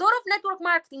 because the door of network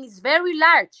marketing is very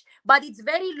large, but it's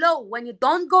very low. When you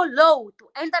don't go low to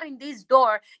enter in this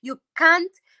door, you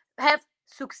can't have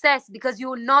success, because you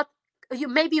will not, you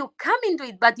maybe you come into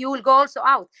it, but you will go also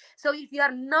out. So if you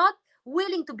are not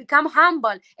willing to become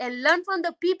humble and learn from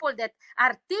the people that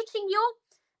are teaching you,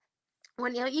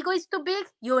 when your ego is too big,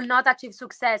 you will not achieve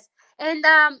success. And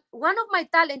one of my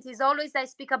talents is always I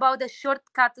speak about the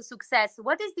shortcut to success.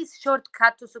 What is this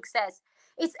shortcut to success?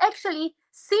 It's actually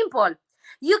simple.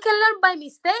 You can learn by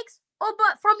mistakes or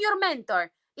from your mentor.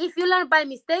 If you learn by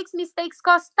mistakes, mistakes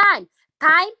cost time.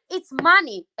 Time, it's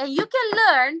money. And you can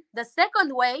learn the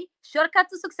second way, shortcut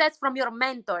to success, from your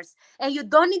mentors. And you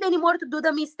don't need anymore to do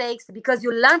the mistakes, because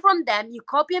you learn from them. You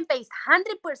copy and paste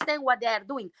 100% what they are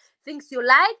doing. Things you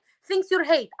like, things you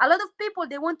hate. A lot of people,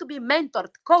 they want to be mentored,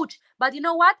 coach, but you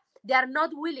know what? They are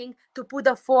not willing to put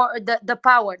the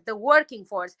power, the working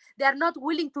force. They are not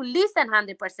willing to listen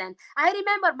 100%. I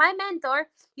remember my mentor,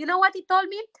 you know what he told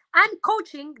me? I'm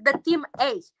coaching the team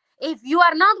A. If you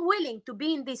are not willing to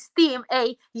be in this team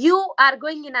A, you are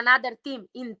going in another team,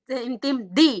 in team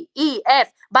D, E,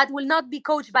 F, but will not be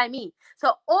coached by me.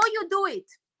 So all you do it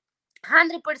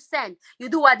 100%. You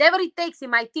do whatever it takes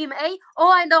in my team A. Oh,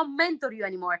 I don't mentor you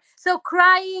anymore. So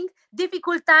crying,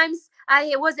 difficult times.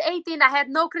 I was 18. I had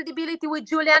no credibility with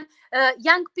Julian.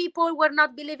 Young people were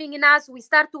not believing in us. We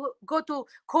start to go to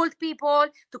cold people,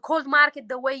 to cold market,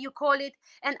 the way you call it.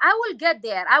 And I will get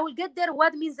there. I will get there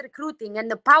what means recruiting and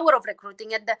the power of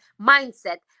recruiting and the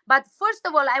mindset. But first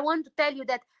of all, I want to tell you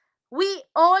that we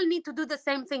all need to do the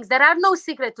same things. There are no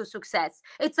secret to success.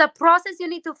 It's a process you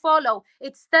need to follow.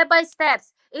 It's step by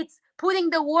steps. It's putting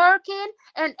the work in.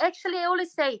 And actually, I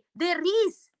always say, there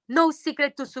is no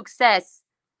secret to success.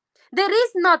 There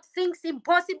is not things,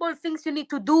 impossible things you need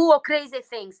to do, or crazy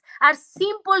things. Are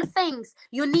simple things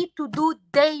you need to do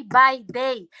day by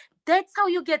day. That's how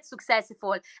you get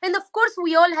successful. And of course,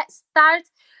 we all start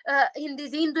in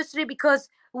this industry because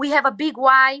we have a big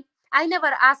why. I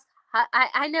never ask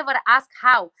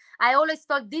how. I always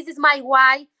thought, this is my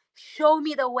why. Show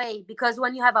me the way, because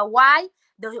when you have a why,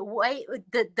 the way,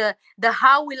 the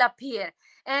how will appear,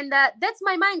 and that's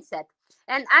my mindset.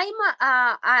 And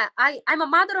I'm a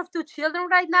mother of 2 children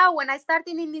right now. When I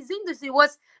started in this industry, it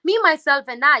was me, myself,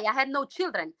 and I had no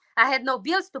children. I had no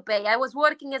bills to pay. I was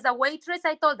working as a waitress.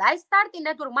 I told I started in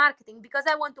network marketing because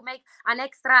I want to make an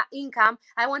extra income.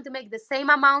 I want to make the same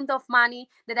amount of money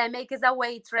that I make as a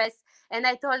waitress. And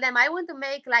I told them I want to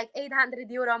make like 800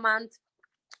 euro a month.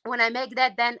 When I make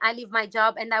that, then I leave my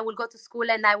job and I will go to school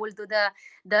and I will do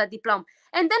the diploma.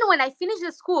 And then when I finish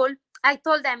the school, I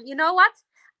told them, you know what?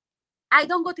 I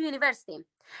don't go to university,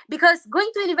 because going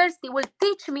to university will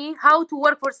teach me how to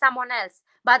work for someone else.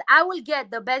 But I will get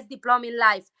the best diploma in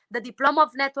life, the diploma of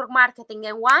network marketing.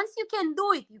 And once you can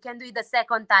do it, you can do it the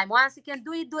second time. Once you can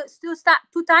do it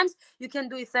two times, you can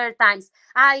do it third times.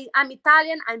 I'm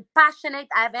Italian. I'm passionate.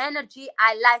 I have energy.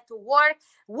 I like to work.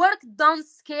 Work don't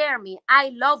scare me.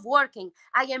 I love working.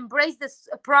 I embrace this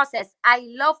process. I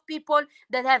love people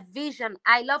that have vision.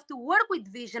 I love to work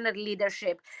with visionary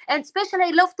leadership. And especially,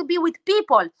 I love to be with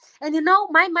people. And you know,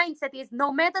 my mindset is,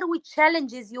 no matter which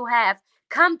challenges you have,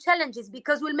 come challenges,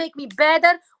 because will make me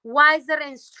better, wiser,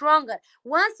 and stronger.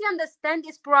 Once you understand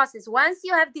this process, once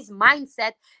you have this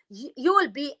mindset, you will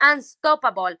be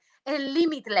unstoppable and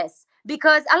limitless.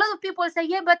 Because a lot of people say,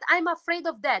 yeah, but I'm afraid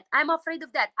of that. I'm afraid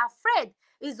of that. Afraid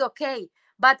is okay.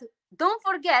 But don't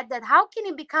forget that how can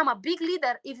you become a big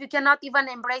leader if you cannot even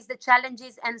embrace the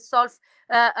challenges and solve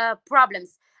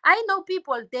problems? I know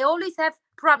people, they always have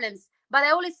problems, but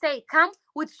I always say, come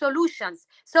with solutions.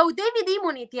 So David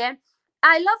Immunity,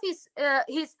 I love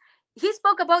he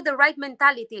spoke about the right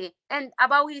mentality and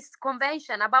about his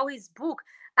convention, about his book.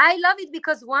 I love it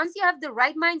because once you have the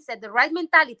right mindset, the right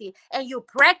mentality, and you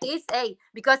practice,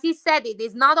 because he said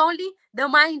it's not only the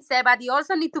mindset, but you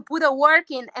also need to put the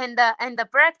work in and the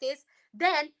practice,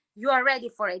 then you are ready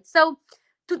for it. So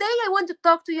today I want to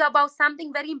talk to you about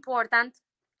something very important.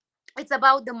 It's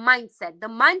about the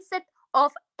mindset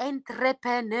of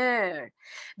entrepreneur.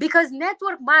 Because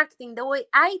network marketing, the way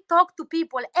I talk to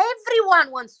people,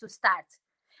 everyone wants to start.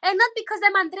 And not because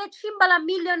I'm Andrea Cimbala,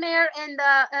 millionaire and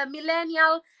a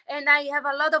millennial, and I have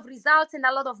a lot of results and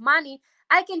a lot of money.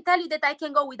 I can tell you that I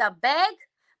can go with a bag,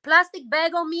 plastic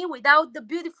bag on me, without the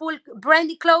beautiful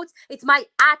brandy clothes. It's my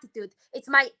attitude, it's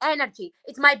my energy,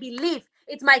 it's my belief,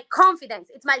 it's my confidence,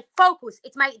 it's my focus,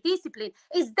 it's my discipline.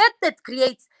 It's that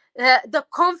creates the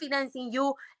confidence in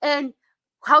you, and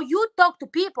how you talk to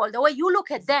people, the way you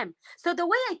look at them. So the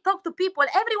way I talk to people,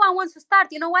 everyone wants to start.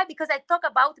 You know why? Because I talk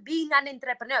about being an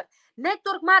entrepreneur.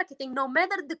 Network marketing, no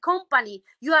matter the company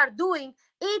you are doing,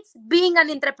 it's being an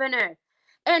entrepreneur.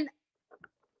 And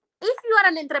if you are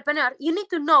an entrepreneur, you need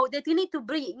to know that you need to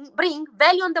bring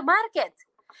value on the market.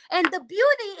 And the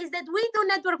beauty is that we do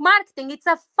network marketing. It's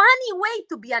a funny way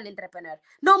to be an entrepreneur.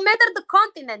 No matter the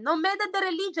continent, no matter the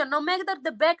religion, no matter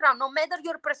the background, no matter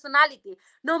your personality,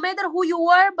 no matter who you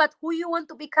were, but who you want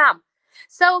to become.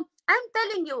 So I'm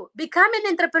telling you, become an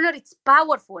entrepreneur, it's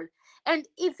powerful. And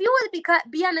if you would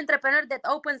be an entrepreneur that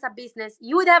opens a business,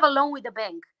 you would have a loan with the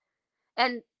bank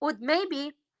and would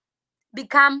maybe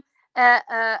become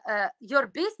your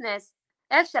business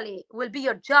actually will be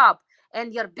your job,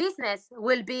 and your business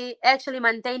will be actually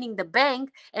maintaining the bank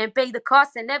and pay the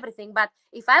costs and everything. But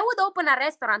if I would open a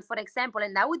restaurant, for example,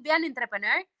 and I would be an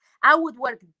entrepreneur, I would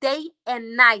work day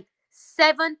and night,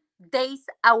 7 days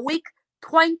a week,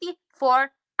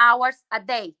 24 hours a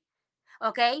day.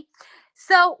 Okay?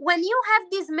 So when you have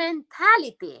this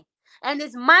mentality and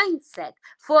this mindset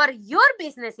for your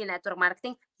business in network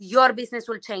marketing, your business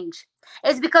will change.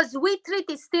 It's because we treat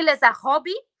it still as a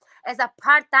hobby, as a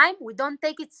part-time. We don't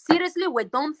take it seriously. We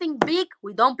don't think big.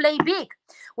 We don't play big.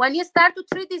 When you start to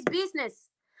treat this business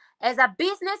as a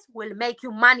business, will make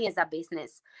you money as a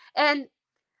business. And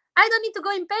I don't need to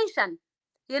go in pension.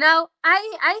 You know,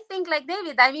 I think like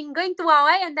David, I mean, going to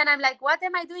Hawaii and then I'm like, what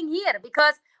am I doing here?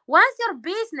 Because once your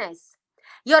business,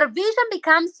 your vision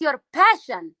becomes your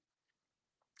passion,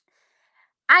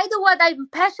 I do what I'm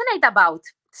passionate about.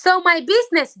 So my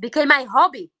business became my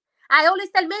hobby. I always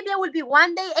tell maybe I will be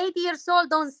one day 80 years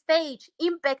old on stage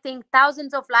impacting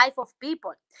thousands of lives of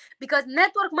people. Because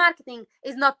network marketing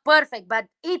is not perfect, but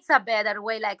it's a better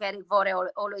way, like Eric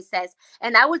Vore always says.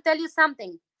 And I will tell you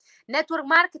something. Network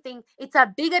marketing, it's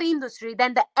a bigger industry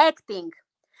than the acting,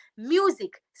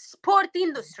 music, sport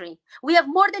industry. We have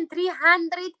more than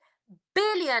 300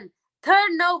 billion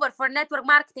turnover for network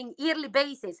marketing yearly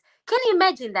basis. Can you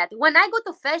imagine that? When I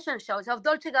go to fashion shows of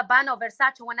Dolce Gabbana or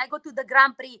Versace, when I go to the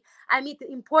Grand Prix, I meet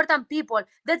important people.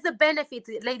 That's the benefit,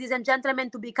 ladies and gentlemen,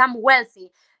 to become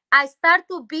wealthy. I start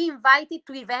to be invited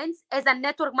to events as a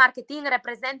network marketing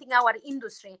representing our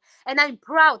industry. And I'm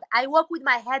proud. I walk with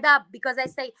my head up because I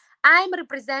say, I'm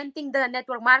representing the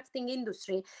network marketing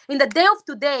industry. In the day of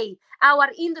today, our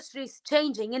industry is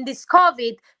changing. In this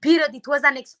COVID period, it was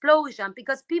an explosion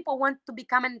because people want to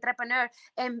become an entrepreneur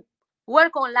and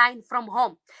work online from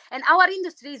home. And our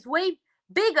industry is way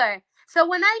bigger. So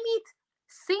when I meet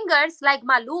singers like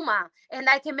Maluma, and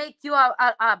I can make you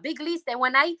a big list, and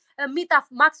when I meet a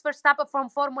Max Verstappen from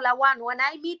Formula One, when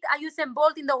I meet a Usain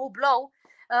Bolt in the Hublot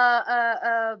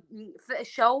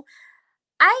show,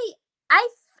 I I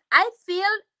I feel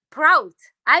proud.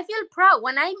 I feel proud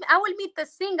when I will meet a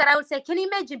singer. I will say, can you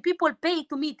imagine people pay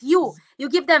to meet you? You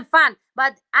give them fun,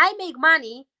 but I make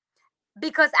money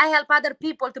because I help other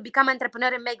people to become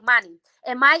entrepreneur and make money.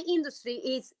 And my industry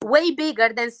is way bigger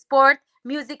than sport,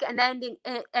 music, and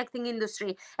acting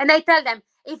industry. And I tell them,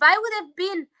 if I would have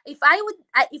been, if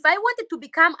I wanted to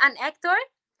become an actor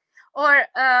or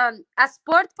a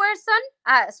sport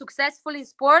person, successful in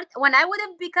sport, when I want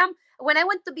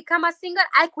to become a singer,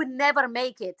 I could never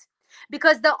make it.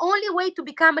 Because the only way to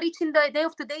become rich in the day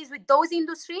of today is with those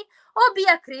industry, or be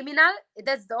a criminal.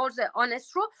 That's also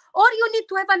honest truth. Or you need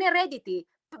to have an heredity.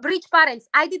 Rich parents.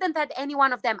 I didn't have any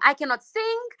one of them. I cannot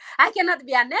sing. I cannot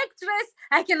be an actress.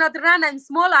 I cannot run. I'm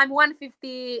small. I'm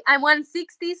 150. I'm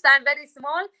 160. So I'm very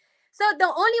small. So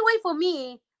the only way for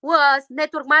me was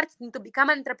network marketing to become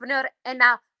an entrepreneur and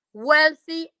a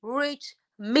wealthy, rich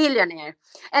millionaire.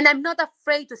 And I'm not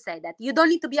afraid to say that. You don't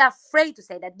need to be afraid to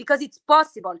say that because it's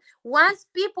possible. Once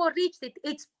people reach it,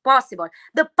 it's possible.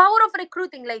 The power of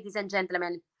recruiting, ladies and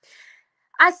gentlemen.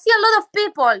 I see a lot of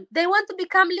people, they want to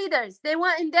become leaders. They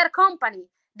want in their company.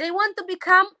 They want to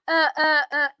become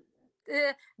a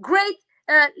great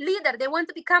leader. They want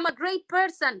to become a great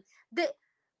person.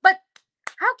 But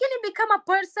how can you become a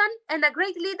person and a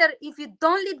great leader if you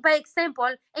don't lead by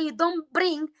example and you don't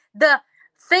bring the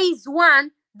phase one,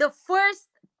 the first,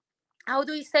 how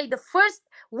do you say, the first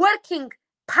working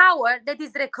power that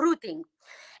is recruiting?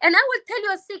 And I will tell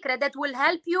you a secret that will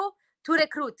help you to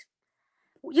recruit.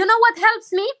 You know what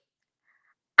helps me?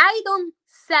 I don't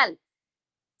sell.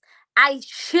 I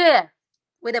share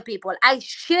with the people. I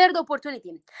share the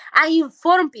opportunity. I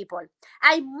inform people.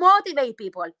 I motivate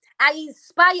people. I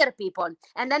inspire people.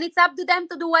 And then it's up to them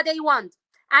to do what they want.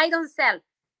 I don't sell.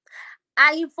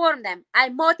 I inform them. I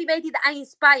motivate it. I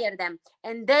inspire them.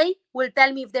 And they will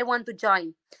tell me if they want to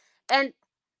join. And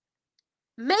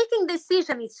making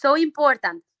decision is so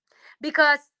important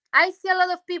because I see a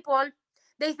lot of people,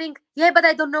 they think, yeah, but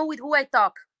I don't know with who I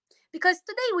talk. Because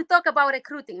today we talk about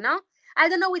recruiting, no? I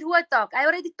don't know with who I talk. I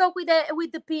already talk with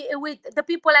the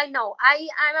people I know.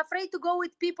 I'm afraid to go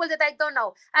with people that I don't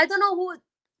know. I don't know who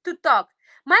to talk.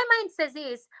 My mind says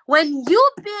is when you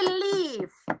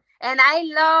believe, and I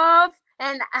love,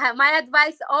 and my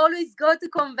advice always go to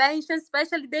conventions,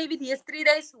 especially David, he has 3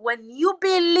 days. When you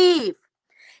believe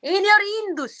in your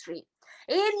industry,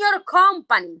 in your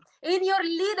company, in your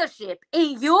leadership,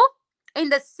 in you, in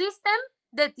the system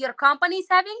that your company is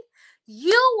having,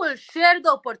 you will share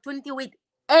the opportunity with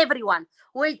everyone,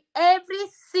 with every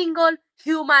single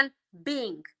human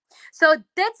being. So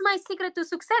that's my secret to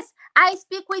success. I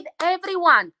speak with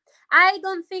everyone. I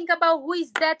don't think about who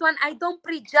is that one. I don't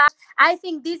prejudge. I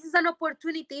think this is an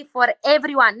opportunity for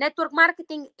everyone. Network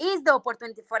marketing is the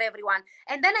opportunity for everyone.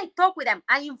 And then I talk with them.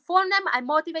 I inform them. I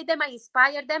motivate them. I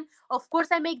inspire them. Of course,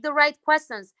 I make the right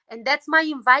questions. And that's my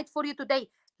invite for you today.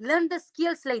 Learn the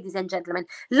skills, ladies and gentlemen.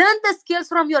 Learn the skills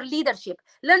from your leadership.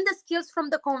 Learn the skills from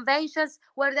the conventions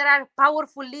where there are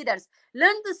powerful leaders.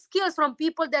 Learn the skills from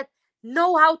people that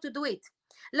know how to do it.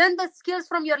 Learn the skills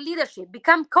from your leadership.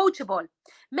 Become coachable.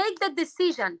 Make the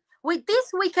decision. With this,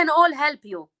 we can all help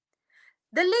you.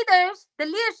 The leaders, the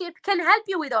leadership can help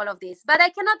you with all of this, but I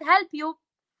cannot help you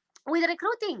with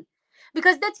recruiting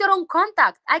because that's your own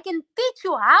contact. I can teach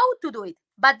you how to do it,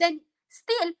 but then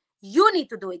still you need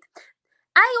to do it.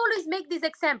 I always make this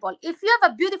example. If you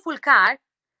have a beautiful car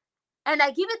and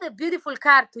I give it a beautiful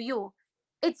car to you,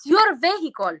 it's your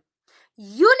vehicle.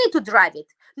 You need to drive it.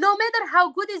 No matter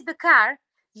how good is the car,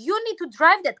 you need to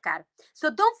drive that car. So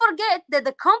don't forget that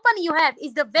the company you have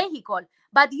is the vehicle,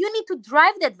 but you need to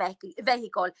drive that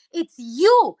vehicle. It's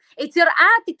you. It's your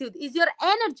attitude, it's your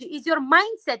energy, it's your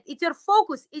mindset, it's your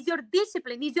focus, it's your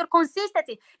discipline, it's your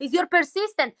consistency, it's your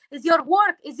persistence, it's your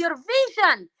work, it's your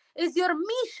vision, it's your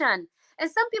mission. And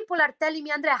some people are telling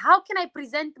me, Andrea, how can I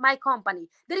present my company?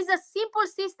 There is a simple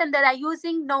system that I'm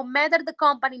using no matter the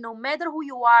company, no matter who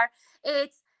you are.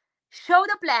 It's show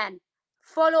the plan,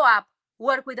 follow up,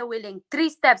 work with the willing. 3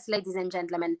 steps, ladies and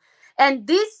gentlemen. And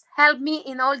this helped me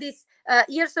in all these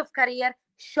years of career.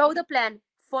 Show the plan,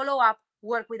 follow up,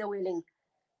 work with the willing.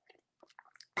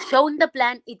 Showing the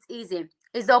plan, it's easy.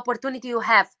 It's the opportunity you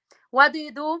have. What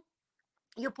do?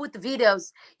 You put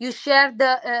videos, you share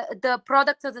the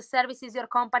products or the services your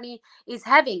company is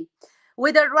having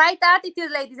with the right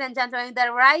attitude, ladies and gentlemen,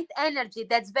 the right energy.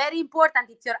 That's very important.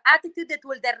 It's your attitude that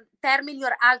will determine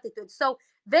your altitude. So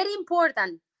very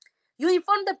important. You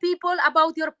inform the people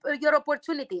about your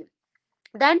opportunity.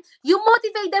 Then you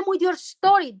motivate them with your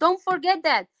story. Don't forget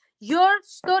that. Your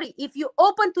story. If you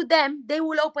open to them, they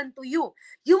will open to you.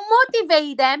 You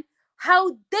motivate them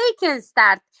how they can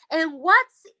start and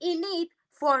what's in it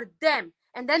for them.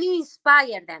 And then you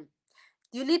inspire them.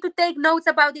 You need to take notes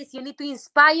about this. You need to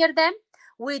inspire them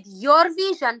with your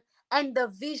vision and the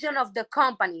vision of the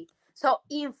company. So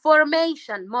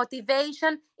information,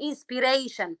 motivation,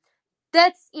 inspiration.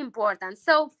 That's important.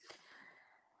 So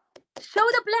show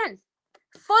the plan.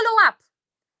 Follow up.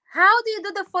 How do you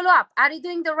do the follow up? Are you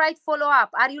doing the right follow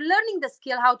up? Are you learning the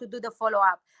skill how to do the follow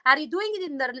up? Are you doing it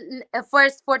in the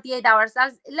first 48 hours?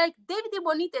 As like David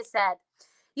Bonite said,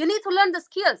 you need to learn the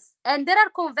skills. And there are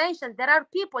conventions, there are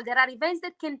people, there are events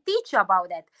that can teach you about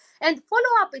that. And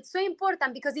follow up, it's so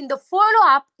important because in the follow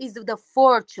up is the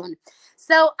fortune.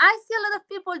 So I see a lot of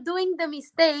people doing the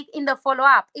mistake in the follow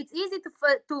up. It's easy to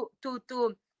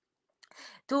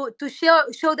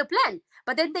show the plan,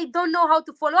 but then they don't know how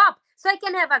to follow up. So I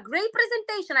can have a great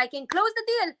presentation, I can close the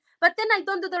deal, but then I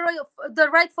don't do the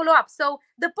right follow up. So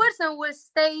the person will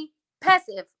stay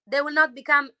passive, they will not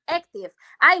become active.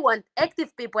 I want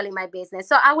active people in my business,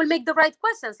 so I will make the right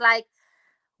questions like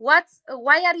what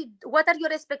are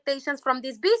your expectations from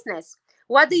this business?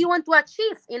 What do you want to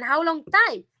achieve in how long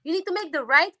time? You need to make the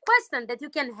right question that you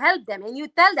can help them, and you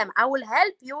tell them, I will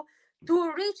help you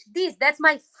to reach this. That's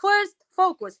my first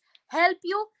focus. Help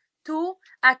you to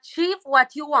achieve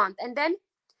what you want. And then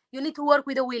you need to work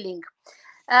with the willing.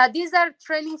 These are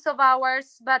trainings of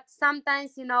ours, but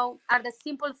sometimes, are the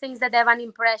simple things that have an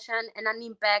impression and an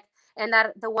impact and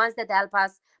are the ones that help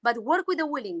us. But work with the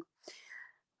willing.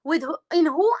 In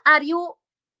who are you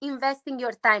investing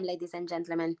your time, ladies and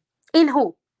gentlemen? In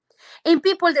who? In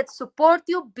people that support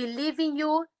you, believe in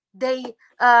you, they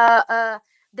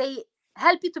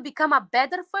help you to become a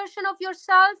better version of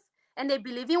yourself, and they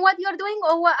believe in what you're doing?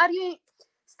 Or are you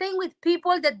staying with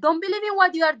people that don't believe in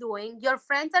what you are doing? Your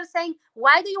friends are saying,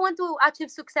 why do you want to achieve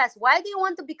success? Why do you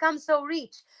want to become so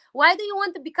rich? Why do you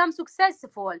want to become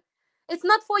successful? It's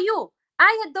not for you.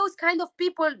 I had those kind of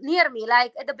people near me,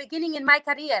 like at the beginning in my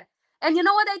career. And you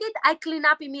know what I did? I clean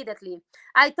up immediately.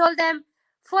 I told them,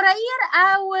 for a year,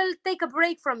 I will take a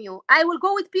break from you. I will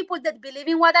go with people that believe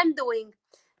in what I'm doing,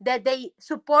 that they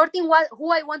supporting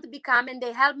who I want to become, and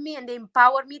they help me and they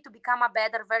empower me to become a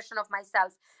better version of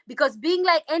myself. Because being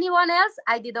like anyone else,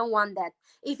 I didn't want that.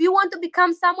 If you want to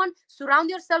become someone,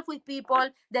 surround yourself with people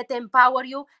that empower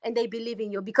you and they believe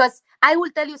in you. Because I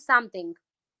will tell you something.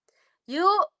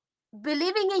 You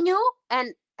believing in you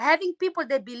and having people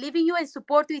that believe in you and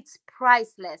support you, it's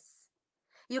priceless.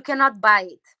 You cannot buy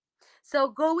it. So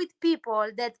go with people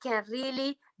that can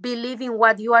really believe in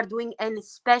what you are doing and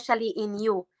especially in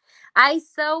you. I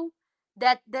saw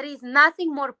that there is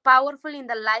nothing more powerful in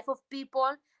the life of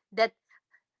people that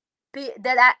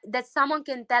that someone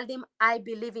can tell them, I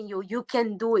believe in you, you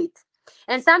can do it.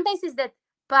 And sometimes is that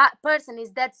person,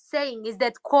 is that saying, is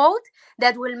that quote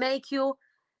that will make you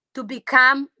to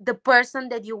become the person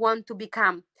that you want to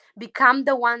become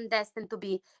the one destined to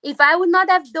be. If I would not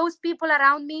have those people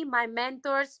around me, my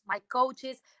mentors, my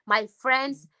coaches, my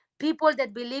friends, people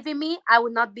that believe in me, I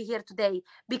would not be here today.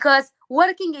 Because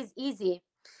working is easy.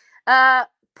 uh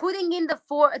Putting in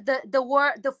the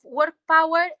work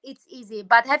power, it's easy,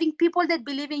 but having people that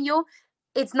believe in you,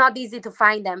 it's not easy to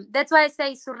find them. That's why I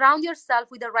say surround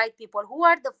yourself with the right people. Who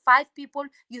are the 5 people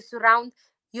you surround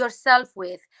yourself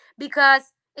with?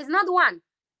 Because it's not one,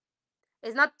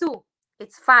 it's not two,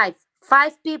 it's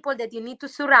five people that you need to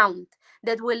surround,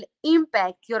 that will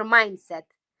impact your mindset,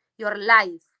 your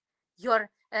life, your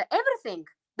everything.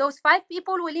 Those 5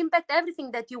 people will impact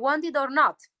everything that you wanted or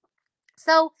not.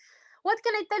 So, what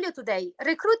can I tell you today?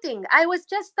 Recruiting. I was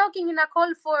just talking in a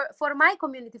call for my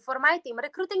community, for my team.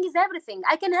 Recruiting is everything.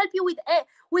 I can help you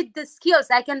with the skills.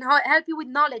 I can help you with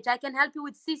knowledge. I can help you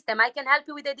with system. I can help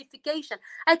you with edification.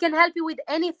 I can help you with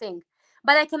anything,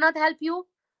 but I cannot help you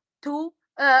to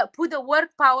put the work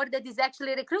power that is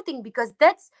actually recruiting, because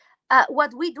that's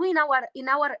what we do in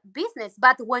our business.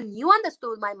 But when you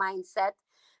understood my mindset,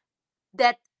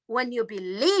 that when you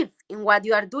believe in what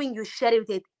you are doing, you share it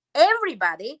with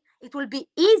everybody, it will be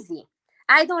easy.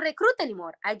 I don't recruit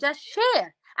anymore. I just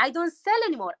share. I don't sell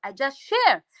anymore. I just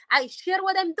share. I share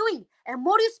what I'm doing. And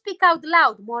more you speak out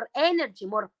loud, more energy,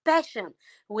 more passion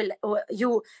will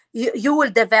you will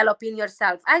develop in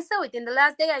yourself. I saw it in the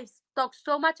last day. I talked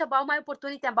so much about my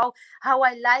opportunity, about how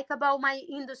I like about my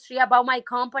industry, about my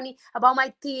company, about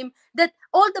my team, that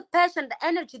all the passion, the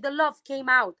energy, the love came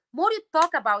out. More you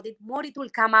talk about it, more it will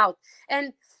come out.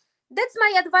 And that's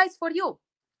my advice for you.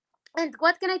 And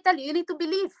what can I tell you? You need to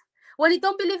believe. When you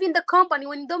don't believe in the company,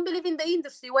 when you don't believe in the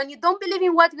industry, when you don't believe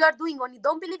in what you are doing, when you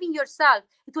don't believe in yourself,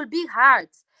 it will be hard.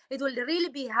 It will really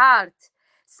be hard.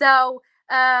 So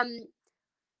my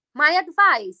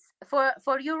advice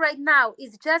for you right now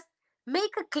is just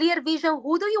make a clear vision.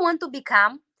 Who do you want to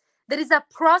become? There is a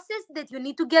process that you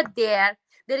need to get there.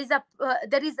 There is a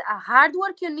hard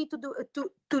work you need to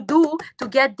do to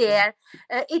get there.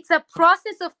 It's a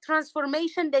process of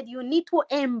transformation that you need to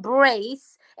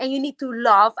embrace and you need to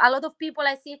love. A lot of people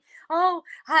I see, oh,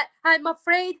 I'm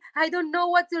afraid, I don't know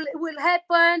what will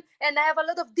happen, and I have a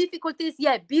lot of difficulties.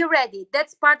 Yeah, be ready.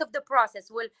 That's part of the process.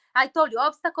 Well, I told you,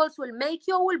 obstacles will make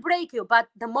you, will break you, but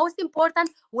the most important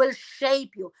will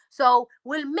shape you. So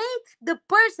will make the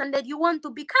person that you want to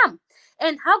become.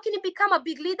 And how can you become a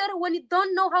big leader when you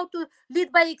don't know how to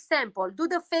lead by example? Do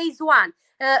the phase one,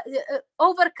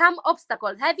 overcome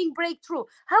obstacles, having breakthrough.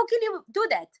 How can you do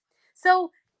that?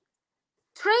 So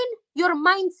train your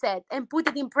mindset and put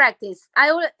it in practice.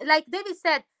 Like David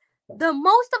said, the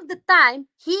most of the time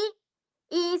he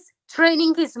is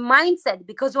training his mindset,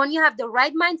 because when you have the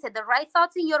right mindset, the right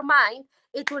thoughts in your mind,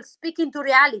 it will speak into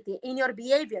reality, in your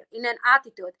behavior, in an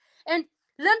attitude. And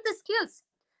learn the skills.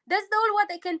 That's all what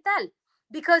I can tell.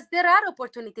 Because there are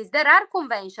opportunities, there are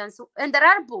conventions, and there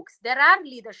are books, there are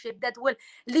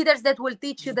leaders that will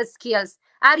teach you the skills.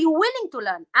 Are you willing to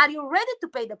learn? Are you ready to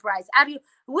pay the price? Are you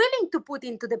willing to put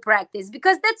into the practice?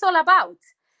 Because that's all about.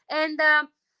 And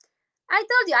I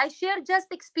told you, I share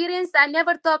just experience. I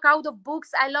never talk out of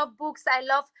books. I love books. I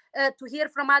love to hear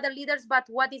from other leaders. But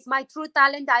what is my true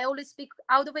talent? I always speak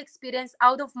out of experience,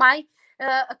 out of my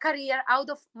career, out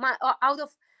of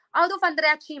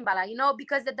Andrea Cimbala.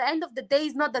 Because at the end of the day,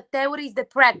 it's not the theory, it's the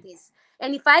practice.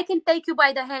 And if I can take you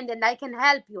by the hand and I can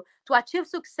help you to achieve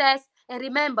success, and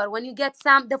remember, when you get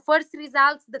the first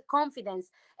results, the confidence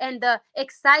and the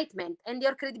excitement and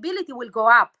your credibility will go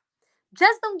up.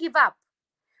 Just don't give up.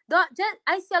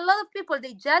 I see a lot of people,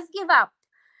 they just give up.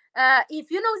 If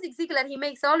you know Zig Ziglar, he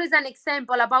makes always an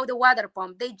example about the water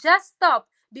pump. They just stop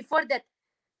before that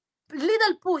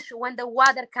little push when the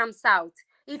water comes out.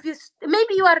 If you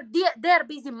maybe you are there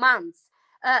busy months,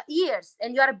 years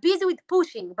and you are busy with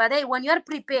pushing, but hey, when you are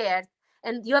prepared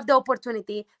and you have the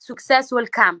opportunity, success will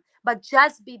come. But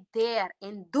just be there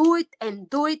and do it and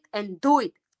do it and do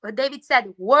it. But David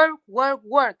said, work, work,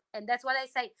 work. And that's what I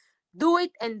say. Do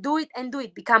it and do it and do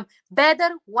it. Become better,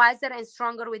 wiser, and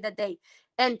stronger with the day.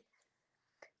 And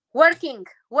working,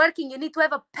 you need to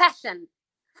have a passion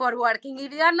for working.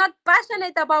 If you are not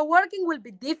passionate about working, will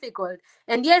be difficult.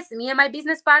 And yes, me and my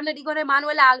business partner, Igor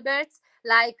Emmanuel Alberts,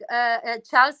 like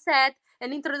Charles said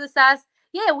and introduced us,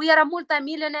 yeah, we are a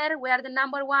multimillionaire. We are the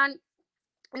number one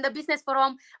in the business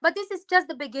forum, but this is just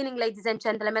the beginning, ladies and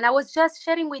gentlemen. I was just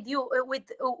sharing with you,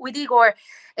 with Igor,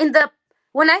 in the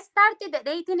when I started at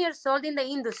 18 years old in the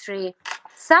industry,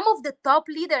 some of the top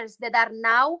leaders that are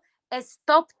now as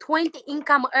top 20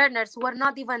 income earners were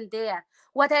not even there.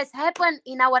 What has happened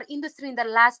in our industry in the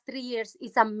last 3 years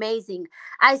is amazing.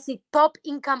 I see top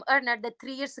income earner that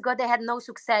 3 years ago they had no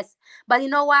success. But you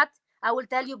know what? I will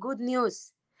tell you good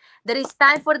news. There is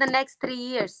time for the next 3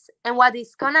 years. And what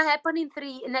is gonna happen in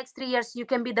next 3 years, you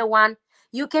can be the one.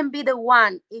 You can be the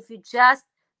one if you just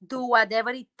do whatever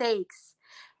it takes.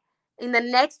 In the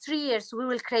next 3 years, we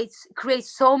will create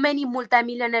so many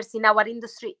multimillionaires in our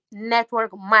industry,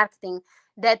 network marketing,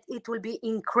 that it will be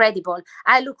incredible.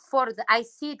 I look forward. I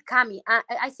see it coming.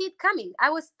 I see it coming. I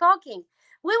was talking.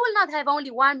 We will not have only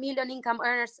 1 million income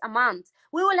earners a month.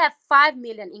 We will have 5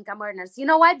 million income earners. You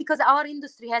know why? Because our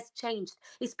industry has changed.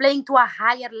 It's playing to a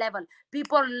higher level.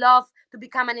 People love to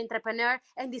become an entrepreneur.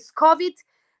 And this COVID,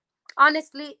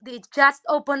 honestly, it just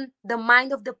opened the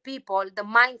mind of the people, the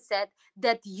mindset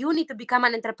that you need to become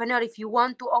an entrepreneur if you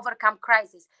want to overcome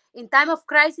crisis. In time of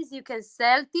crisis, you can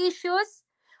sell tissues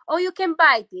or you can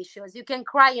buy tissues. You can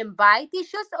cry and buy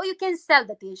tissues or you can sell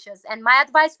the tissues. And my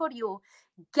advice for you,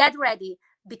 get ready,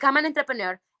 become an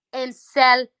entrepreneur and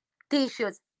sell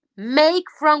tissues. Make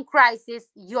from crisis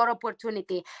your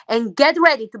opportunity and get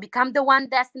ready to become the one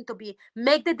destined to be.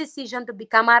 Make the decision to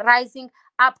become a rising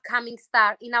upcoming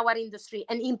star in our industry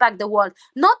and impact the world.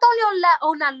 Not only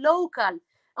on a local,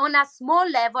 on a small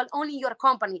level, only your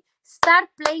company. Start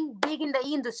playing big in the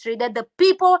industry, that the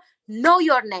people know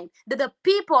your name, that the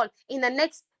people in the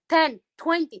next 10,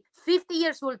 20, 50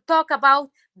 years will talk about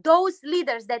those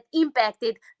leaders that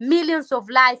impacted millions of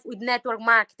lives with network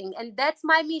marketing. And that's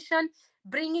my mission,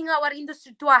 bringing our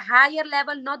industry to a higher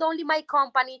level, not only my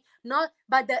company,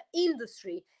 but the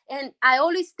industry. And I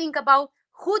always think about,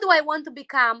 who do I want to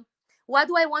become? What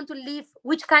do I want to leave?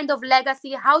 Which kind of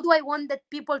legacy? How do I want that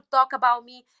people talk about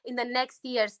me in the next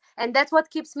years? And that's what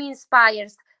keeps me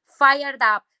inspired, fired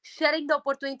up, sharing the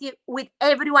opportunity with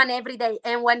everyone every day.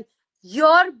 And when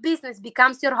your business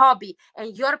becomes your hobby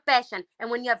and your passion,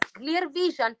 and when you have clear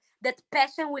vision, that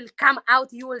passion will come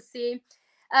out. You will see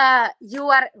you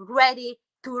are ready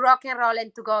to rock and roll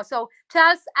and to go. So,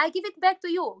 Charles, I give it back to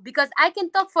you because I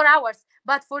can talk for hours,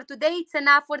 but for today, it's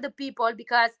enough for the people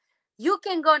because you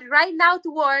can go right now to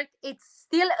work. It's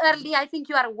still early. I think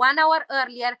you are 1 hour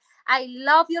earlier. I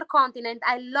love your continent.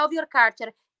 I love your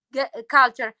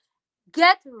culture.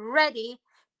 Get ready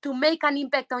to make an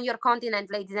impact on your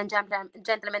continent, ladies and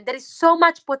gentlemen. There is so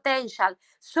much potential,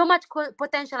 so much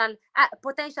potential.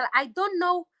 Potential. I don't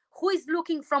know who is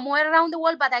looking from where around the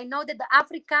world, but I know that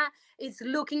Africa is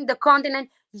looking, the continent.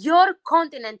 Your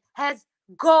continent has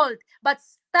gold, but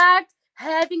start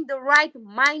having the right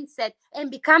mindset and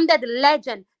become that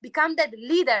legend, become that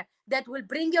leader that will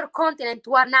bring your continent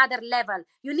to another level.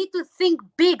 You need to think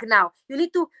big now. You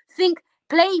need to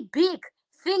play big,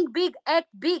 think big, act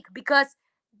big, because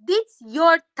it's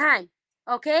your time.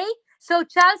 Okay? So,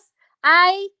 Charles,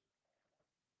 I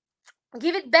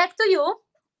give it back to you.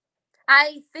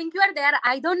 I think you are there.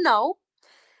 I don't know.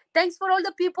 Thanks for all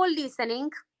the people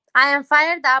listening. I am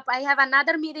fired up. I have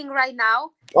another meeting right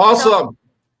now. Awesome. So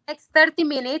next 30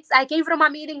 minutes. I came from a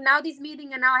meeting, now this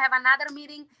meeting, and now I have another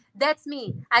meeting. That's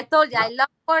me. I told you, I love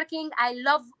working. I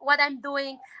love what I'm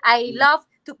doing. I love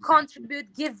to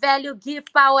contribute, give value, give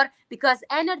power, because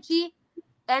energy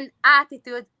and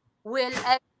attitude will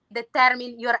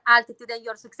determine your altitude and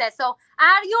your success. So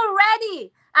are you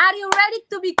ready? Are you ready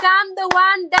to become the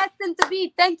one destined to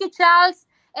be? Thank you, Charles.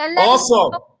 And let me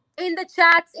know in the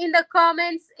chats, in the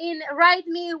comments, write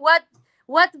me what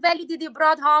value did you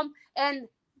brought home, and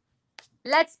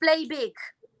let's play big.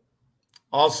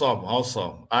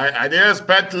 Awesome. I didn't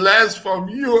expect less from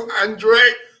you, Andre.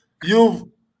 You've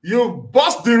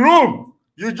bust the room.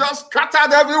 You just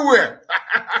scattered everywhere.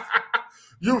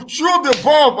 You threw the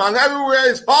bomb and everywhere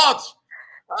is hot.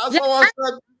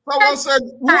 Someone said,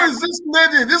 who is this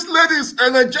lady? This lady is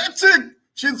energetic.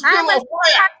 She's full of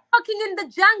fire. I'm walking in the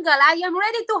jungle. I am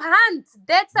ready to hunt.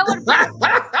 That's our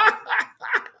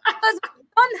because we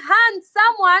don't hunt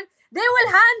someone, they will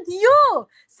hunt you.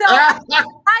 So I am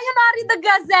already the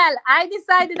gazelle. I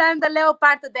decided I'm the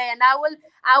leopard today, and I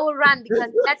will run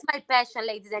because that's my passion,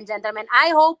 ladies and gentlemen. I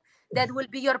hope that will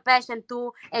be your passion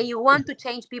too, and you want to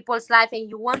change people's life, and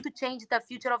you want to change the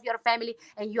future of your family,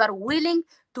 and you are willing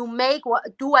to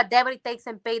do whatever it takes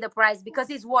and pay the price because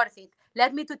it's worth it.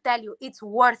 Let me to tell you, it's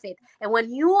worth it. And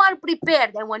when you are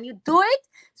prepared and when you do it,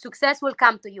 success will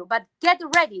come to you. But get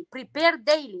ready, prepare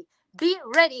daily, be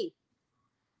ready.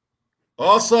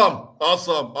 Awesome,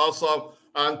 awesome, awesome.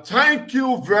 And thank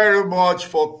you very much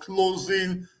for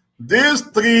closing this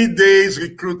 3 days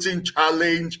recruiting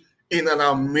challenge in an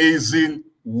amazing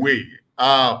way.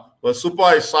 We're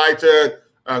super excited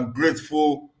and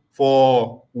grateful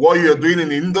for what you're doing in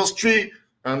the industry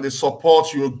and the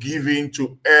support you're giving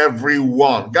to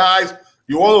everyone. Guys,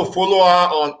 you want to follow her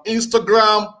on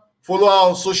Instagram, follow her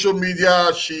on social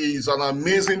media. She's an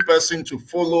amazing person to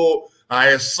follow.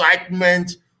 Her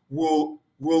excitement what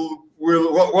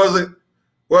was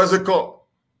it called?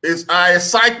 It's our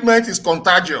excitement is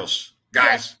contagious,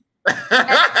 guys. Yes.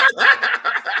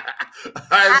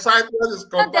 Our excitement is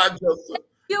contagious.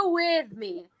 You with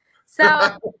me. So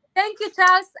thank you,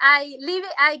 Charles.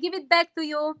 I give it back to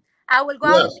you. I will go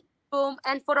out of the room,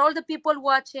 and for all the people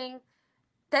watching,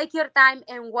 take your time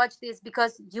and watch this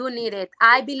because you need it.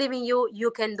 I believe in you.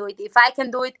 You can do it. If I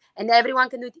can do it and everyone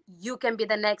can do it, you can be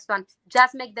the next one.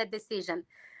 Just make that decision.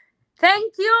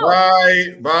 Thank you.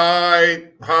 Bye.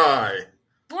 Bye. Hi.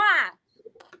 Mwah.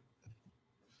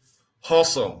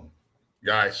 Awesome,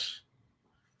 guys.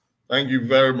 Thank you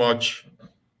very much,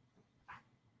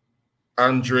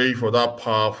 Andre, for that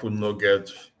powerful nugget.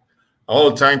 I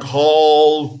want to thank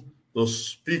all the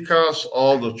speakers,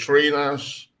 all the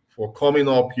trainers for coming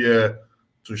up here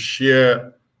to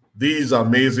share these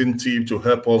amazing tips to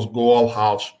help us go all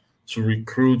out to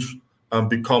recruit and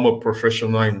become a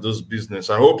professional in this business.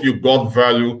 I hope you got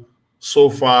value so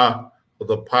far for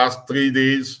the past 3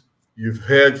 days. You've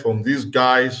heard from these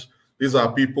guys. These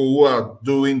are people who are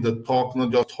doing the talk,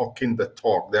 not just talking the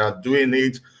talk. They are doing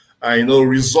it. I know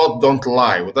results don't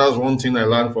lie. But that's one thing I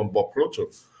learned from Bob Proto.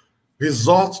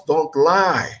 Results don't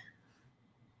lie.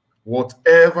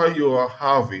 Whatever you are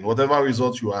having, whatever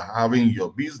results you are having in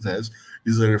your business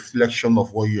is a reflection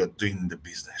of what you are doing in the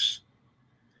business.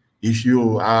 If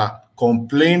you are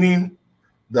complaining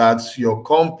that your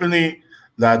company,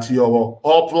 that your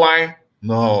upline,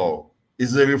 no,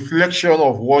 it's a reflection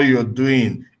of what you're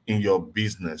doing in your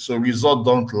business. So results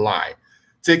don't lie.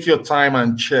 Take your time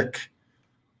and check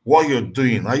what you're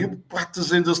doing. Are you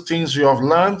practicing those things you have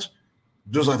learned?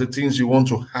 Those are the things you want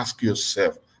to ask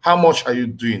yourself. How much are you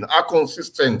doing? How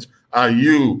consistent are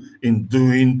you in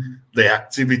doing the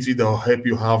activity that will help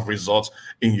you have results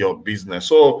in your business?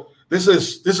 So this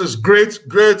is great.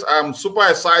 I'm super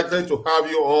excited to have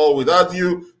you all. Without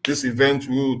you, this event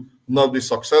will not be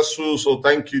successful. So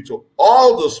thank you to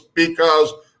all the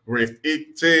speakers, Ray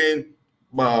Eaton,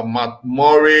 Matt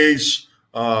Morris,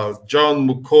 John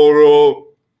Mukoro,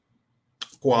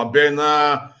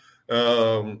 Kwabena,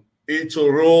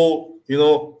 Itoro,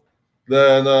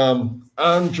 then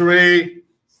Andre,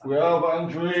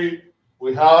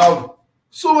 we have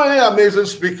so many amazing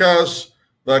speakers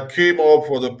that came up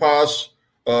for the past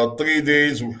 3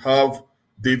 days. We have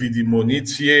David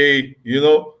Monitier,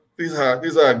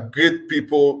 these are great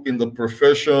people in the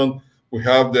profession. We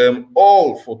have them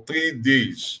all for 3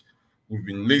 days. We've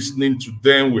been listening to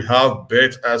them. We have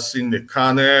Beth Asin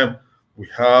Nekane. We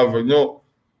have,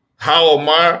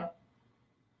 Haomar,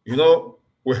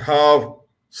 we have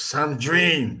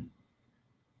Sandrine.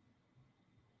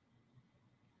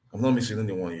 I'm not missing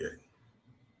anyone yet.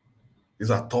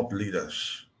 These are top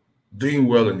leaders doing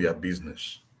well in their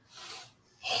business.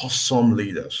 Awesome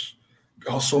leaders.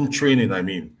 Awesome training, I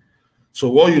mean. So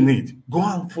what you need, go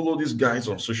and follow these guys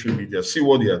on social media. See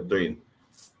what they are doing.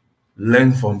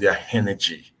 Learn from their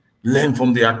energy. Learn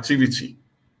from their activity.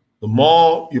 The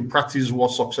more you practice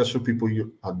what successful people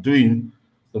you are doing,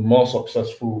 the more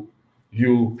successful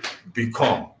you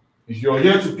become. If you're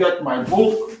here to get my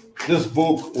book, this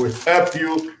book will help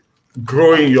you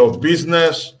grow in your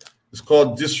business. It's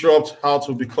called Disrupt: How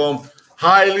to Become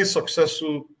Highly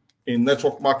Successful in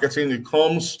Network Marketing. It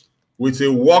comes with a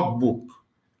workbook.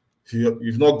 If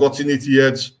you've not gotten it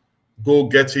yet, go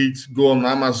get it. Go on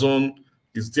Amazon.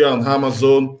 It's there on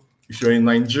Amazon. If you're in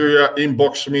Nigeria,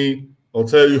 inbox me. I'll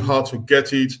tell you how to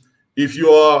get it. If you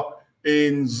are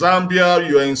in Zambia,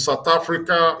 you are in South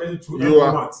Africa,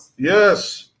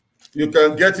 yes, you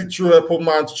can get it through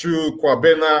Applemat, through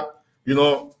Kwabena.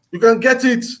 You can get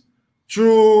it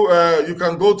through. You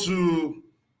can go to.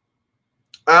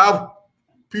 I have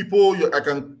people I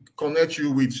can connect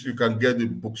you with you can get the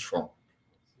books from.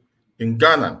 In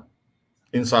Ghana,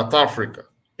 in South Africa,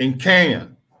 in Kenya,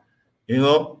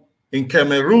 in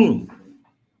Cameroon.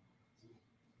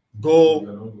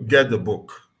 Go get the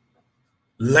book.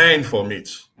 Learn from it.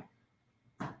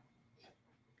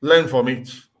 Learn from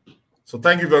it. So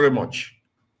thank you very much,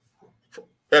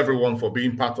 everyone, for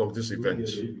being part of this event.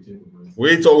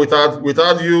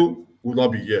 Without you, we'll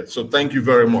not be here. So thank you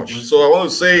very much. So I want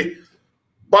to say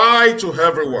bye to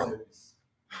everyone.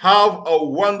 Have a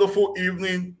wonderful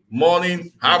evening,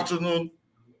 morning, afternoon.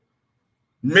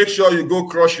 Make sure you go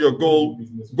crush your goal.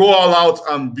 Go all out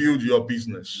and build your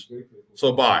business.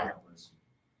 So bye.